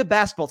darn good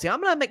basketball team.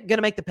 I'm not going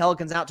to make the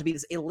Pelicans out to be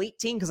this elite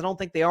team because I don't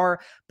think they are,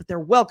 but they're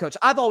well coached.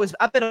 I've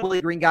been a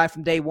Willie Green guy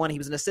from day one. He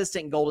was an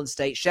assistant in Golden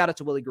State. Shout out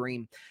to Willie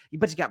Green.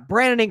 But you got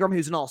Brandon Ingram,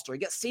 who's an all-star.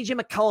 You got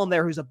CJ McCollum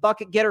there, who's a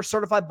bucket getter,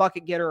 certified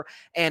bucket getter,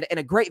 and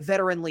a great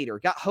veteran leader.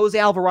 Got Jose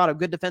Alvarado,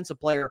 good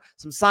defensive player,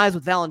 some size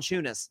with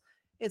Valanciunas.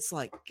 It's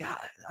like, God,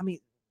 I mean,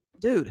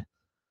 dude.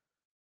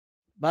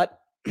 But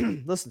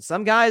listen,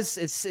 some guys,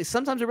 it's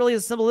sometimes it really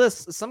is as simple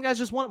as this. Some guys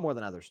just want it more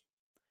than others.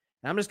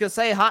 And I'm just going to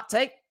say a hot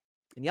take,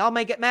 and y'all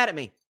may get mad at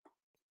me.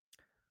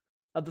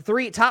 Of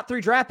the top three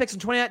draft picks in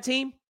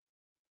 2019,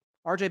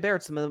 RJ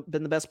Barrett's been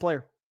the best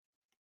player.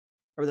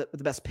 Or the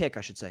best pick,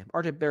 I should say.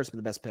 RJ Barrett's been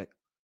the best pick.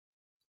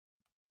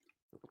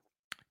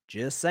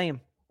 Just saying.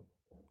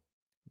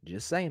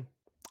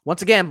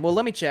 Once again, well,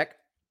 let me check.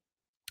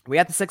 We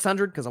at the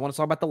 600 because I want to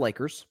talk about the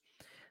Lakers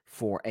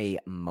for a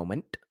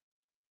moment.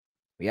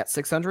 We at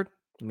 600?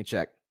 Let me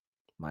check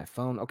my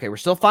phone. Okay, we're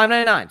still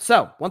 599.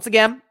 So, once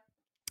again,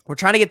 we're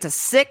trying to get to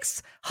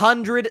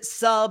 600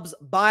 subs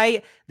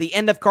by the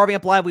end of Carving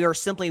Up Live. We are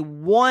simply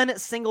one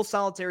single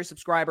solitary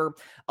subscriber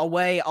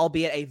away,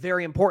 albeit a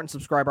very important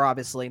subscriber,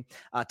 obviously,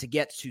 to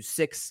get to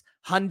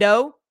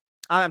 600.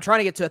 I'm trying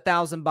to get to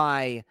 1,000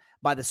 by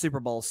the Super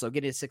Bowl, so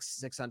getting to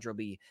 600 will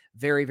be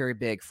very, very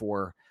big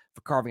for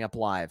Carving Up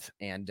Live.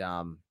 And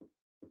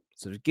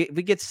so if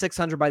we get to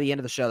 600 by the end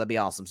of the show, that'd be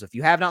awesome. So if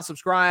you have not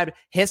subscribed,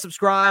 hit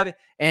subscribe.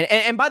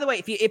 And by the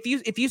way,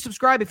 if you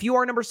subscribe, if you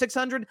are number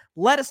 600,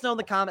 let us know in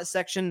the comment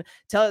section.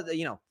 Tell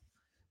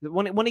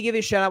want to give you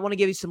a shout out, want to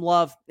give you some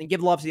love, and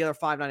give love to the other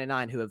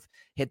 599 who have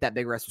hit that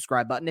big red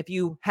subscribe button. If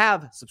you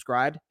have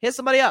subscribed, hit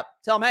somebody up.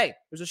 Tell them, hey,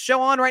 there's a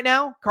show on right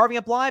now, Carving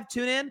Up Live.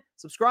 Tune in,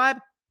 subscribe,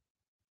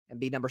 and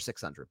be number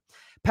 600.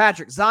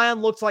 Patrick,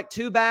 Zion looks like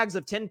 2 bags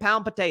of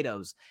 10-pound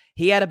potatoes.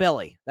 He had a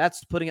belly.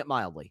 That's putting it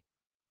mildly.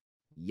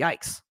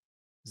 Yikes.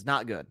 It's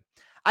not good.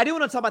 I do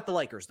want to talk about the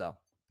Lakers, though.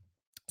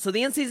 So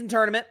the in-season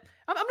tournament,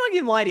 I'm not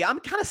going to lie to you. I'm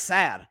kind of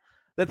sad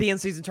that the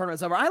in-season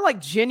tournament's over. I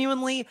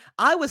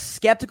was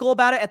skeptical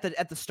about it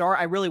at the start.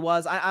 I really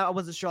was. I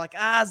wasn't sure,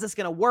 is this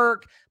going to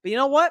work? But you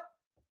know what?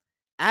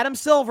 Adam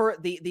Silver,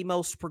 the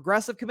most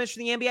progressive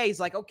commissioner in the NBA, he's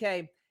like,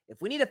 okay,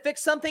 if we need to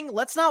fix something,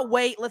 let's not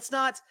wait. Let's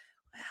not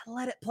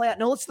let it play out.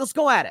 No, let's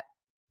go at it.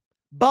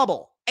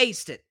 Bubble,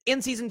 aced it.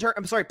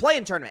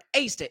 Play-in tournament,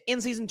 aced it.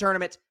 In-season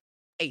tournament,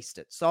 aced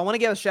it. So I want to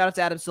give a shout out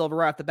to Adam Silver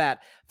right off the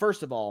bat.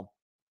 First of all,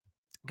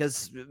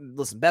 because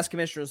listen, best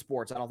commissioner in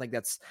sports, I don't think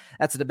that's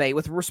a debate.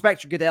 With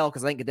respect to Goodell,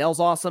 because I think Goodell's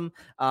awesome.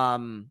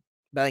 But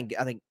I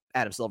think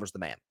Adam Silver's the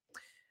man.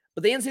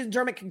 But the in-season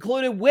tournament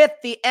concluded with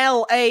the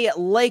LA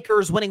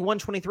Lakers winning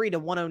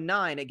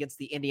 123-109 against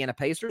the Indiana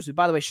Pacers, who,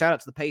 by the way, shout out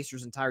to the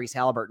Pacers and Tyrese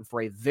Halliburton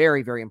for a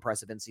very, very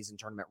impressive in-season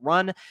tournament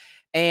run.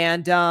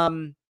 And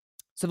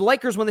so the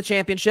Lakers won the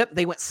championship.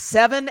 They went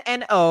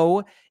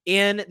 7-0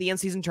 in the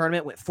in-season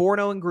tournament, went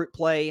 4-0 in group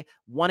play,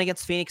 won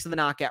against Phoenix in the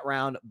knockout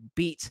round,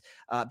 beat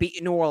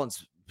New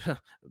Orleans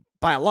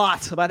by a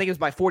lot, but I think it was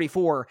by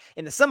 44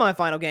 in the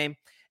semifinal game,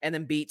 and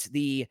then beat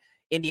the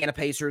Indiana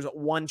Pacers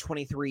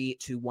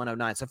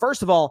 123-109. So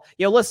first of all,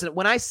 listen,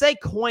 when I say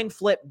coin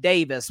flip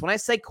Davis,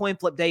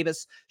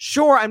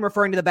 sure, I'm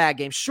referring to the bad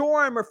game.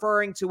 Sure, I'm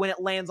referring to when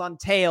it lands on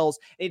tails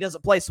and he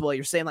doesn't play so well.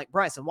 You're saying, like,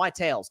 Bryson, why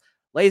tails?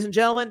 Ladies and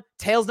gentlemen,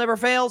 tails never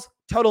fails.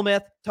 Total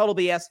myth, total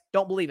BS.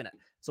 Don't believe in it.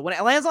 So when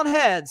it lands on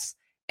heads,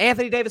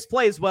 Anthony Davis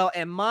plays well,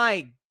 and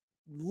my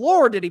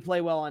Lord, did he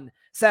play well on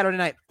Saturday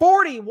night.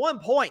 41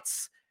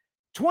 points.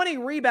 20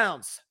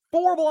 rebounds,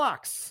 4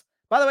 blocks.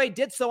 By the way,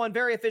 did so on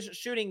very efficient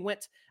shooting,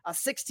 went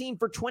 16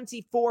 for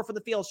 24 from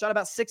the field, shot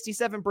about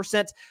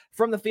 67%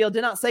 from the field,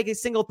 did not take a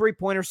single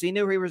three-pointer, so he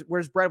knew where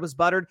his bread was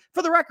buttered.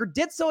 For the record,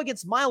 did so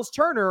against Miles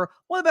Turner,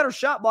 one of the better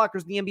shot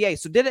blockers in the NBA,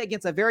 so did it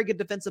against a very good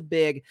defensive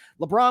big.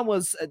 LeBron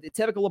was a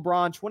typical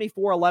LeBron,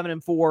 24, 11,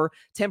 and 4,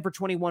 10 for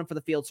 21 for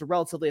the field, so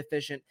relatively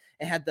efficient,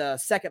 and had the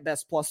second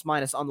best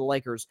plus-minus on the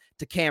Lakers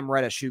to Cam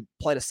Reddish, who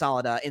played a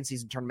solid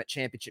in-season tournament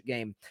championship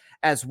game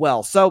as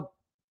well. So,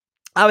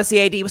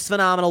 obviously, AD was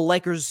phenomenal.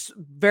 Lakers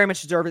very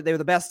much deserved it. They were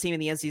the best team in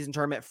the in-season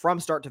tournament from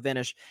start to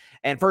finish.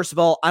 And first of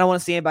all, I don't want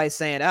to see anybody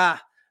saying,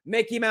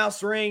 Mickey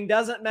Mouse ring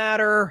doesn't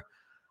matter.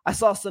 I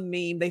saw some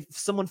meme.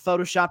 Someone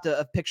photoshopped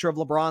a picture of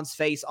LeBron's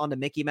face onto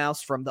Mickey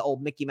Mouse from the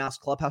old Mickey Mouse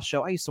Clubhouse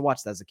show. I used to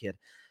watch that as a kid.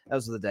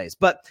 Those were the days.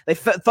 But they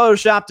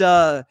photoshopped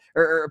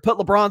or put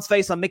LeBron's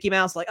face on Mickey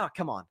Mouse. Like, oh,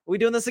 come on. Are we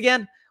doing this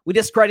again? We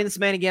discrediting this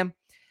man again?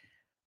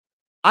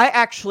 I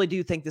actually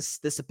do think this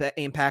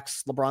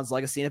impacts LeBron's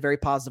legacy in a very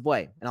positive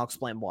way, and I'll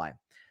explain why.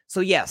 So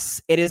yes,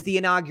 it is the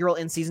inaugural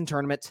in-season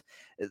tournament,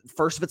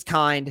 first of its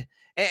kind,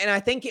 and I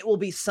think it will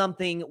be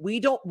something we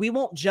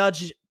won't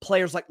judge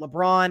players like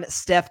LeBron,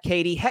 Steph,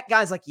 KD, heck,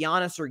 guys like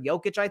Giannis or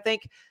Jokic, I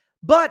think,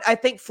 but I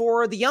think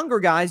for the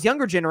younger guys,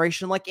 younger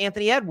generation, like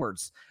Anthony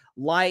Edwards,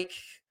 like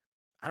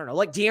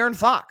De'Aaron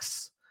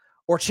Fox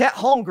or Chet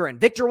Holmgren,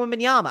 Victor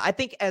Wembanyama, I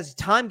think as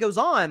time goes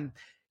on,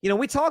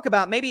 we talk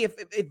about maybe if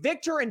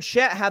Victor and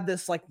Chet have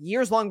this like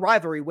years-long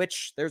rivalry,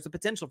 which there's a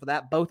potential for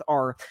that. Both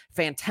are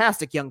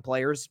fantastic young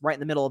players right in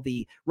the middle of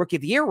the Rookie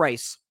of the Year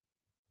race.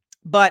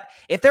 But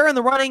if they're in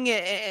the running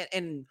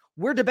and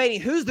we're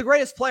debating who's the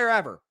greatest player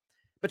ever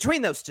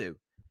between those two,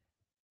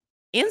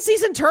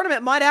 in-season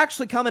tournament might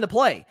actually come into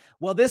play.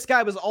 Well, this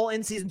guy was all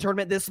in-season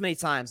tournament this many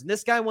times, and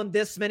this guy won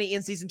this many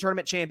in-season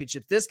tournament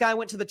championships. This guy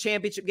went to the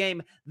championship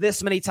game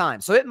this many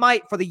times. So it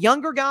might, for the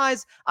younger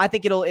guys, I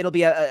think it'll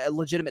be a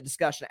legitimate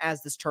discussion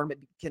as this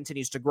tournament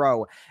continues to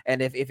grow. And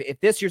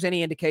if this year's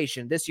any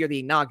indication, this year,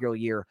 the inaugural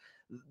year,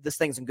 this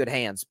thing's in good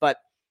hands. But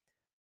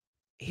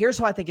here's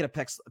how I think it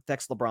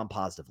affects LeBron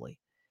positively,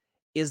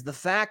 is the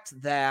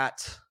fact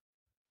that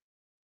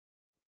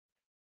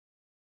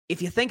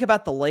if you think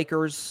about the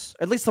Lakers,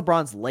 at least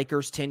LeBron's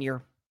Lakers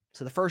tenure,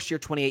 so the first year,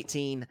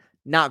 2018,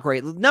 not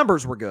great. The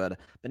numbers were good,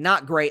 but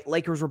not great.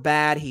 Lakers were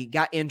bad. He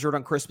got injured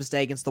on Christmas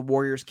Day against the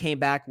Warriors, came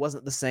back,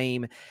 wasn't the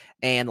same,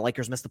 and the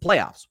Lakers missed the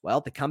playoffs. Well,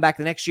 they come back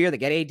the next year, they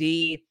get AD.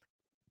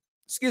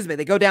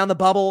 They go down the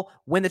bubble,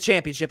 win the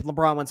championship, and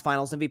LeBron wins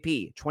Finals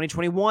MVP.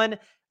 2021,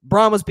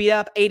 Bron was beat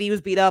up, AD was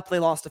beat up, they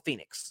lost to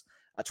Phoenix.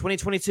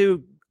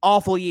 2022,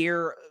 awful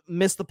year,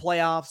 missed the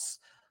playoffs.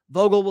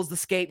 Vogel was the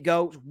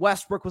scapegoat.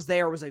 Westbrook was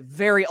there. It was a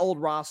very old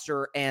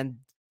roster, and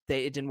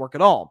it didn't work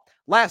at all.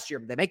 Last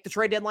year, they make the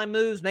trade deadline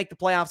moves, make the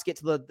playoffs, get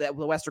to the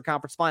Western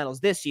Conference Finals.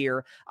 This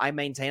year, I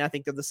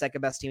think they're the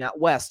second best team out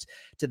west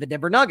to the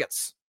Denver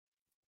Nuggets.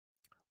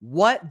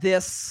 What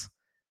this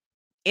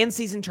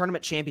in-season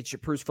tournament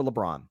championship proves for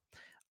LeBron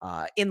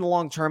in the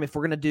long term, if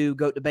we're going to do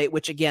GOAT debate,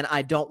 which, again,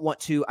 I don't want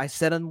to. I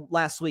said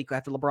last week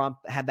after LeBron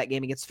had that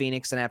game against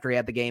Phoenix and after he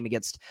had the game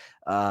against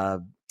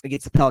the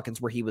Pelicans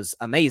where he was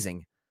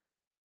amazing,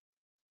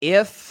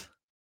 if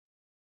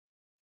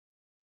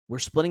we're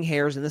splitting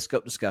hairs in this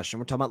GOAT discussion,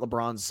 we're talking about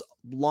LeBron's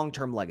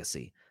long-term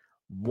legacy,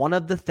 one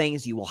of the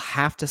things you will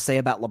have to say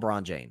about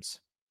LeBron James,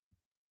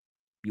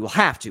 you will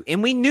have to,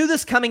 and we knew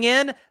this coming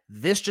in,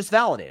 this just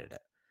validated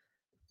it.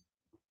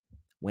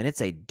 When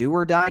it's a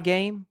do-or-die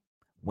game,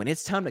 when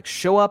it's time to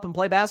show up and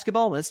play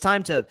basketball, when it's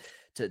time to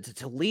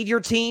lead your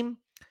team.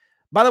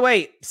 By the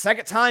way,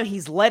 second time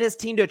he's led his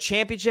team to a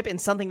championship in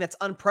something that's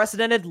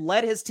unprecedented,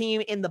 led his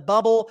team in the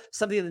bubble,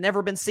 something that's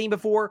never been seen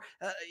before.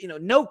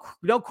 No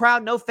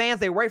crowd, no fans.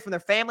 They were away from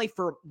their family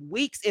for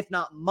weeks, if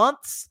not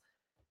months.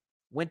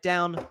 Went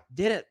down,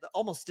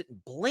 almost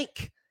didn't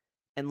blink,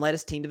 and led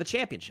his team to the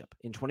championship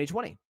in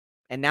 2020.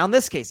 And now in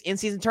this case,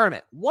 in-season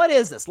tournament. What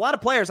is this? A lot of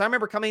players, I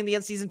remember coming in the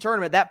in-season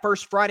tournament that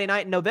first Friday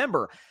night in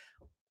November.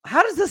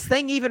 How does this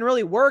thing even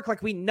really work?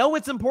 Like, we know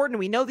it's important.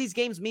 We know these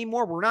games mean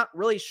more. We're not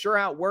really sure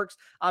how it works.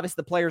 Obviously,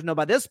 the players know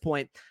by this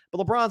point.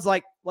 But LeBron's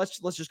like, let's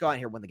just go out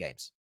here and win the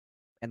games.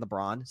 And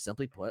LeBron,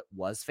 simply put,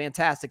 was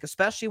fantastic,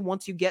 especially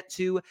once you get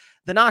to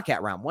the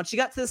knockout round. Once you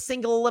got to the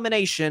single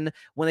elimination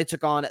when they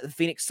took on the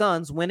Phoenix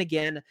Suns, when,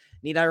 again,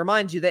 need I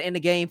remind you that in the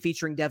game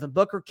featuring Devin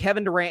Booker,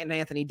 Kevin Durant, and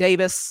Anthony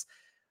Davis,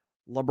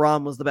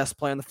 LeBron was the best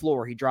player on the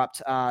floor. He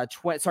dropped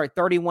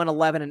 31,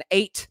 11, and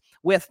 8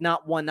 with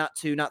not 1, not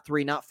 2, not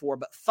 3, not 4,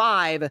 but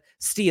 5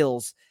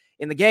 steals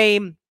in the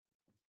game,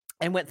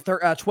 and went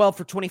 12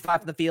 for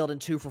 25 from the field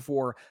and 2 for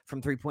 4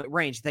 from three-point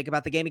range. You think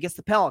about the game against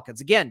the Pelicans.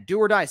 Again, do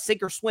or die,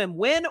 sink or swim,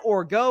 win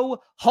or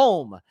go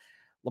home.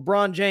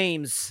 LeBron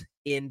James,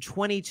 in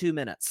 22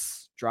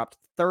 minutes, dropped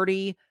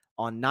 30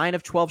 on 9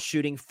 of 12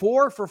 shooting,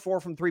 4 for 4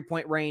 from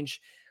three-point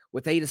range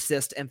with 8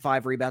 assists and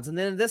 5 rebounds. And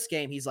then in this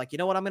game, he's like, you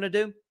know what I'm going to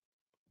do?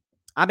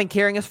 I've been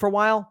carrying us for a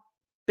while.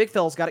 Big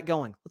Phil's got it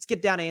going. Let's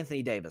get down to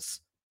Anthony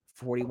Davis,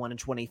 41 and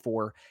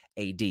 24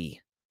 AD.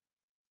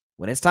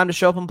 When it's time to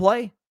show up and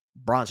play,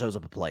 Bron shows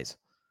up and plays.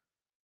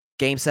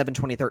 Game 7,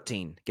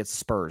 2013 against the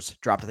Spurs.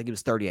 Dropped, I think it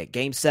was 38.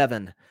 Game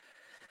 7,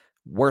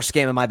 worst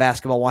game of my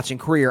basketball watching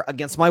career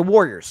against my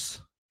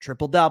Warriors.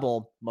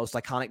 Triple-double, most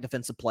iconic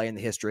defensive play in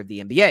the history of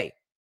the NBA.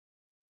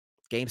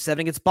 Game 7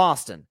 against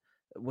Boston.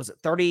 Was it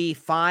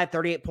 35,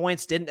 38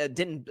 points?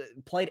 Didn't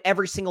played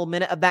every single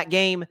minute of that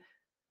game.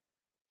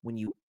 When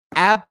you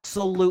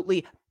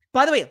absolutely...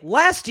 By the way,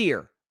 last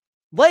year,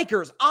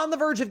 Lakers on the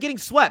verge of getting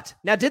swept.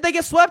 Now, did they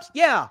get swept?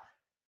 Yeah.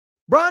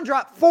 Bron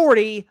dropped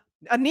 40,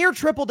 a near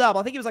triple-double.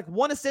 I think he was like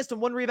 1 assist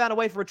and 1 rebound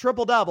away from a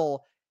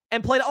triple-double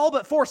and played all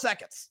but 4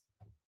 seconds.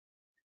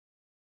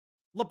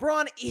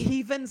 LeBron,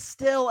 even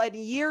still at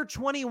year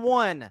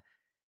 21,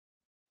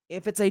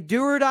 if it's a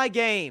do-or-die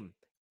game,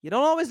 you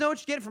don't always know what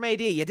you're getting from AD.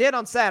 You did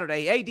on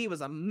Saturday. AD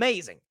was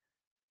amazing.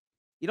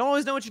 You don't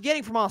always know what you're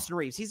getting from Austin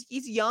Reeves. He's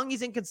young.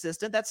 He's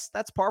inconsistent. That's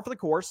par for the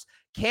course.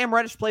 Cam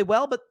Reddish played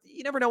well, but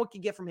you never know what you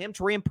can get from him.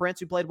 Taurean Prince,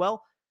 who played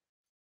well.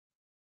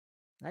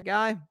 That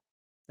guy,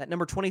 that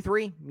number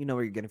 23, you know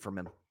what you're getting from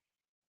him.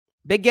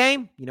 Big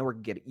game, you know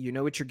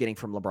what you're getting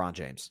from LeBron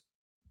James.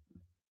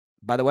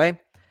 By the way,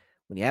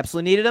 when you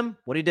absolutely needed him,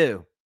 what did he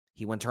do?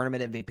 He won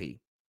tournament MVP.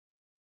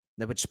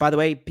 Which, by the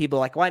way, people are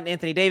like, why didn't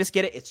Anthony Davis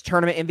get it? It's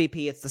tournament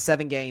MVP. It's the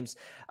 7 games.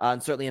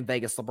 And certainly in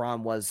Vegas,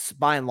 LeBron was,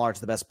 by and large,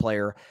 the best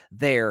player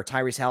there.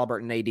 Tyrese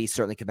Halliburton and AD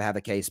certainly could have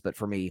the case, but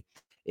for me,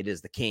 it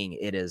is the king.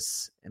 It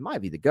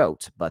might be the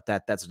GOAT, but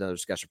that's another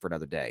discussion for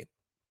another day.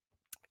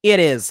 It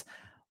is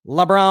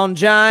LeBron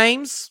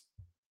James.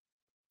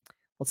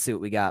 Let's see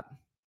what we got.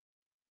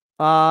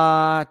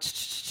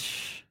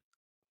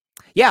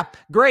 Yeah,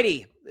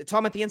 Grady,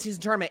 talking about the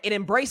in-season tournament. It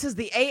embraces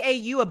the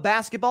AAU of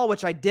basketball,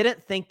 which I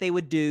didn't think they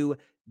would do.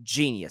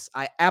 Genius.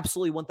 I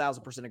absolutely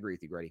 1,000% agree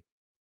with you, Grady.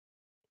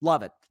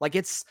 Love it. Like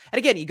and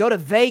again, you go to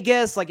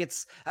Vegas, I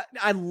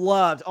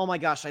loved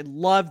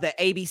the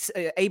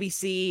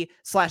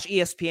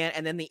ABC/ESPN,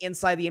 and then the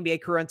Inside the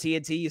NBA crew on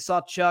TNT. You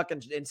saw Chuck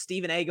and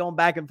Stephen A going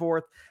back and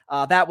forth.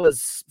 That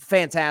was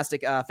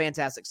fantastic.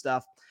 Fantastic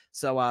stuff.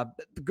 So,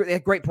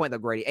 great point though,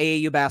 Grady.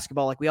 AAU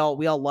basketball, like we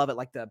all love it.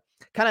 Like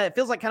it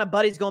feels like kind of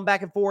buddies going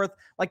back and forth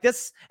like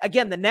this.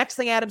 Again, the next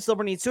thing Adam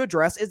Silver needs to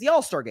address is the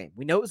All-Star game.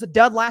 We know it was a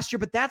dud last year,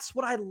 but that's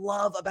what I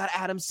love about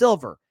Adam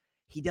Silver.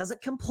 He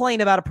doesn't complain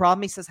about a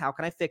problem. He says, how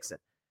can I fix it?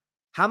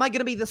 How am I going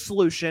to be the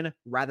solution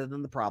rather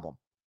than the problem?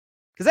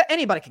 Because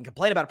anybody can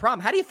complain about a problem.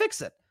 How do you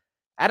fix it?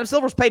 Adam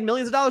Silver's paid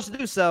millions of dollars to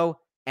do so,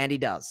 and he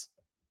does.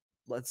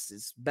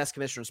 It's best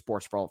commissioner in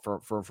sports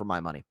for my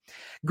money.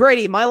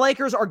 Grady, my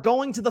Lakers are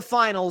going to the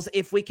finals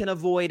if we can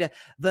avoid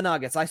the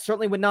Nuggets. I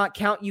certainly would not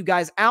count you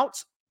guys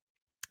out.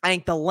 I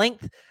think the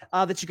length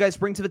that you guys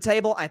bring to the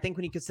table, I think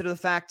when you consider the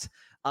fact,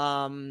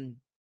 again,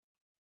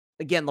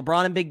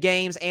 LeBron in big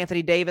games,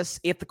 Anthony Davis,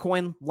 if the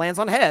coin lands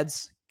on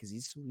heads, because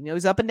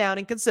he's up and down,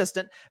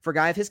 inconsistent for a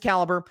guy of his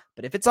caliber.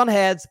 But if it's on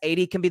heads,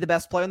 AD can be the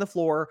best player on the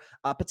floor,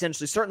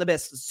 potentially,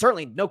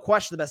 certainly, no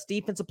question, the best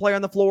defensive player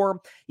on the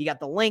floor. You got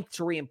the length,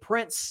 Taurean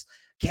Prince,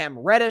 Cam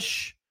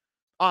Reddish,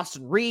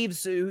 Austin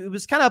Reeves, who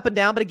was kind of up and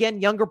down, but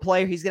again, younger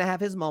player. He's going to have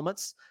his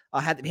moments.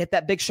 Had to hit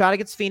that big shot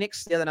against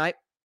Phoenix the other night.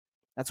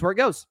 That's where it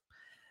goes.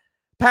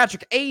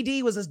 Patrick,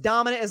 AD was as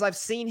dominant as I've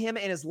seen him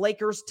in his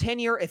Lakers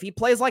tenure. If he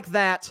plays like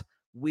that,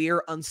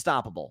 we're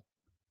unstoppable.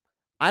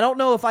 I don't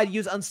know if I'd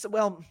use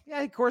well,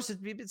 yeah, of course,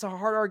 it's a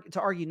hard to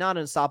argue not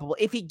unstoppable.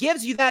 If he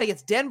gives you that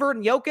against Denver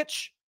and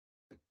Jokic,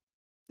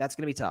 that's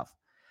going to be tough.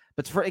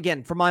 But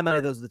for my money,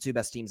 those are the 2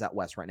 best teams out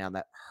west right now. And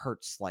that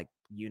hurts like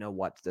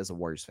what as a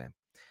Warriors fan.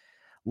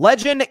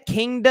 Legend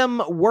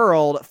Kingdom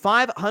World,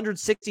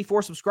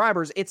 564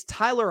 subscribers. It's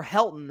Tyler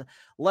Helton.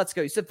 Let's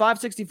go. You said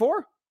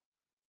 564?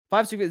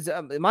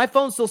 564. My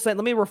phone's still saying,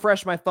 let me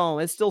refresh my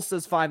phone. It still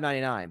says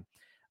 599.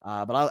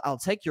 But I'll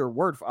take your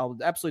word. I'll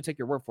absolutely take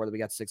your word for it that we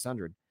got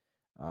 600.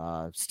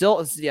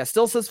 Still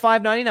says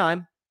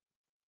 599.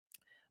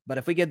 But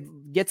if we could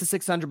get to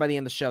 600 by the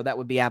end of the show, that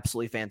would be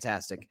absolutely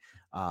fantastic.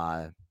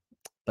 But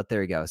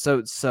there you go.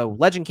 So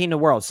Legend Kingdom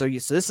World. So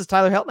this is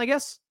Tyler Helton, I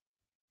guess.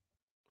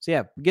 So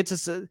yeah, get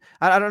to.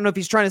 I don't know if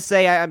he's trying to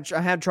say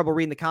I had trouble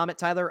reading the comment,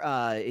 Tyler.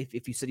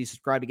 If you said you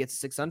subscribed to get to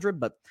 600,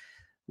 but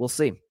we'll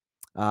see.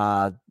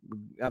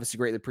 Obviously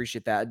greatly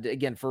appreciate that.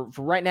 Again, for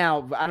right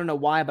now, I don't know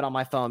why, but on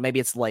my phone,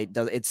 maybe it's late.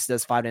 It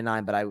says 5 to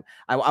 9, but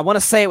I want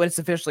to say it when it's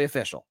officially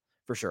official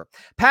for sure.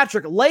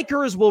 Patrick,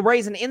 Lakers will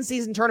raise an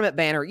in-season tournament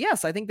banner.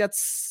 Yes, I think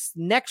that's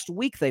next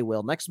week. They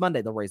will. Next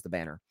Monday, they'll raise the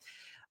banner.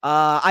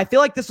 I feel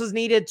like this was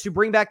needed to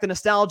bring back the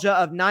nostalgia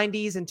of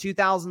 90s and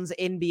 2000s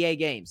NBA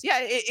games. Yeah,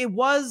 it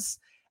was.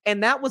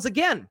 And that was,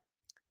 again,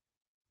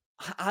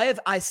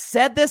 I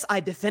said this.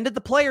 I defended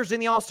the players in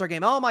the All-Star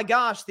game. Oh my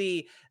gosh,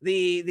 the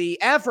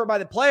effort by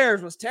the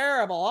players was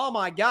terrible. Oh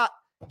my God,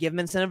 give them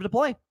incentive to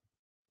play.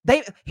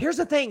 Here's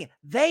the thing: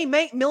 they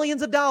make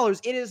millions of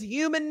dollars. It is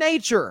human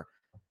nature.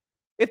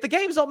 If the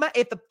games don't matter,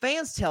 if the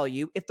fans tell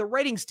you, if the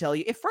ratings tell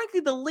you, if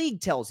frankly the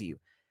league tells you,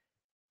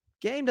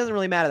 game doesn't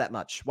really matter that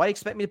much. Why do you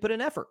expect me to put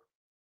in effort?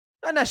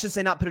 And I should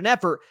say not put in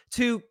effort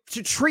to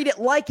treat it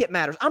like it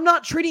matters. I'm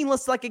not treating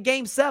this like a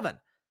game 7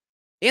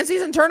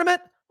 in-season tournament.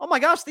 Oh my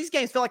gosh, these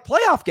games feel like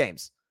playoff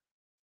games.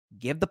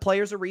 Give the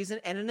players a reason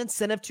and an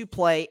incentive to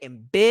play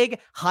in big,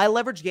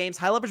 high-leverage games,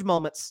 high-leverage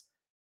moments,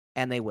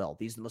 and they will.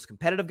 These are the most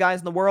competitive guys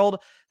in the world.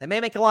 They may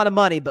make a lot of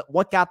money, but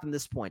what got them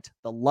this point?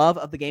 The love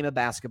of the game of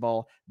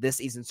basketball. This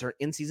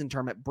in-season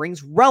tournament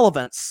brings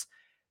relevance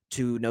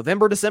to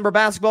November, December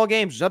basketball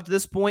games, which up to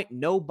this point,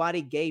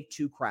 nobody gave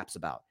two craps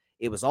about.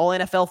 It was all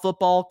NFL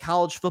football,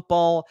 college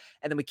football,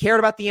 and then we cared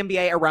about the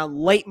NBA around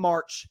late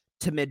March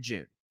to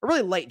mid-June. Or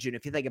really late June,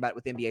 if you think about it,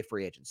 with NBA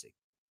free agency.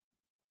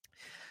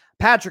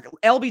 Patrick,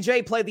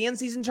 LBJ played the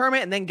in-season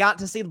tournament and then got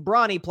to see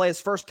Bronny play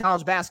his first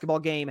college basketball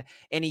game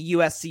in a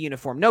USC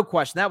uniform. No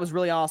question. That was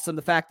really awesome.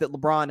 The fact that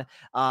LeBron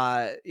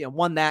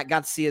won that,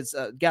 got to see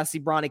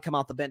Bronny come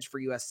off the bench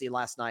for USC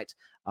last night.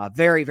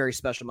 Very, very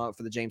special moment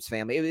for the James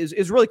family. It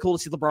was really cool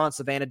to see LeBron and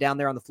Savannah down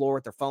there on the floor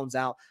with their phones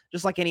out,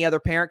 just like any other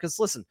parent. Because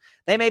listen,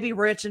 they may be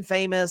rich and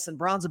famous and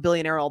Bron's a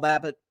billionaire, all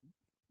that, but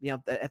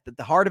at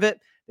the heart of it,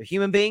 they're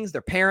human beings,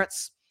 they're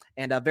parents.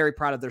 And very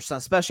proud of their son,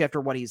 especially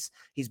after what he's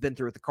been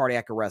through with the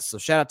cardiac arrest. So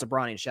shout out to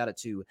Bronny and shout out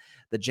to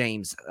the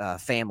James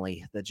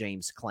family, the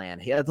James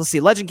clan. Yeah, let's see.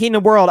 Legend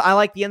Kingdom World. I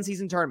like the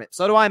in-season tournament.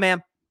 So do I,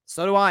 man.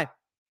 So do I.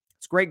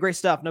 It's great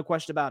stuff. No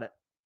question about it.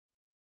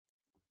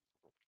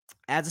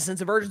 Adds a sense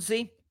of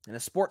urgency. And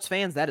as sports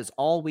fans, that is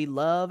all we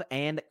love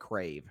and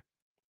crave.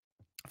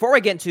 Before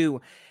we get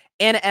into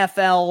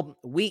NFL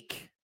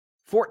Week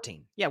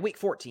 14. Yeah, Week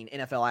 14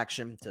 NFL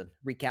action to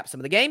recap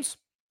some of the games.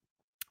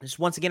 Just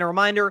once again, a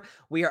reminder,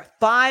 we are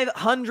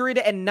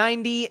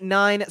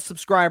 599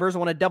 subscribers. I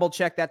want to double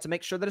check that to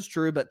make sure that it's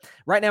true, but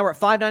right now we're at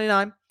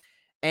 599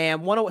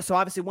 and so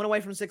obviously one away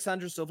from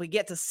 600. So if we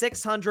get to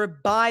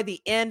 600 by the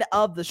end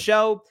of the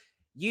show,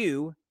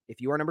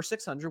 if you are number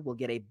 600, will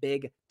get a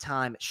big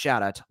time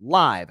shout out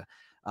live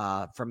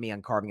from me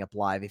on Carving Up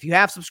Live. If you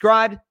have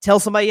subscribed, tell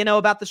somebody you know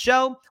about the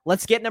show.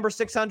 Let's get number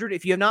 600.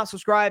 If you have not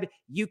subscribed,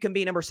 you can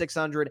be number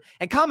 600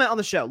 and comment on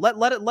the show. Let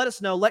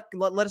us know.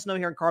 Let us know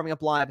here on Carving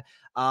Up Live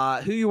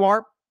who you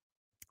are,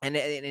 and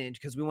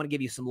because we want to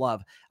give you some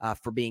love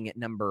for being at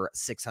number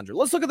 600.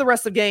 Let's look at the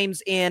rest of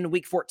games in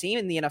Week 14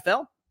 in the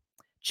NFL.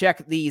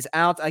 Check these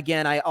out.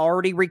 Again, I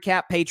already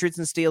recapped Patriots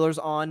and Steelers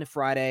on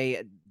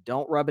Friday.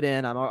 Don't rub it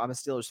in. I'm a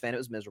Steelers fan. It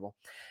was miserable.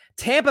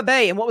 Tampa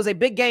Bay, and what was a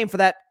big game for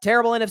that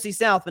terrible NFC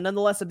South, but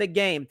nonetheless a big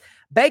game.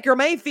 Baker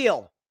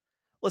Mayfield.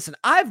 Listen,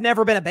 I've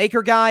never been a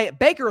Baker guy.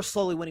 Baker is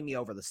slowly winning me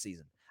over this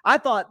season. I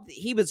thought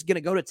he was going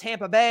to go to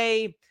Tampa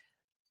Bay.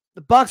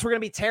 The Bucs were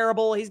going to be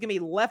terrible. He's going to be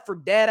left for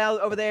dead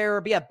out over there,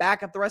 or be a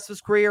backup the rest of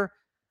his career.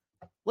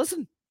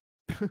 Listen,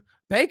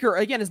 Baker,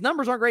 again, his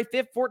numbers aren't great.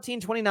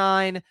 14,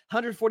 29,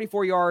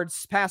 144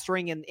 yards,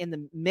 passing in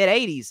the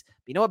mid-80s.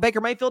 But you know what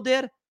Baker Mayfield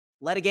did?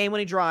 Led a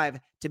game-winning drive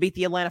to beat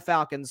the Atlanta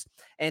Falcons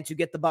and to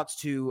get the Bucs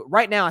to,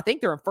 right now, I think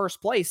they're in first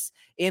place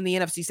in the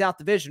NFC South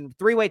Division.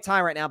 Three-way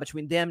tie right now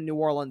between them, New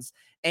Orleans,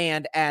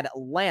 and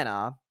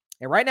Atlanta.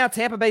 And right now,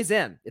 Tampa Bay's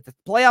in. If the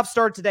playoffs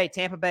started today,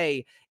 Tampa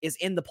Bay is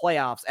in the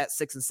playoffs at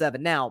 6-7.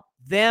 Now,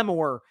 them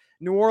or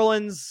New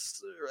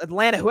Orleans,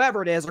 Atlanta,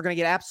 whoever it is, are going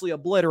to get absolutely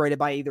obliterated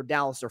by either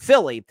Dallas or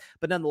Philly.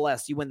 But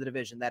nonetheless, you win the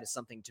division. That is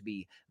something to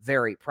be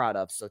very proud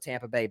of. So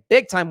Tampa Bay,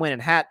 big-time win,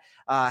 and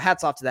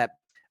hats off to that.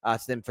 To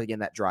them for getting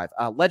that drive.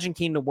 Legend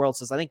Kingdom World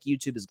says, I think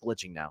YouTube is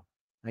glitching now.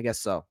 I guess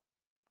so.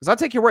 Because I'll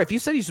take your word. If you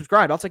said you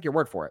subscribed, I'll take your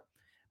word for it.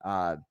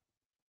 But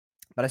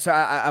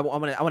I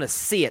want to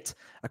see it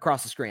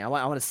across the screen. I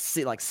want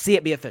to see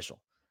it be official.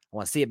 I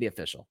want to see it be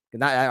official.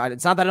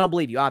 It's not that I don't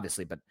believe you,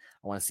 obviously, but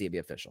I want to see it be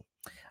official.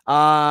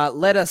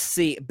 Let us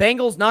see.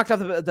 Bengals knocked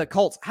out the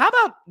Colts. How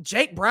about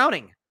Jake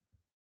Browning?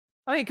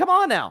 I mean, come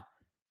on now.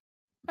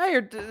 Hey,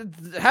 you're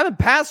having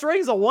pass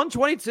ratings of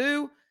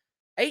 122.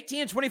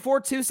 18 and 24,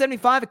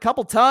 275, a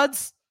couple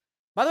tuds.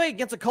 By the way,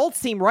 against a Colts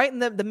team right in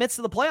the midst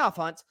of the playoff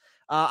hunt.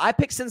 I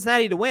picked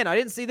Cincinnati to win. I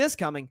didn't see this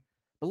coming.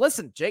 But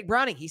listen, Jake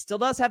Browning, he still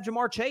does have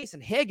Jamar Chase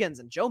and Higgins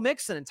and Joe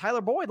Mixon and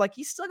Tyler Boyd. Like,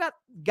 he's still got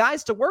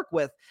guys to work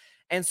with.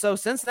 And so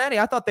Cincinnati,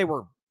 I thought they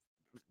were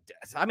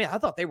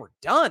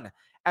done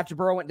after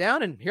Burrow went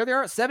down. And here they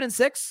are at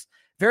 7-6,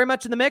 very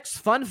much in the mix.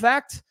 Fun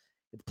fact,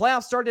 if the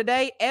playoffs start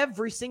today,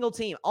 every single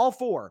team, all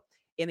four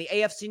in the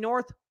AFC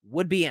North,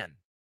 would be in.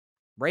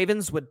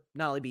 Ravens would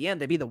not only be in,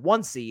 they'd be the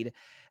 1 seed,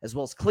 as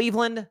well as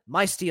Cleveland,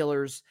 my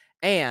Steelers,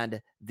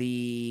 and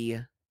the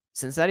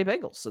Cincinnati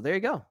Bengals. So there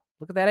you go.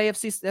 Look at that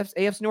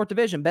AFC North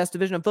division, best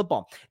division in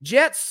football.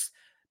 Jets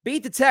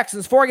beat the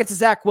Texans. Before I get to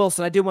Zach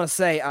Wilson, I do want to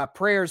say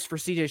prayers for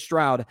C.J.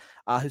 Stroud,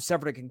 who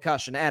suffered a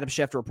concussion. Adam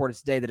Schefter reported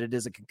today that it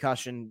is a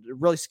concussion. A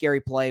really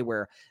scary play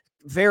where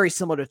very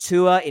similar to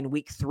Tua in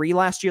week 3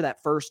 last year,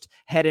 that first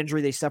head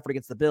injury they suffered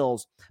against the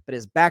Bills, but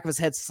his back of his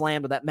head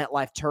slammed with that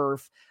MetLife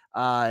turf.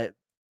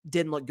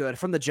 Didn't look good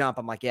from the jump.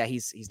 I'm like, yeah,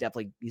 he's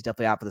definitely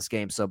out for this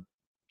game. So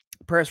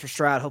prayers for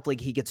Stroud. Hopefully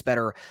he gets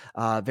better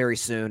very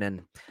soon,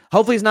 and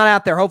hopefully he's not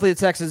out there. Hopefully the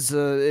Texans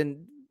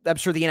and I'm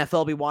sure the NFL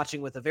will be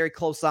watching with a very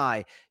close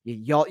eye.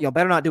 Y'all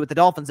better not do what the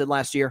Dolphins did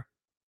last year.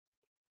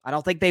 I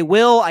don't think they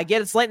will. I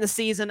get it's late in the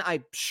season.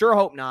 I sure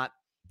hope not.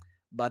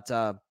 But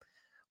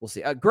We'll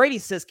see. Grady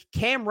says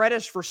Cam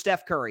Reddish for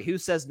Steph Curry. Who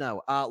says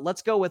no?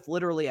 Let's go with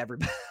literally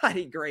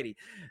everybody. Grady,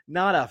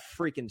 not a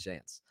freaking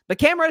chance. But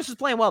Cam Reddish is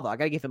playing well, though. I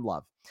got to give him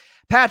love.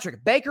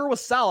 Patrick, Baker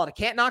was solid. I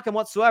can't knock him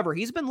whatsoever.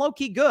 He's been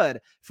low-key good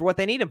for what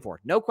they need him for.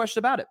 No question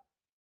about it.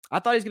 I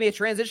thought he was going to be a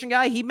transition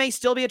guy. He may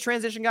still be a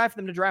transition guy for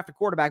them to draft a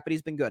quarterback, but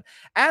he's been good.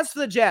 As for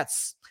the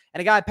Jets,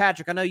 and a guy,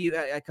 Patrick, I know you,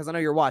 because I know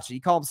you're watching.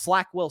 You call him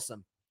Slack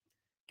Wilson.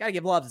 Got to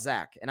give love to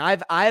Zach. And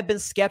I've been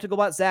skeptical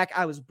about Zach.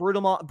 I was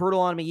brutal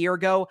on him a year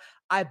ago.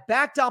 I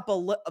backed off a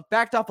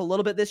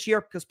little bit this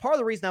year because part of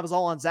the reason I was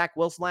all on Zach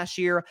Wilson last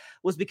year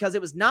was because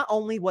it was not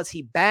only was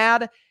he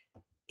bad,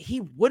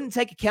 he wouldn't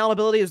take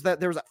accountability. It was that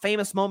there was a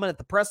famous moment at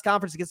the press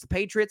conference against the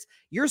Patriots.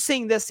 You're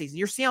seeing this season.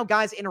 You're seeing how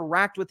guys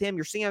interact with him.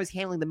 You're seeing how he's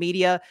handling the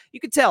media.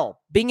 You could tell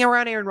being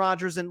around Aaron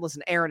Rodgers, and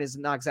listen, Aaron is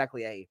not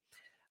exactly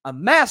a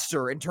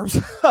master in terms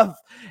of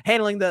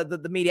handling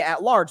the media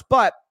at large,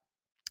 but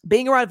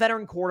being around a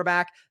veteran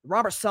quarterback,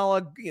 Robert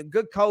Saleh,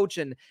 good coach,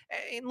 and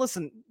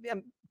listen,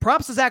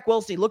 props to Zach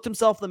Wilson. He looked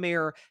himself in the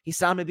mirror. He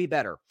saw him to be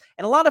better.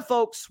 And a lot of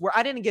folks, where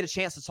I didn't get a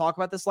chance to talk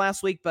about this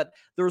last week, but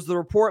there was the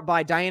report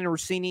by Diana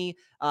Rossini,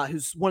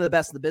 who's one of the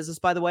best in the business,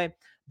 by the way,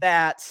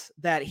 that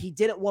he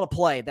didn't want to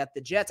play, that the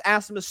Jets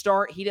asked him to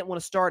start. He didn't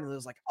want to start. And it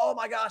was like, oh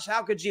my gosh,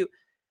 how could you?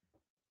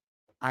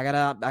 I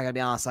gotta be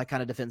honest. I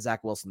kind of defend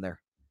Zach Wilson there.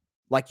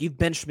 Like, you've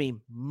benched me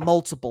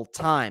multiple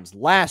times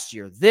last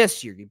year,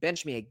 this year. You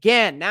benched me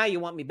again. Now you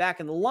want me back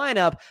in the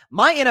lineup.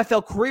 My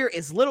NFL career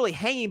is literally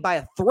hanging by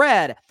a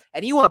thread,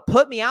 and you want to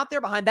put me out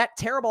there behind that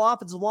terrible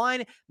offensive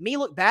line, me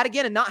look bad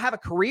again and not have a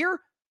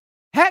career?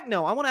 Heck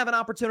no. I want to have an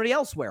opportunity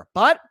elsewhere.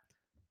 But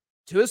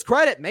to his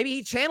credit, maybe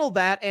he channeled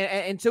that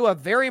into a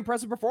very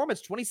impressive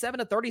performance.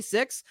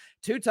 27-36,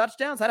 2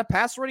 touchdowns, had a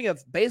pass rating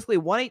of basically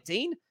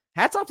 118.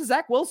 Hats off to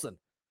Zach Wilson.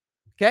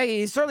 Okay,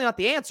 he's certainly not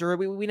the answer.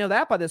 We know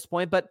that by this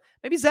point, but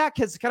maybe Zach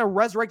has kind of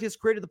resurrected his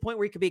career to the point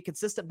where he could be a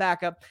consistent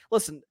backup.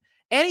 Listen,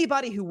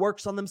 anybody who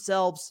works on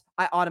themselves,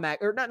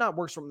 not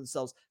works on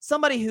themselves,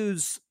 somebody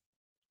who's,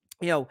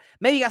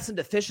 maybe got some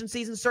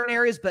deficiencies in certain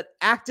areas, but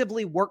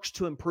actively works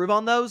to improve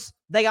on those,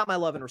 they got my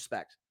love and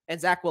respect. And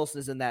Zach Wilson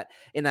is in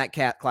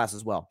that class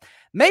as well.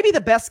 Maybe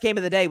the best game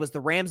of the day was the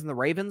Rams and the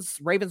Ravens.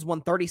 Ravens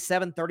won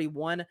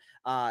 37-31.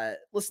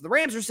 Listen, the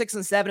Rams are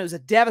 6-7. It was a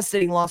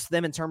devastating loss to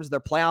them in terms of their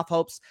playoff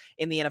hopes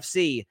in the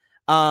NFC.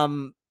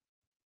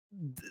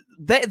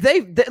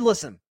 They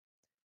listen.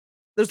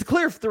 There's the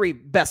clear 3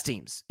 best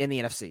teams in the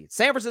NFC: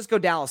 San Francisco,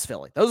 Dallas,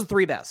 Philly. Those are the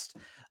 3 best.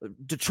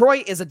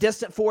 Detroit is a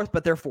distant 4th,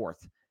 but they're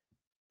 4th.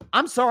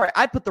 I'm sorry,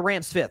 I'd put the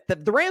Rams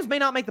 5th. The Rams may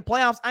not make the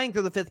playoffs. I think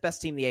they're the 5th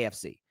best team in the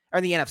AFC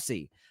or the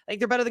NFC. I think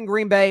they're better than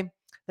Green Bay. I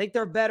think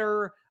they're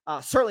better,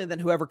 certainly, than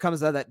whoever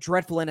comes out of that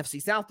dreadful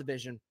NFC South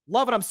division.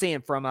 Love what I'm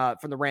seeing from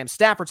the Rams.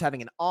 Stafford's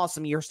having an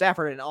awesome year.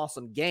 Stafford had an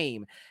awesome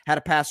game. Had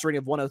a pass rating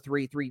of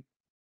 103,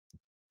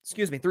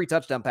 3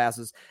 touchdown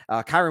passes.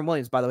 Kyron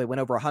Williams, by the way,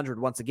 went over 100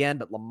 once again.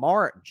 But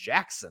Lamar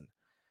Jackson,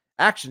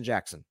 Action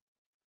Jackson,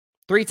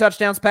 3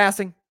 touchdowns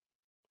passing,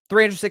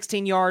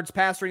 316 yards,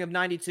 pass rating of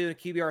 92, and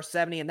QBR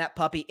 70, and that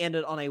puppy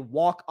ended on a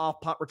walk-off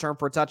punt return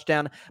for a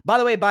touchdown. By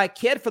the way, by a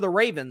kid for the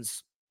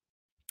Ravens,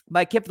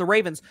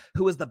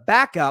 who was the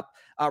backup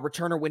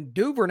returner when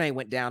Duvernay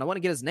went down. I want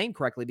to get his name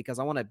correctly because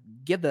I want to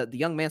give the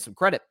young man some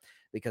credit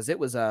because it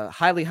was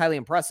highly, highly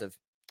impressive.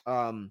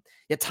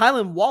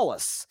 Tylan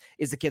Wallace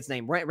is the kid's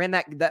name. Ran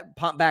that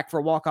punt back for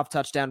a walk-off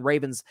touchdown.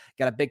 Ravens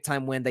got a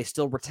big-time win. They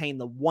still retain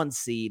the 1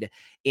 seed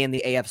in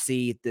the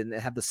AFC. Then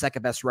have the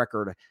second best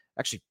record.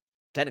 Actually,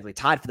 technically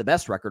tied for the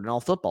best record in all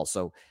football.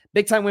 So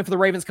big-time win for the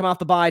Ravens, come off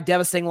the bye.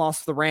 Devastating loss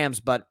for the Rams,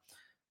 but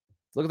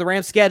look at the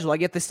Rams' schedule. I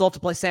get they still have to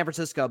play San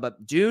Francisco,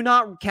 but do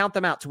not count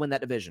them out to win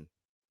that division.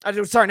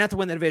 Sorry, not to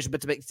win the division,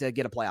 but to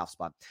get a playoff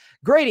spot.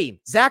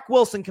 Grady, Zach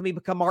Wilson can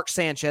become Mark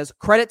Sanchez.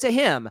 Credit to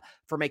him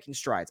for making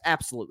strides.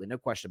 Absolutely. No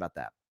question about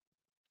that.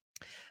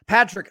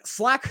 Patrick,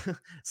 Slack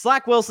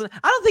Wilson.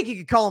 I don't think you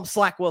could call him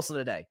Slack Wilson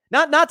today.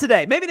 Not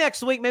today. Maybe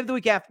next week. Maybe the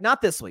week after.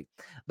 Not this week.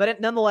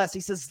 But nonetheless, he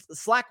says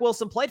Slack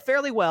Wilson played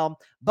fairly well,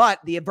 but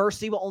the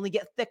adversity will only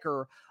get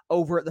thicker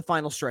over the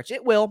final stretch.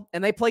 It will.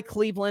 And they play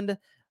Cleveland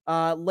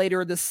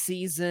later this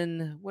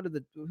season.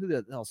 Who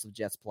the else the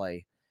Jets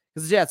play?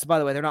 Because the Jets, by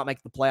the way, they're not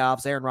making the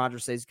playoffs. Aaron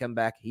Rodgers says he's coming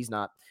back. He's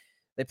not.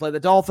 They play the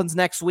Dolphins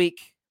next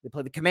week. They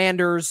play the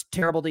Commanders,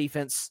 terrible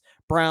defense,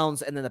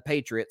 Browns, and then the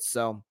Patriots.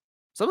 So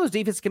some of those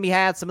defenses can be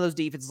had. Some of those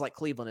defenses like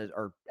Cleveland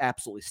are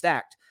absolutely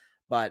stacked.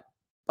 But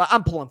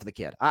I'm pulling for the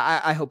kid.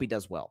 I hope he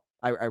does well.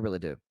 I really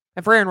do.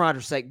 And for Aaron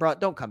Rodgers' sake, bro,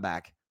 don't come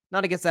back.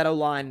 Not against that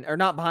O-line, or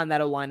not behind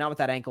that O-line, not with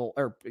that ankle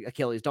or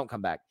Achilles. Don't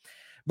come back.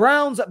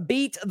 Browns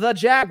beat the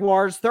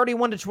Jaguars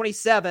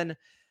 31-27.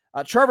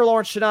 Trevor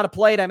Lawrence should not have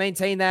played. I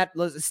maintain that.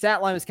 The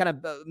stat line was kind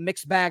of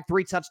mixed bag.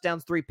 3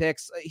 touchdowns, 3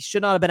 picks. He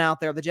should not have been out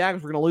there. The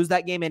Jaguars were going to lose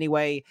that game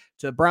anyway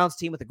to a Browns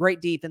team with a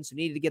great defense who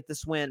needed to get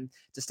this win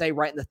to stay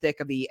right in the thick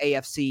of the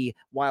AFC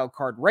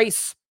wildcard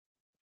race.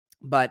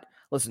 But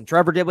listen,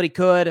 Trevor did what he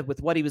could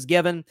with what he was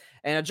given.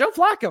 And Joe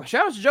Flacco,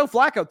 shout out to Joe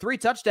Flacco, 3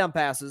 touchdown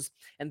passes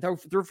and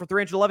threw for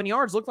 311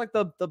 yards. Looked like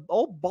the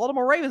old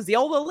Baltimore Ravens, the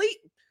old elite.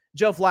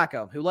 Joe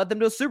Flacco, who led them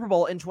to a Super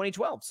Bowl in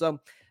 2012. So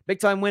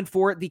big-time win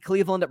for the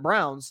Cleveland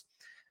Browns.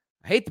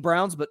 I hate the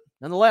Browns, but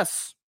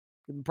nonetheless,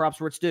 give them props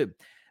where it's due.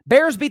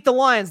 Bears beat the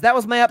Lions. That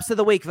was my upset of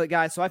the week,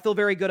 guys, so I feel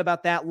very good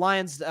about that.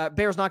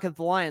 Bears knocking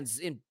the Lions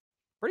in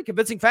pretty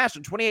convincing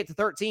fashion,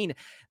 28-13.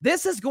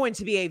 This is going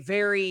to be a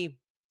very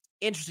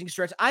interesting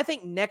stretch. I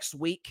think next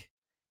week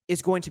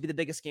is going to be the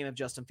biggest game of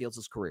Justin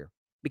Fields' career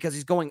because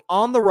he's going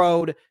on the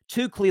road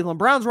to Cleveland.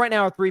 Browns right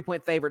now are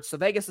 3-point favorites, so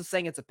Vegas is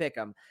saying it's a pick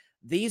 'em.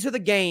 These are the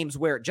games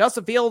where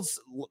Justin Fields,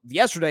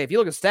 yesterday, if you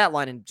look at stat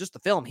line and just the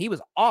film, he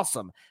was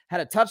awesome.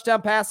 Had a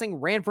touchdown passing,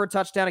 ran for a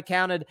touchdown,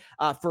 accounted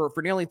for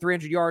nearly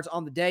 300 yards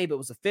on the day, but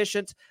was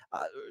efficient.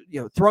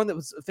 Throwing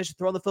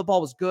the football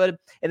was good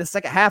in the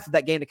second half of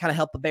that game to kind of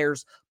help the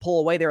Bears pull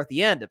away there at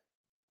the end.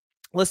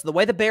 Listen, the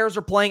way the Bears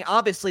are playing,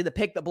 obviously the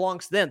pick that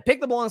belongs to them. Pick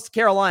that belongs to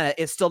Carolina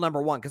is still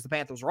number one because the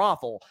Panthers are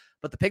awful.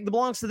 But the pick that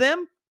belongs to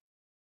them,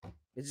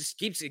 it just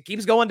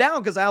keeps going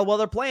down because how well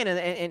they're playing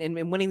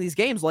and winning these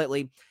games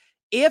lately.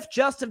 If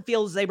Justin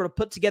Fields is able to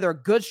put together a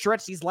good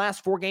stretch these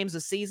last 4 games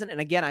this season,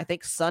 and again, I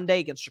think Sunday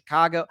against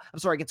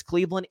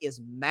Cleveland is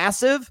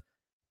massive.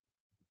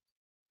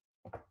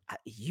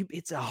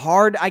 It's a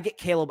hard. I get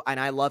Caleb, and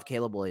I love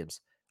Caleb Williams.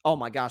 Oh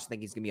my gosh, I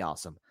think he's gonna be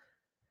awesome.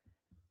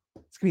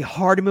 It's gonna be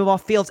hard to move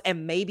off Fields,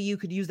 and maybe you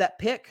could use that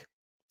pick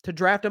to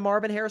draft a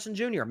Marvin Harrison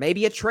Jr.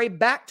 Maybe a trade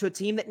back to a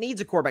team that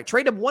needs a quarterback.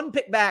 Trade him 1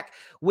 pick back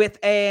with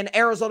an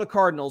Arizona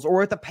Cardinals or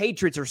with the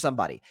Patriots or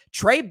somebody.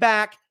 Trade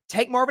back.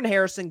 Take Marvin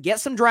Harrison,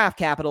 get some draft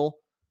capital.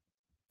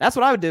 That's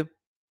what I would do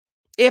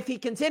if he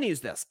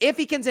continues this.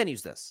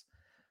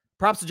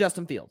 Props to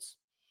Justin Fields.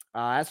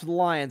 As for the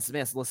Lions,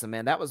 man, listen,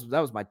 man, that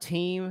was my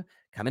team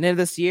coming into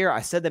this year.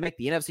 I said they make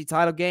the NFC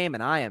title game,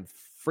 and I am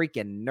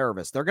freaking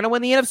nervous. They're going to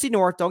win the NFC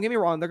North. Don't get me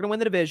wrong. They're going to win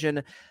the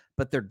division,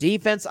 but their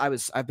defense,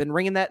 I've been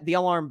ringing sounding the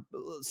alarm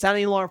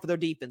for their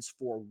defense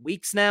for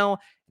weeks now.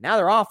 Now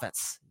their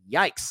offense,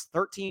 yikes,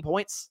 13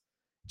 points.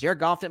 Jared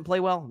Goff didn't play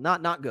well.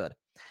 Not good.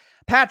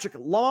 Patrick,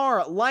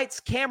 Lamar,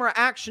 Lights, Camera,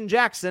 Action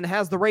Jackson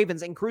has the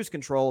Ravens in cruise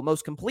control,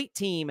 most complete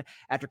team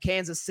after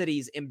Kansas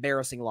City's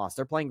embarrassing loss.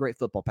 They're playing great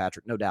football,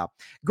 Patrick, no doubt.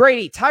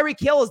 Grady, Tyreek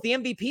Hill is the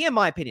MVP in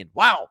my opinion.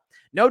 Wow.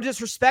 No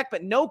disrespect,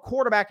 but no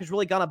quarterback has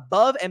really gone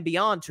above and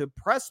beyond to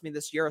impress me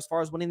this year as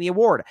far as winning the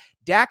award.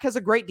 Dak has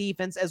a great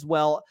defense as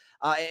well,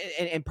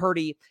 and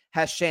Purdy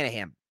has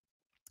Shanahan.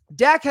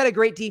 Dak had a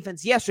great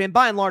defense yesterday, and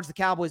by and large, the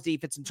Cowboys'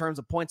 defense in terms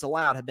of points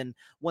allowed have been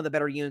one of the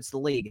better units in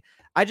the league.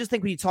 I just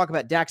think when you talk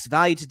about Dak's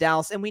value to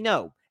Dallas, and we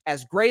know,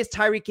 as great as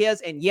Tyreek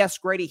is, and yes,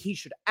 Grady, he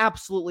should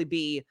absolutely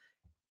be,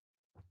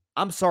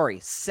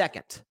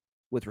 second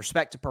with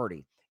respect to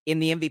Purdy. In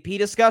the MVP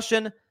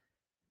discussion,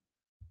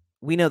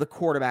 we know the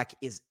quarterback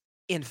is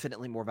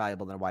infinitely more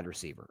valuable than a wide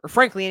receiver, or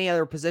frankly, any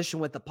other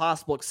position with the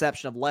possible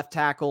exception of left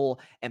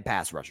tackle and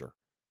pass rusher.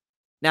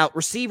 Now,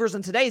 receivers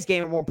in today's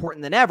game are more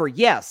important than ever,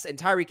 yes, and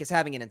Tyreek is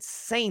having an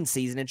insane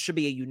season and should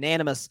be a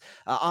unanimous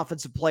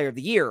offensive player of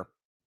the year.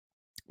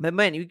 But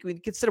man, you can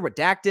consider what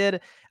Dak did,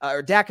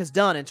 or Dak has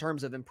done in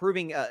terms of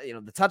improving,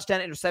 the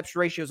touchdown interception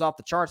ratio is off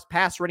the charts.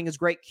 Pass rating is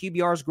great.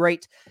 QBR is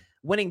great.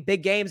 Winning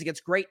big games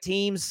against great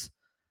teams.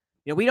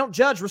 We don't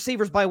judge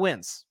receivers by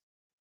wins.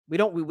 We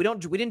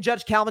didn't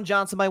judge Calvin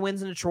Johnson by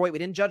wins in Detroit. We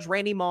didn't judge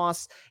Randy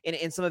Moss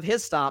in some of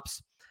his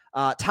stops.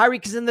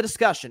 Tyreek is in the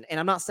discussion,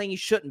 and I'm not saying he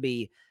shouldn't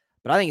be,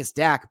 but I think it's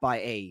Dak by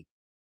a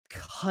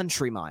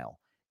country mile,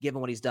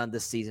 given what he's done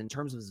this season in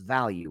terms of his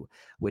value,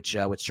 which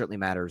certainly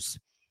matters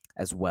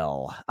as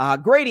well.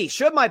 Grady,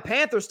 should my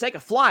Panthers take a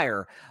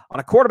flyer on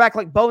a quarterback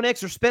like Bo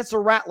Nix or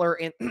Spencer Rattler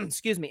in in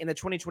the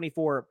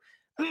 2024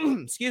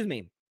 in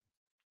the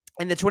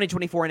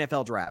 2024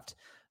 NFL draft?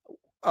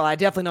 I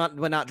definitely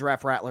would not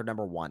draft Rattler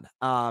number 1.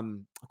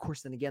 Of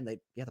course, then again, the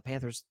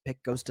Panthers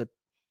pick goes to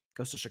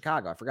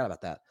Chicago. I forgot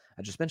about that.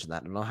 I just mentioned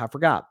that. I don't know how I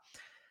forgot.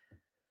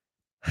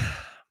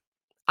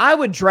 I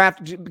would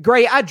draft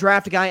Gray. I'd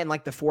draft a guy in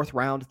like the 4th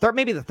round,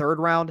 maybe the 3rd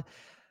round.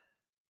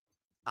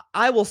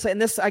 I will say,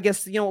 and this, I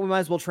guess, we might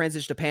as well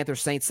transition to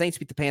Panthers Saints. Saints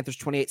beat the Panthers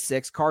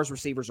 28-6. Carr's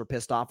receivers are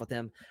pissed off with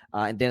him,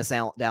 and Dennis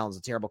Allen's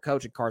a terrible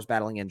coach, and Carr's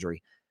battling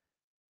injury.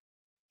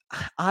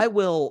 I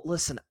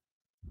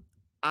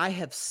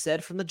have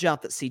said from the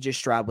jump that C.J.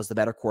 Stroud was the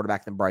better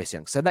quarterback than Bryce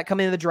Young. Said that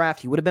coming into the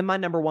draft, he would have been my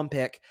number 1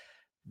 pick.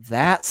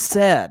 That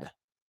said,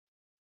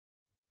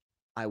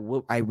 I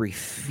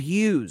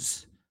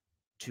refuse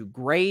to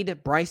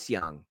grade Bryce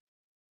Young,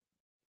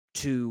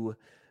 to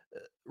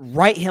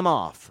write him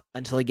off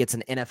until he gets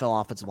an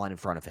NFL offensive line in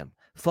front of him.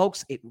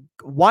 Folks,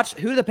 watch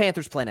who the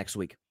Panthers play next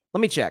week.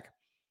 Let me check.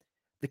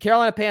 The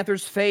Carolina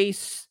Panthers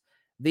face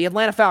the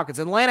Atlanta Falcons.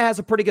 Atlanta has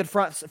a pretty good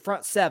front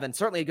 7,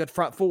 certainly a good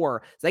front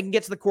 4, so they can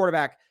get to the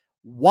quarterback.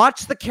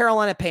 Watch the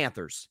Carolina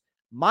Panthers.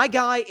 My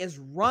guy is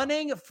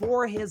running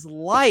for his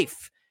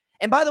life.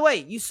 And by the way,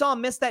 you saw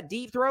him miss that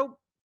deep throw.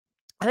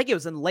 I think it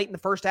was late in the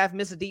first half,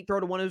 missed a deep throw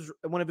to one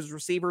of his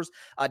receivers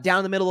down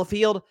in the middle of the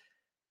field.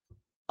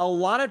 A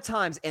lot of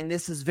times, and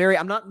this is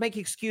I'm not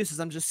making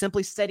excuses, I'm just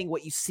simply stating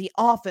what you see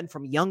often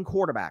from young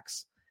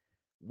quarterbacks.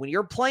 When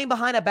you're playing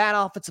behind a bad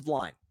offensive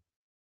line,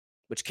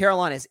 which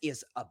Carolina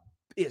is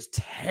is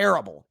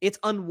terrible. It's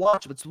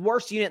unwatchable. It's the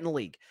worst unit in the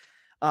league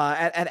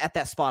at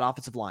that spot,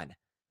 offensive line.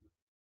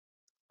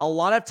 A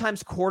lot of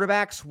times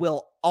quarterbacks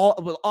will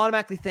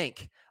automatically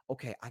think,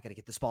 okay, I got to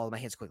get this ball in my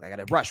hands quickly. I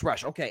got to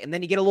rush. Okay. And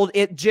then you get a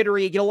little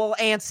jittery, you get a little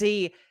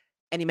antsy,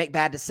 and you make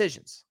bad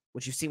decisions,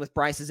 which you've seen with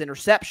Bryce's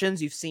interceptions.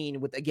 You've seen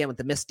with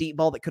the missed deep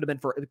ball that could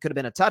have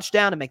been a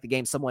touchdown and make the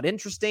game somewhat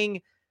interesting.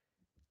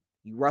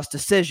 You rush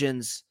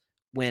decisions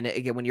when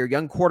you're a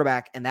young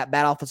quarterback and that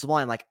bad offensive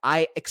line. Like,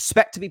 I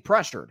expect to be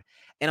pressured.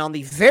 And on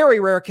the very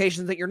rare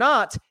occasions that you're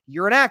not,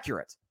 you're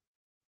inaccurate.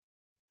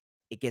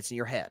 It gets in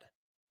your head.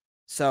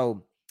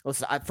 So,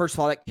 listen, first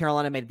of all,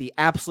 Carolina made the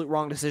absolute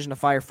wrong decision to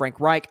fire Frank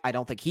Reich. I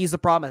don't think he's the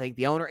problem. I think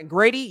the owner. And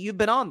Grady, you've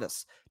been on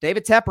this.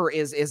 David Tepper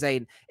is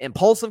an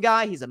impulsive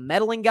guy. He's a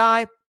meddling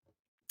guy.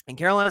 And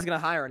Carolina's going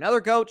to hire another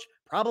coach,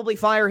 probably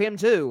fire him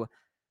too.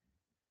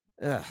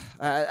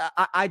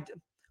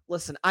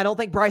 Listen, I don't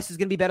think Bryce is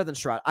going to be better than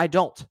Stroud. I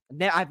don't.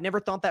 I've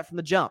never thought that from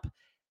the jump.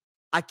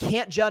 I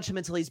can't judge him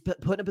until he's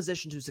put in a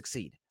position to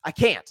succeed. I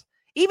can't.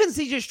 Even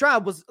CJ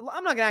Stroud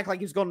I'm not going to act like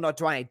he was going to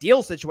an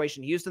ideal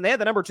situation in Houston. They had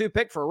the number 2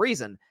 pick for a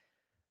reason.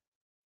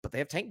 But they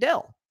have Tank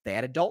Dell. They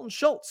added Dalton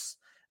Schultz.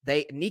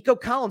 Nico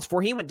Collins,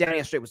 before he went down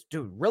yesterday, was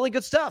doing really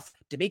good stuff.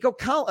 D'Amico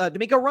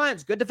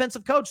Ryans, good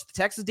defensive coach. The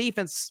Texas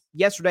defense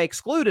yesterday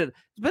excluded.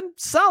 It's been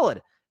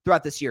solid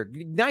throughout this year.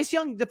 Nice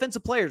young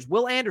defensive players.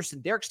 Will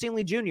Anderson, Derek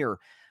Stingley Jr.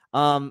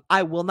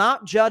 I will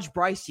not judge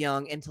Bryce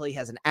Young until he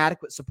has an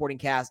adequate supporting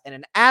cast and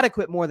an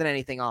adequate, more than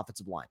anything,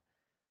 offensive line.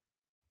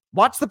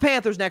 Watch the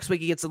Panthers next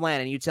week against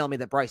Atlanta, and you tell me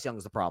that Bryce Young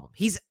is the problem.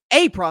 He's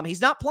a problem. He's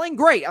not playing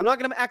great. I'm not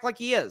going to act like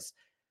he is.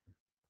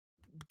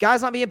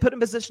 Guys not being put in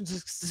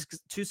positions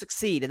to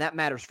succeed, and that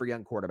matters for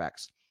young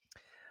quarterbacks.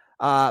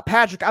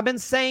 Patrick, I've been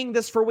saying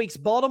this for weeks.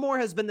 Baltimore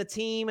has been the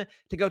team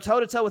to go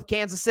toe-to-toe with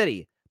Kansas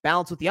City.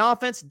 Balance with the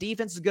offense.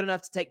 Defense is good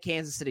enough to take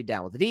Kansas City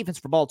down. With the defense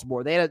for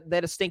Baltimore, they had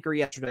a stinker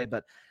yesterday,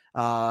 but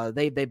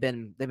they've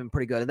been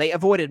pretty good. And they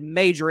avoided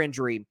major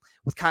injury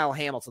with Kyle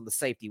Hamilton, the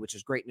safety, which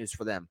is great news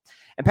for them.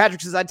 And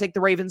Patrick says, I'd take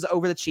the Ravens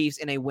over the Chiefs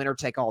in a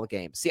winner-take-all the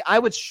game. See, I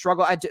would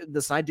struggle. I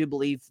do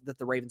believe that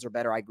the Ravens are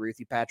better. I agree with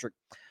you, Patrick.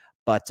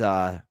 But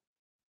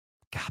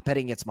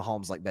betting against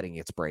Mahomes like betting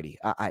against Brady.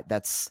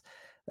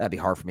 That'd be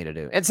hard for me to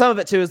do. And some of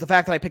it, too, is the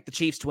fact that I picked the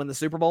Chiefs to win the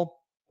Super Bowl.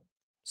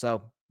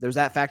 So there's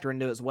that factor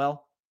into it as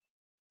well.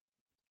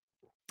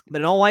 But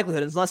in all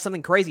likelihood, unless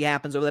something crazy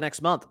happens over the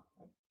next month,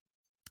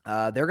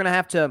 they're going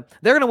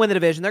to win the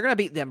division. They're going to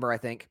beat Denver, I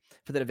think,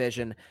 for the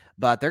division.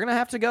 But they're going to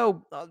have to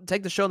go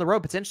take the show on the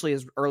road potentially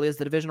as early as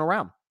the divisional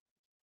round.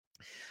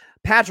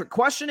 Patrick,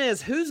 question is,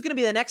 who's going to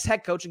be the next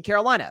head coach in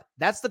Carolina?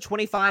 That's the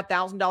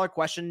 $25,000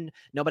 question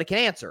nobody can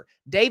answer.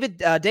 Dave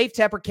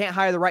Tepper can't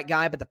hire the right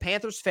guy, but the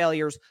Panthers'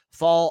 failures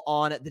fall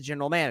on the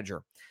general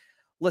manager.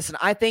 Listen,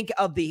 I think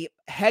of the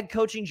head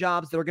coaching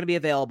jobs that are going to be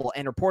available,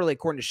 and reportedly,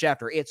 according to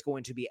Schefter, it's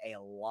going to be a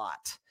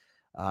lot.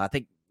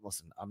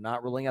 I'm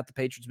not ruling out the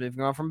Patriots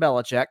moving on from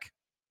Belichick.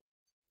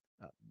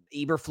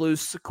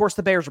 Eberflus, of course,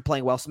 the Bears are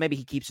playing well, so maybe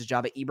he keeps his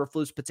job. But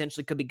Eberflus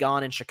potentially could be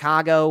gone in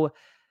Chicago.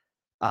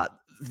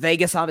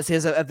 Vegas obviously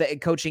has a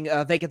coaching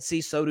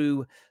vacancy. So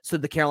do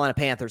the Carolina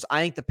Panthers.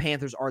 I think the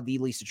Panthers are the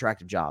least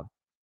attractive job.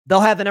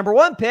 They'll have the number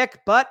 1 pick,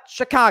 but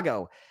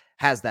Chicago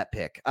has that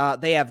pick.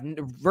 They have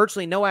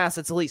virtually no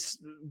assets, at least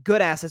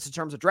good assets in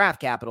terms of draft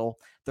capital.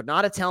 They're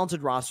not a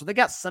talented roster. They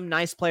got some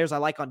nice players I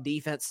like on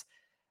defense.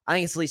 I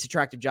think it's the least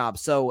attractive job.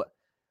 So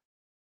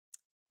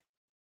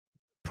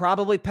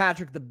probably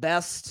Patrick,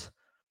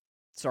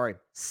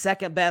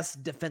 second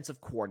best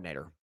defensive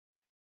coordinator.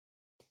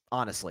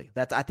 Honestly,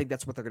 I think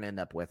that's what they're going to end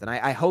up with. And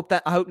I hope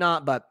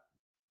not, but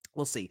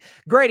we'll see.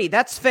 Grady,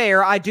 that's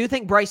fair. I do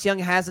think Bryce Young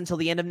has until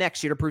the end of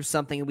next year to prove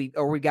something, we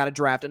got to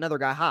draft another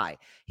guy high.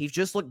 He's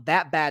just looked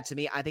that bad to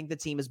me. I think the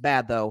team is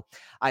bad, though.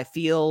 I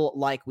feel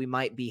like we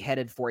might be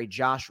headed for a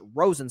Josh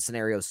Rosen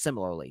scenario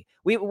similarly.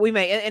 We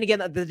may, and again,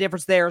 the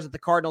difference there is that the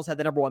Cardinals had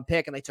the number 1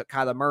 pick, and they took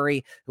Kyler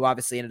Murray, who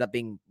obviously ended up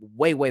being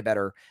way, way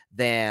better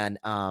than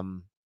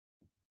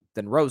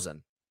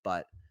Rosen.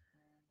 But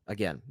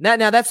again,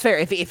 now that's fair.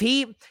 If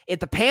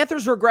the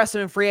Panthers are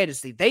aggressive in free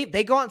agency,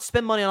 they go out and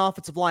spend money on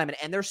offensive linemen,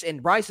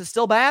 and Bryce is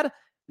still bad.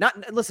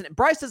 Listen,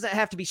 Bryce doesn't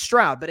have to be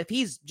Stroud, but if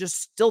he's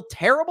just still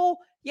terrible,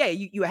 yeah,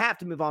 you have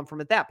to move on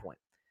from at that point.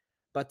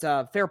 But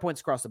fair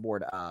points across the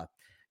board.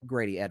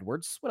 Grady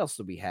Edwards. What else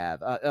do we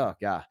have? Oh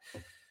god,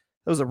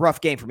 that was a rough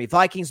game for me.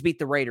 Vikings beat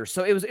the Raiders,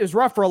 so it was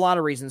rough for a lot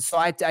of reasons. So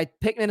I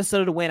picked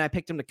Minnesota to win. I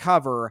picked them to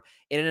cover.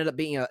 It ended up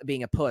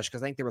being a push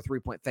because I think they were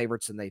 3-point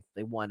favorites, and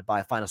they won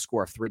by a final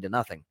score of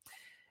 3-0.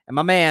 And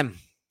my man,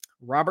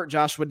 Robert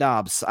Joshua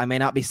Dobbs, I may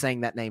not be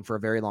saying that name for a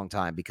very long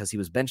time because he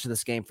was benched in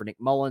this game for Nick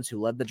Mullins, who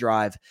led the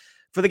drive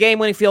for the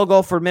game-winning field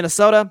goal for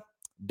Minnesota.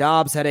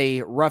 Dobbs had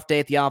a rough day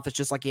at the office,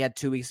 just like he had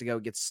 2 weeks ago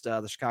against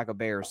the Chicago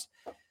Bears.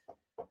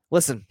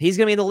 Listen, he's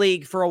going to be in the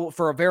league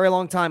for a very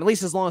long time, at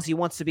least as long as he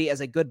wants to be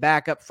as a good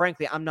backup.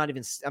 Frankly, I'm not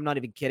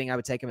even kidding. I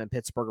would take him in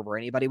Pittsburgh over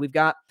anybody we've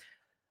got.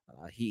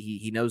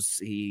 He knows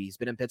he's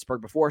been in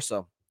Pittsburgh before,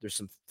 so there's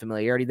some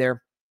familiarity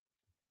there.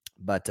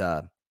 But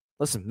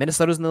listen,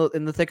 Minnesota's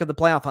in the thick of the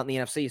playoff hunt in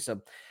the NFC,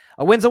 so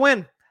A win's a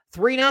win.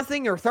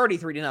 3-0 or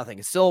 33-0.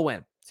 It's still a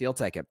win. So you'll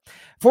take it.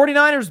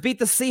 49ers beat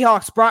the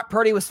Seahawks. Brock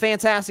Purdy was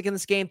fantastic in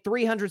this game.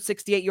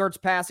 368 yards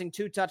passing,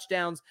 2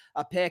 touchdowns,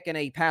 a pick, and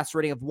a pass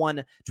rating of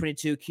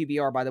 122.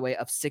 QBR, by the way,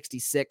 of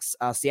 66.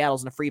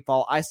 Seattle's in a free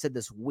fall. I said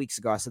this weeks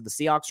ago. I said the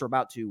Seahawks are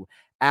about to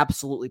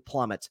absolutely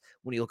plummet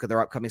when you look at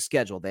their upcoming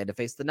schedule. They had to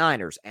face the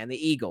Niners and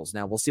the Eagles.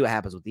 Now, we'll see what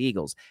happens with the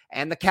Eagles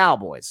and the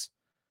Cowboys.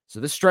 So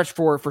this stretch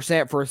for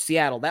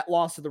Seattle, that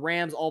loss to the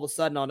Rams all of a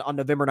sudden on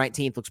November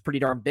 19th looks pretty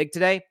darn big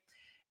today.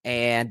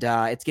 And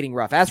it's getting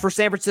rough. As for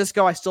San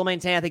Francisco, I still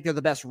maintain I think they're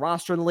the best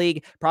roster in the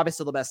league, probably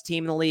still the best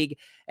team in the league.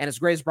 And as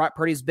great as Brock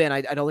Purdy's been,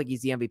 I don't think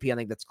he's the MVP. I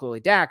think that's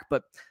clearly Dak,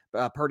 but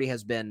Purdy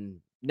has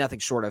been nothing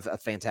short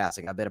of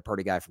fantastic. I've been a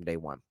Purdy guy from day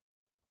one.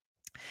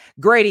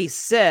 Grady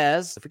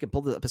says, if we can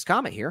pull up his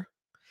comment here,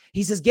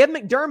 he says, give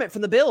McDermott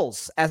from the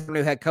Bills as their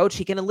new head coach.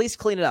 He can at least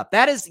clean it up.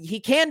 He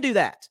can do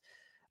that.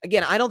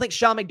 Again, I don't think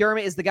Sean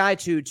McDermott is the guy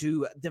to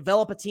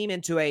develop a team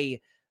into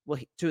well,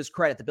 to his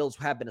credit, the Bills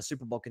have been a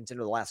Super Bowl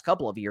contender the last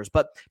couple of years,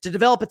 but to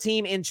develop a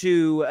team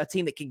into a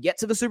team that can get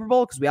to the Super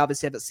Bowl, because we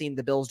obviously haven't seen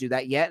the Bills do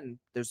that yet, and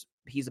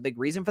he's a big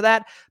reason for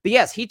that. But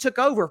yes, he took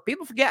over.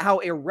 People forget how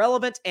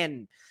irrelevant,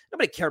 and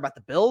nobody cared about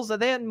the Bills.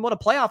 They hadn't won a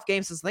playoff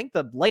game since, I think,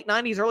 the late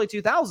 90s, early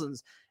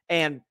 2000s,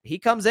 and he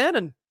comes in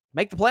and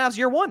make the playoffs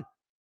year one.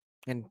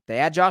 And they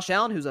add Josh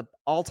Allen, who's an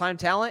all-time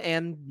talent,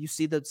 and you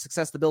see the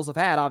success the Bills have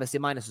had, obviously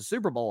minus the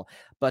Super Bowl.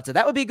 But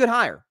that would be a good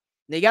hire.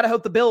 Now, you got to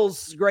hope the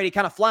Bills, Grady,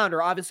 kind of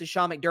flounder. Obviously,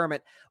 Sean McDermott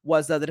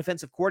was the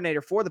defensive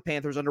coordinator for the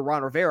Panthers under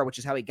Ron Rivera, which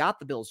is how he got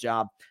the Bills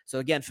job. So,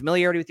 again,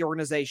 familiarity with the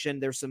organization.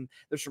 There's some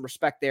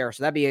respect there.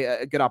 So that'd be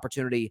a good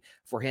opportunity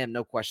for him.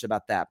 No question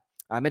about that.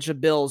 I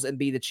mentioned Bills and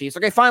beat the Chiefs.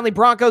 Okay, finally,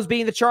 Broncos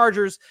beating the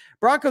Chargers.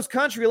 Broncos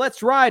country,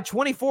 let's ride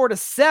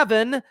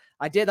 24-7.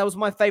 I did. That was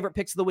my favorite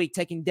picks of the week,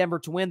 taking Denver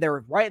to win.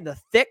 They're right in the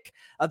thick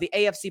of the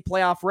AFC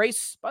playoff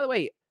race. By the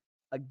way,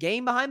 a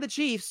game behind the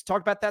Chiefs.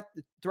 Talked about that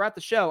throughout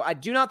the show. I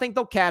do not think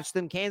they'll catch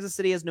them. Kansas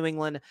City is New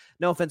England.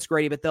 No offense,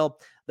 Grady, but they'll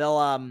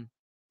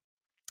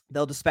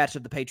dispatch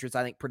of the Patriots,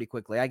 I think, pretty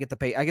quickly. I get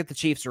the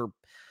Chiefs are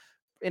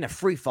in a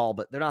free fall,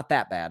 but they're not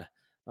that bad.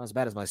 Not as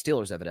bad as my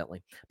Steelers,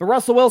 evidently. But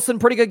Russell Wilson,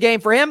 pretty good game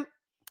for him.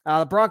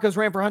 The Broncos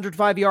ran for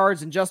 105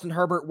 yards, and Justin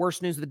Herbert,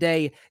 worst news of the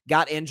day,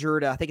 got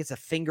injured. I think it's a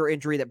finger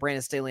injury that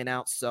Brandon Staley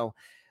announced. So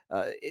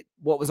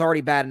what was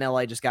already bad in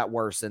LA just got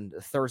worse. And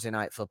Thursday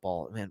night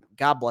football, man,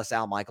 God bless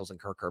Al Michaels and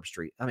Kirk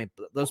Herbstreit. I mean,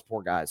 those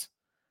poor guys.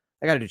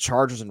 I got to do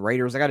Chargers and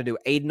Raiders. I got to do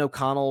Aiden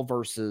O'Connell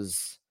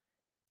versus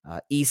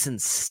Eason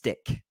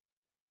Stick.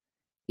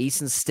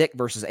 Eason Stick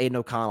versus Aiden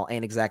O'Connell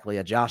ain't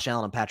exactly Josh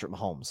Allen and Patrick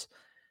Mahomes.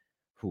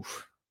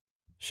 Oof.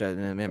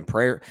 Man,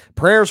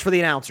 prayers for the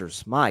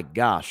announcers. My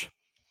gosh.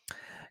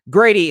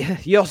 Grady,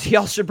 y'all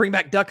should bring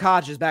back Duck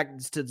Hodges back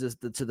to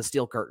the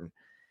steel curtain.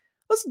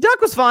 Listen,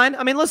 Duck was fine.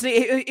 I mean, listen,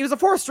 he was a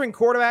 4th-string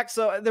quarterback,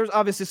 so there's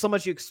obviously so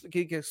much you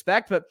can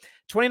expect. But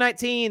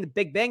 2019,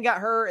 Big Ben got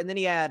hurt, and then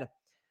he had,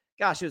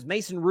 it was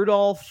Mason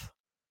Rudolph.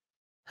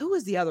 Who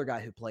was the other guy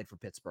who played for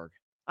Pittsburgh?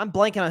 I'm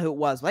blanking on who it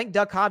was. I think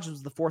Duck Hodges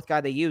was the 4th guy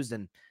they used,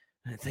 and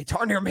they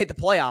darn near made the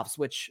playoffs,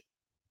 which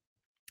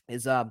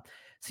is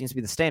seems to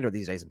be the standard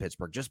these days in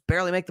Pittsburgh. Just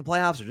barely make the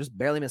playoffs or just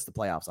barely miss the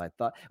playoffs, I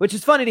thought. Which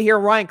is funny to hear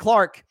Ryan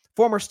Clark,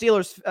 former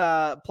Steelers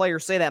player,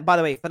 say that. And by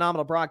the way,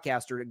 phenomenal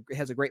broadcaster.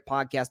 Has a great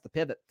podcast, The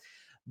Pivot.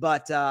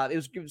 But it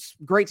was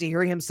great to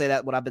hear him say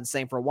that. What I've been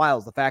saying for a while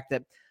is the fact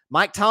that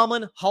Mike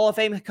Tomlin, Hall of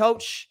Fame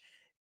coach,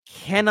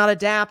 cannot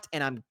adapt.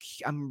 And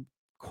I'm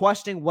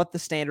questioning what the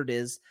standard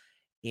is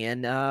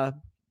in the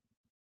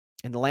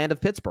land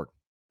of Pittsburgh,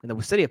 in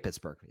the city of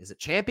Pittsburgh. Is it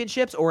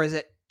championships or is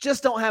it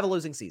just don't have a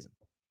losing season?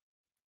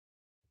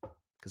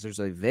 Because there's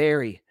a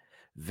very,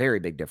 very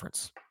big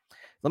difference.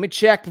 Let me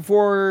check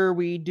before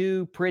we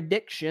do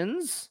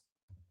predictions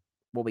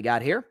what we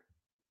got here.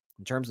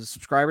 In terms of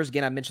subscribers,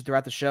 again, I mentioned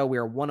throughout the show, we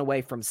are one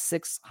away from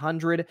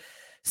 600.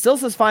 Still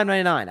says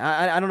 599.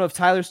 I don't know if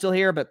Tyler's still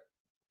here, but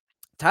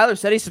Tyler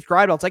said he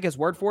subscribed. I'll take his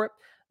word for it.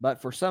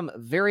 But for some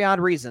very odd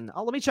reason,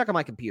 let me check on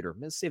my computer.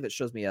 Let's see if it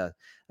shows me a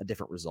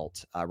different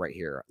result right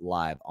here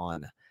live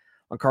on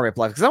Carver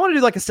Live. Because I want to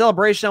do like a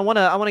celebration. I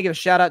want to give a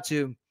shout out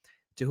to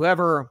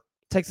whoever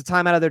takes the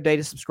time out of their day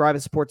to subscribe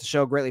and support the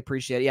show. Greatly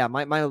appreciate it. Yeah,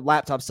 my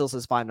laptop still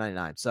says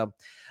 $5.99. So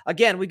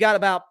again, we got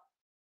about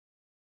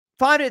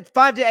 5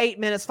 to 8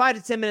 minutes, 5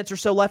 to 10 minutes or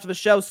so left of the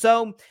show.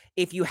 So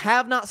if you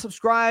have not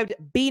subscribed,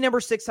 be number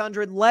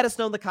 600. Let us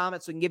know in the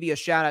comments so we can give you a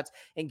shout out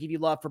and give you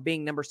love for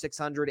being number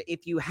 600.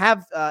 If you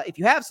have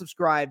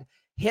subscribed,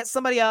 hit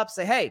somebody up,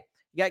 say, hey,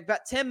 you got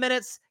about 10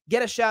 minutes,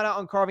 get a shout out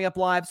on Carving Up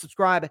Live,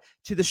 subscribe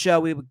to the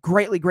show. We would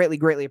greatly, greatly,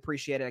 greatly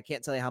appreciate it. I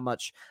can't tell you how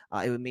much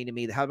it would mean to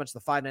me, how much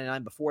the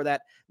 $5.99 before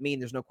that mean.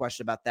 There's no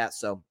question about that.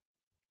 So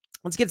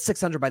let's get to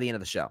 600 by the end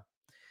of the show.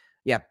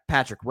 Yeah,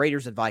 Patrick,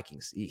 Raiders and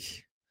Vikings.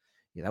 Eesh.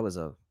 Yeah, that was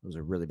a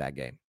really bad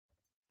game.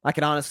 I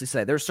can honestly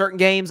say there's certain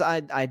games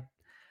I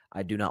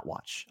do not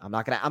watch. I'm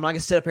not gonna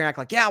sit up here and act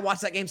like, yeah,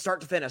 watch that game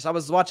start to finish. I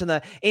was watching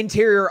the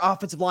interior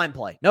offensive line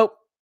play. Nope,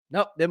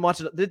 didn't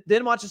watch it.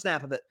 Didn't watch a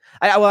snap of it.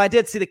 I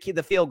did see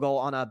the field goal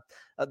on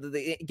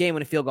the game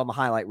winning field goal on the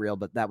highlight reel,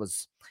 but that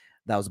was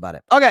that was about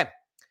it. Okay,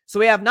 so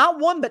we have not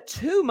one but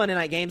two Monday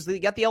night games. We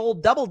got the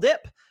old double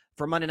dip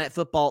for Monday Night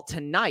Football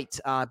tonight.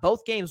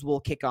 Both games will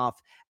kick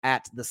off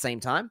at the same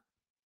time.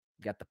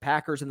 We got the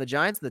Packers and the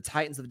Giants, and the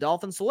Titans and the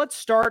Dolphins. So let's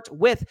start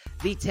with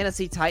the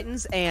Tennessee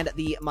Titans and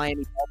the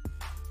Miami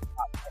Dolphins.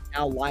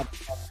 Now live.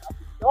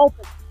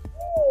 Dolphins.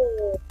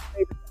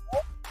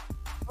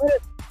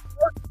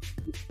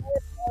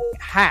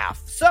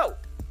 Half. So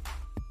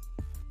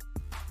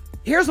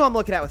here's what I'm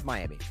looking at with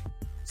Miami.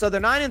 So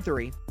they're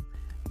 9-3.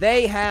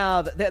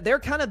 They're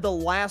kind of the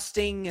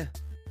lasting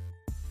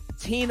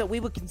team that we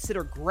would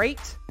consider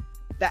great,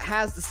 that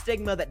has the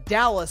stigma that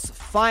Dallas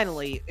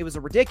finally, it was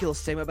a ridiculous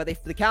stigma, but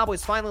the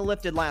Cowboys finally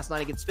lifted last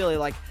night against Philly,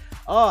 like,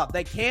 oh,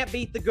 they can't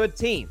beat the good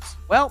teams.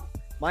 Well,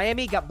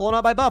 Miami got blown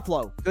out by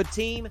Buffalo, good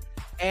team,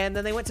 and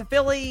then they went to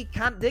Philly,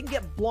 kind of didn't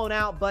get blown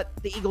out, but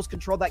the Eagles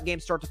controlled that game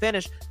start to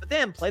finish, but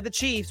then played the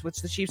Chiefs,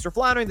 which the Chiefs are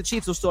floundering. The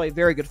Chiefs are still a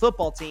very good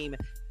football team,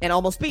 and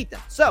almost beat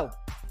them. So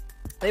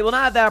they will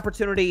not have that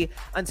opportunity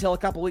until a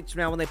couple weeks from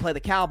now when they play the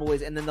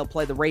Cowboys, and then they'll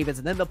play the Ravens,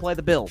 and then they'll play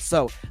the Bills.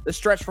 So the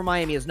stretch for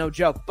Miami is no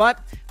joke,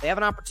 but they have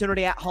an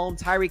opportunity at home.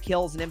 Tyreek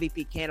Hill is an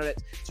MVP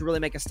candidate to really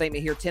make a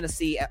statement here.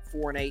 Tennessee at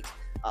 4-8.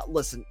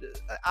 Listen,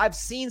 I've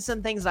seen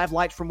some things that I've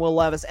liked from Will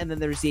Levis, and then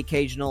there's the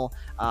occasional,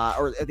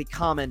 or the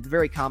common,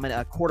 very common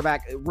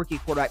rookie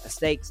quarterback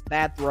mistakes,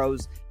 bad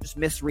throws, just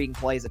misreading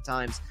plays at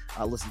times.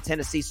 Listen,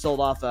 Tennessee sold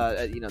off,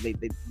 they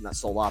not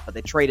sold off, but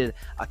they traded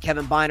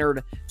Kevin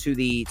Bynard to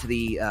the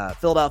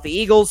Philadelphia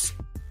Eagles.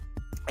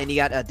 And you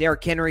got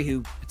Derrick Henry,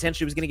 who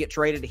potentially was going to get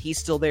traded. He's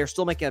still there,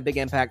 still making a big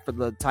impact for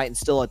the Titans,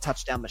 still a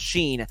touchdown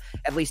machine,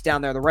 at least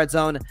down there in the red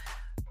zone.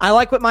 I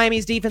like what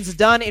Miami's defense has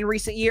done in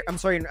recent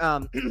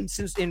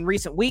since in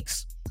recent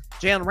weeks.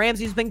 Jalen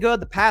Ramsey's been good.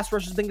 The pass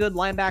rush has been good.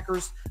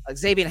 Linebackers,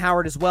 Xavier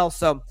Howard as well.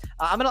 So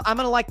I'm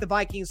gonna like the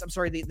Vikings.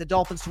 The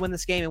Dolphins to win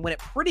this game and win it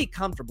pretty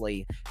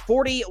comfortably,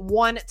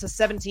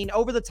 41-17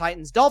 over the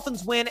Titans.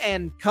 Dolphins win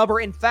and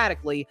cover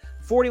emphatically,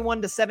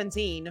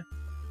 41-17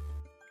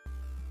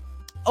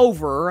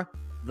 over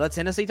the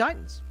Tennessee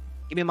Titans.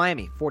 Give me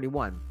Miami,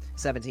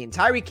 41-17.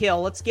 Tyreek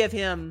Hill, let's give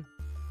him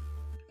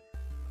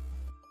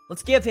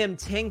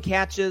 10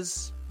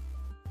 catches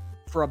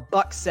for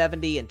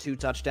 $170 and 2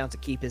 touchdowns to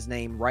keep his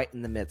name right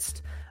in the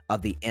midst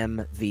of the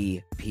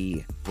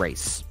MVP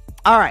race.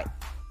 All right.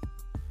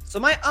 So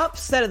my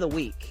upset of the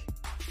week,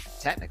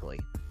 technically,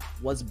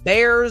 was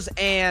Bears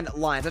and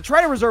Lions. I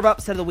try to reserve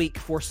upset of the week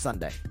for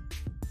Sunday,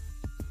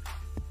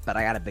 but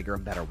I got a bigger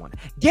and better one.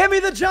 Give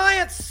me the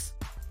Giants!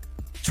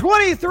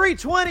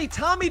 23-20,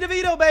 Tommy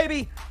DeVito,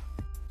 baby!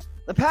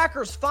 The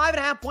Packers,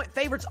 5.5-point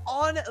favorites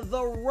on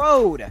the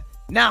road.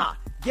 Nah.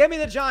 Give me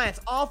the Giants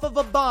off of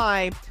a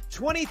bye,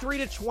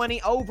 23-20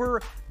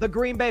 over the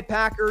Green Bay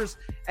Packers,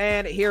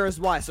 and here is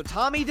why. So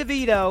Tommy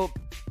DeVito,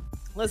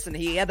 listen,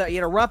 he had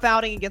a rough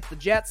outing against the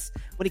Jets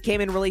when he came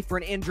in relief for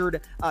an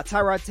injured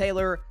Tyrod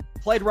Taylor.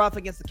 Played rough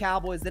against the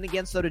Cowboys, then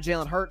again so did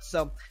Jalen Hurts.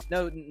 So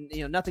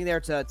nothing there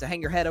to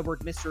hang your head over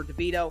Mr.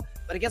 DeVito.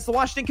 But against the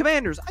Washington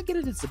Commanders, I get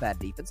it, it's a bad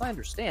defense, I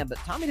understand. But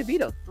Tommy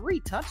DeVito, 3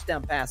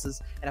 touchdown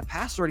passes and a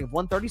passer rating of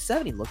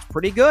 137. He looks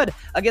pretty good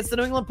against the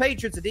New England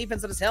Patriots, a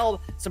defense that has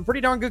held some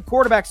pretty darn good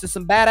quarterbacks to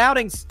some bad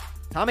outings.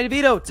 Tommy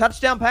DeVito,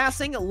 touchdown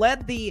passing,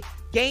 led the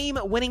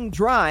game-winning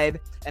drive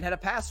and had a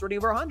passer rating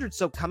over 100.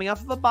 So coming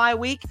off of a bye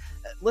week,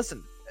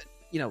 listen,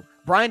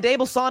 Brian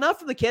Dable saw enough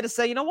from the kid to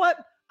say, you know what?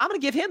 I'm going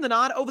to give him the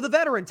nod over the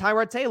veteran,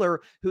 Tyrod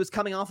Taylor, who is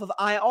coming off of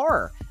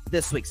IR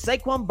this week.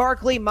 Saquon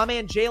Barkley, my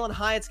man Jalen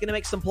Hyatt's going to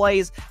make some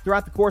plays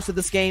throughout the course of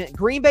this game.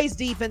 Green Bay's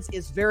defense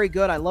is very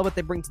good. I love what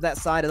they bring to that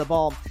side of the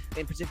ball,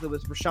 in particular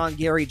with Rashawn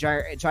Gary,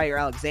 Jair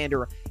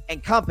Alexander,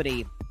 and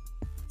company.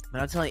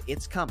 But I'll tell you,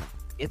 it's coming.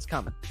 It's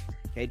coming.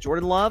 Okay,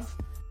 Jordan Love,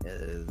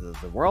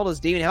 the world is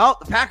deeming him. Oh,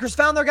 the Packers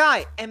found their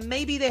guy, and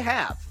maybe they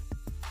have.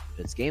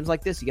 But it's games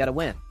like this you got to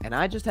win. And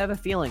I just have a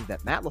feeling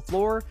that Matt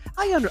LaFleur,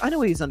 I know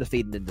he's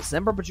undefeated in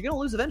December, but you're going to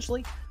lose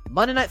eventually.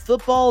 Monday Night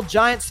Football,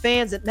 Giants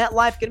fans at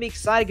MetLife going to be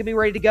excited, going to be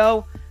ready to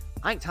go.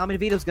 I think Tommy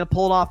DeVito's going to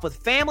pull it off with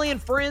family and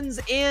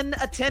friends in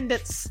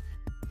attendance.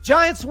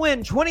 Giants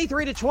win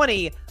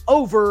 23-20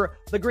 over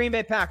the Green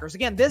Bay Packers.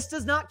 Again, this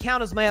does not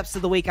count as my upset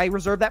of the week. I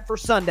reserve that for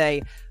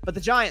Sunday. But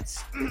the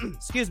Giants,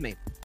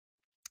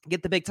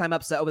 get the big-time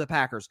upset over the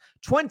Packers.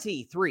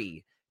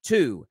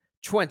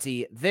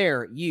 23-20.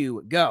 There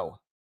you go.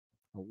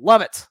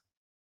 Love it.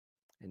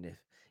 And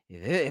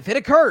if it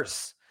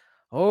occurs,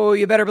 oh,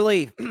 you better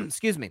believe,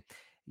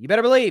 you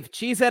better believe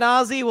Cheesehead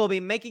Ozzy will be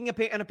making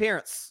an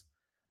appearance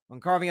on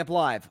Carving Up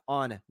Live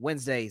on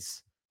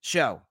Wednesday's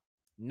show.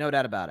 No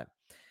doubt about it.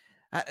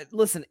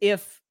 Listen,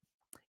 if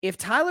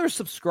Tyler's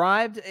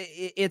subscribed,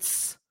 it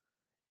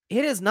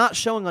is not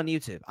showing on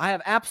YouTube. I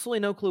have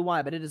absolutely no clue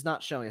why, but it is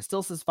not showing. It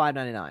still says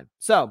 $5.99.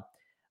 So,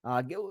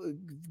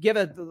 give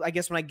it, I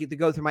guess when I get to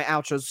go through my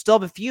outros, still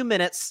have a few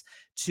minutes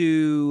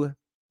to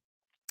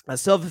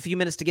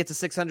get to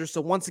 600.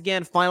 So once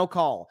again, final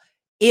call.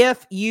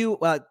 If you,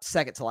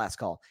 second to last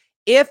call.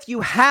 If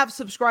you have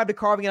subscribed to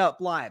Carving It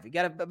Up Live, you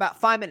got about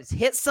 5 minutes,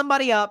 hit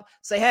somebody up,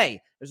 say, hey,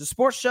 there's a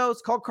sports show.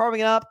 It's called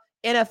Carving It Up.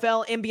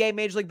 NFL, NBA,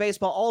 Major League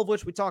Baseball, all of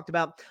which we talked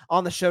about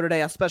on the show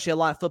today, especially a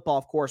lot of football,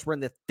 of course. We're in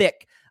the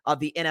thick of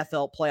the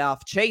NFL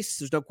playoff chase.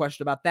 There's no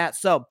question about that.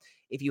 So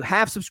if you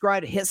have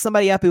subscribed, hit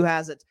somebody up who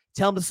hasn't.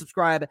 Tell them to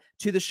subscribe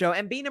to the show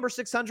and be number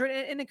 600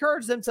 and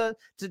encourage them to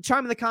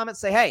chime in the comments,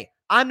 say, hey,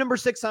 I'm number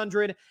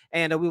 600,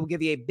 and we will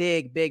give you a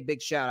big, big,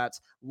 big shout-out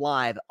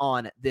live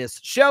on this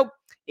show.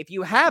 If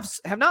you have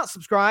not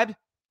subscribed,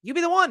 you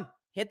be the one.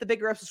 Hit the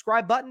big red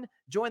subscribe button,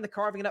 join the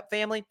Carving It Up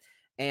family,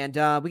 and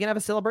we can have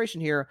a celebration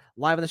here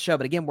live on the show.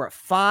 But again, we're at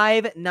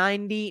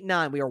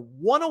 599. We are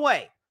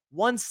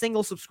one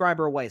single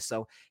subscriber away.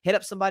 So hit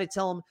up somebody,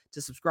 tell them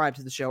to subscribe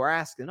to the show, or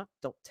ask them.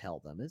 Don't tell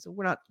them.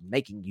 We're not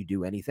making you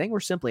do anything.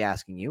 We're simply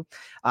asking you.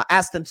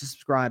 Ask them to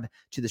subscribe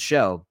to the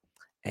show,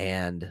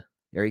 and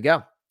there you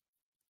go.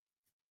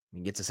 You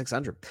can get to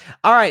 600.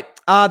 All right.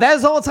 That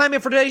is all the time in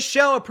for today's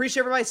show.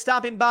 Appreciate everybody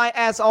stopping by.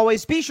 As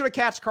always, be sure to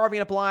catch Carving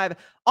It Up Live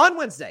on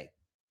Wednesday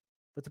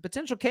with a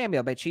potential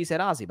cameo by Cheesehead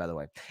Ozzy, by the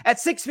way, at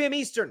 6 p.m.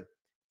 Eastern,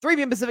 3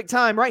 p.m. Pacific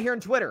time, right here on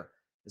Twitter,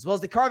 as well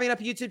as the Carving It Up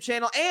YouTube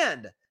channel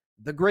and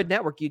the Grid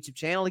Network YouTube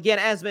channel. Again,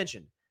 as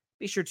mentioned,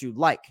 be sure to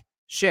like,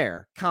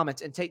 share,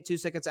 comment, and take 2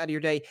 seconds out of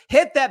your day.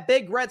 Hit that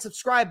big red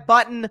subscribe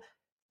button.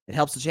 It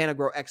helps the channel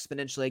grow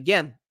exponentially.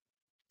 Again,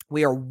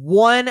 we are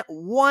one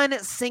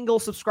single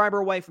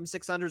subscriber away from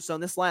 600. So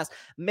in this last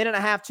minute and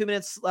a half, 2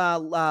 minutes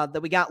that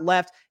we got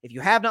left, if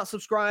you have not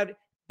subscribed,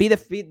 be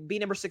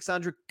number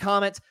 600.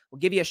 Comment. We'll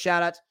give you a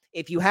shout out.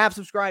 If you have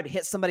subscribed,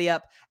 hit somebody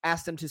up.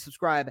 Ask them to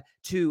subscribe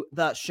to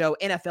the show.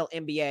 NFL,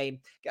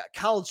 NBA,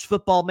 college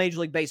football, Major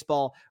League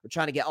Baseball. We're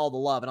trying to get all the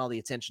love and all the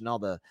attention, all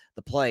the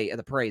play and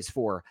the praise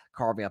for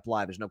Carving Up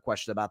Live. There's no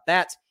question about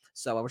that.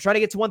 So we're trying to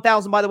get to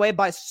 1,000, by the way,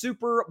 by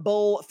Super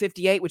Bowl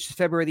 58, which is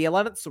February the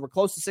 11th. So we're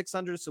close to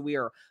 600. So we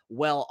are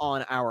well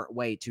on our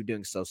way to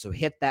doing so. So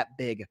hit that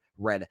big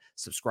red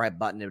subscribe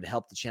button. It would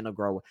help the channel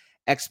grow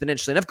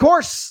exponentially. And of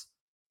course,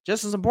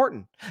 just as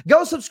important,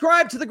 go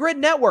subscribe to the Grid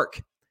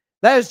Network.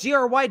 That is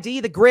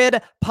GRYD, the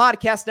Grid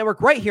Podcast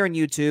Network, right here on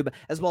YouTube,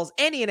 as well as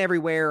any and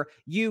everywhere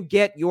you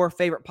get your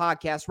favorite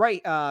podcast,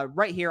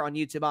 right here on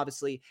YouTube,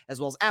 obviously, as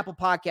well as Apple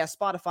Podcasts,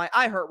 Spotify,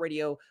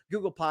 iHeartRadio,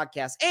 Google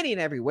Podcasts, any and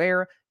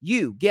everywhere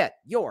you get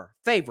your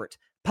favorite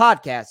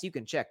podcasts. You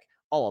can check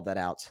all of that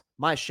out,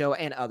 my show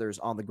and others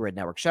on the Grid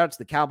Network. Shout out to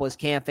the Cowboys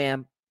Cam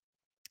fam,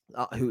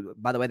 who,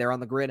 by the way, they're on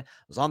the Grid. I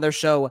was on their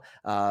show,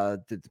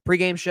 the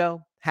pregame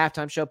show,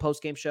 halftime show,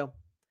 postgame show.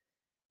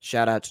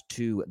 Shout out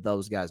to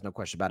those guys, no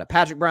question about it.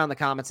 Patrick Brown in the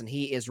comments, and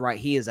he is right.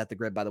 He is at the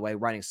Grid, by the way,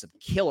 writing some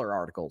killer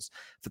articles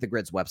for the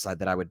Grid's website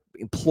that I would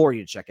implore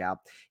you to check out.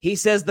 He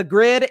says the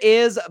Grid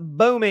is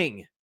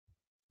booming.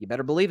 You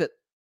better believe it.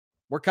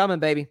 We're coming,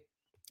 baby.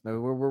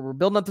 We're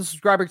building up the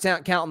subscriber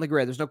count on the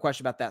Grid. There's no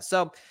question about that.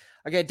 So,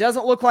 okay, it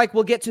doesn't look like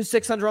we'll get to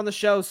 600 on the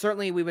show.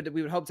 Certainly, we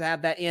would hope to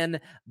have that in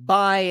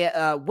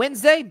by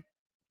Wednesday.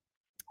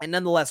 And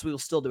nonetheless, we will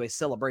still do a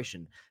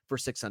celebration for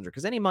 600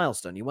 because any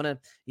milestone, you want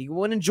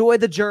to enjoy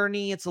the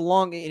journey. It's a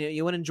long,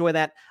 you want to enjoy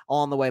that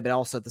on the way, but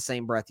also at the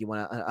same breath, you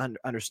want to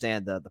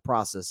understand the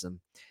process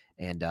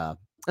and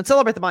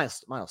celebrate the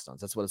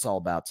milestones. That's what it's all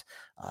about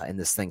in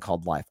this thing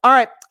called life. All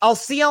right, I'll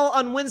see y'all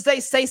on Wednesday.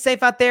 Stay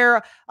safe out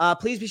there.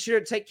 Please be sure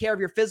to take care of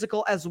your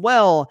physical as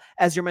well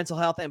as your mental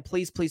health, and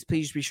please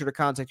be sure to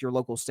contact your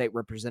local state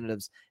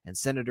representatives and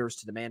senators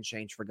to demand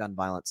change for gun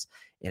violence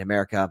in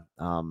America.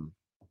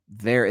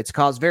 It's a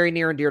cause very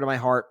near and dear to my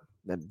heart.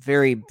 I'm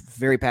very,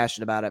 very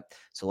passionate about it.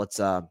 So let's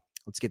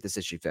get this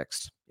issue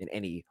fixed in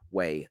any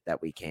way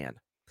that we can.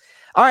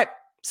 All right.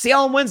 See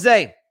y'all on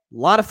Wednesday. A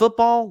lot of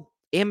football,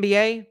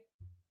 NBA.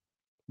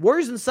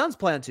 Warriors and Suns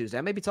play on Tuesday.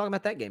 I may be talking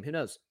about that game. Who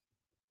knows?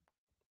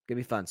 Gonna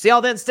be fun. See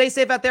y'all then. Stay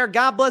safe out there.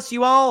 God bless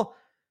you all.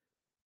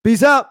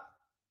 Peace out.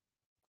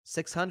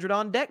 600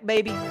 on deck,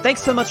 baby.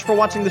 Thanks so much for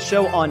watching the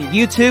show on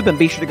YouTube, and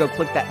be sure to go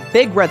click that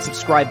big red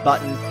subscribe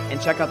button and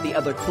check out the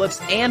other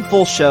clips and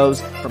full shows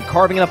from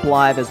Carving It Up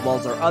Live, as well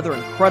as our other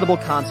incredible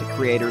content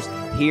creators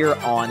here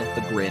on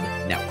the Grid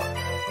Network.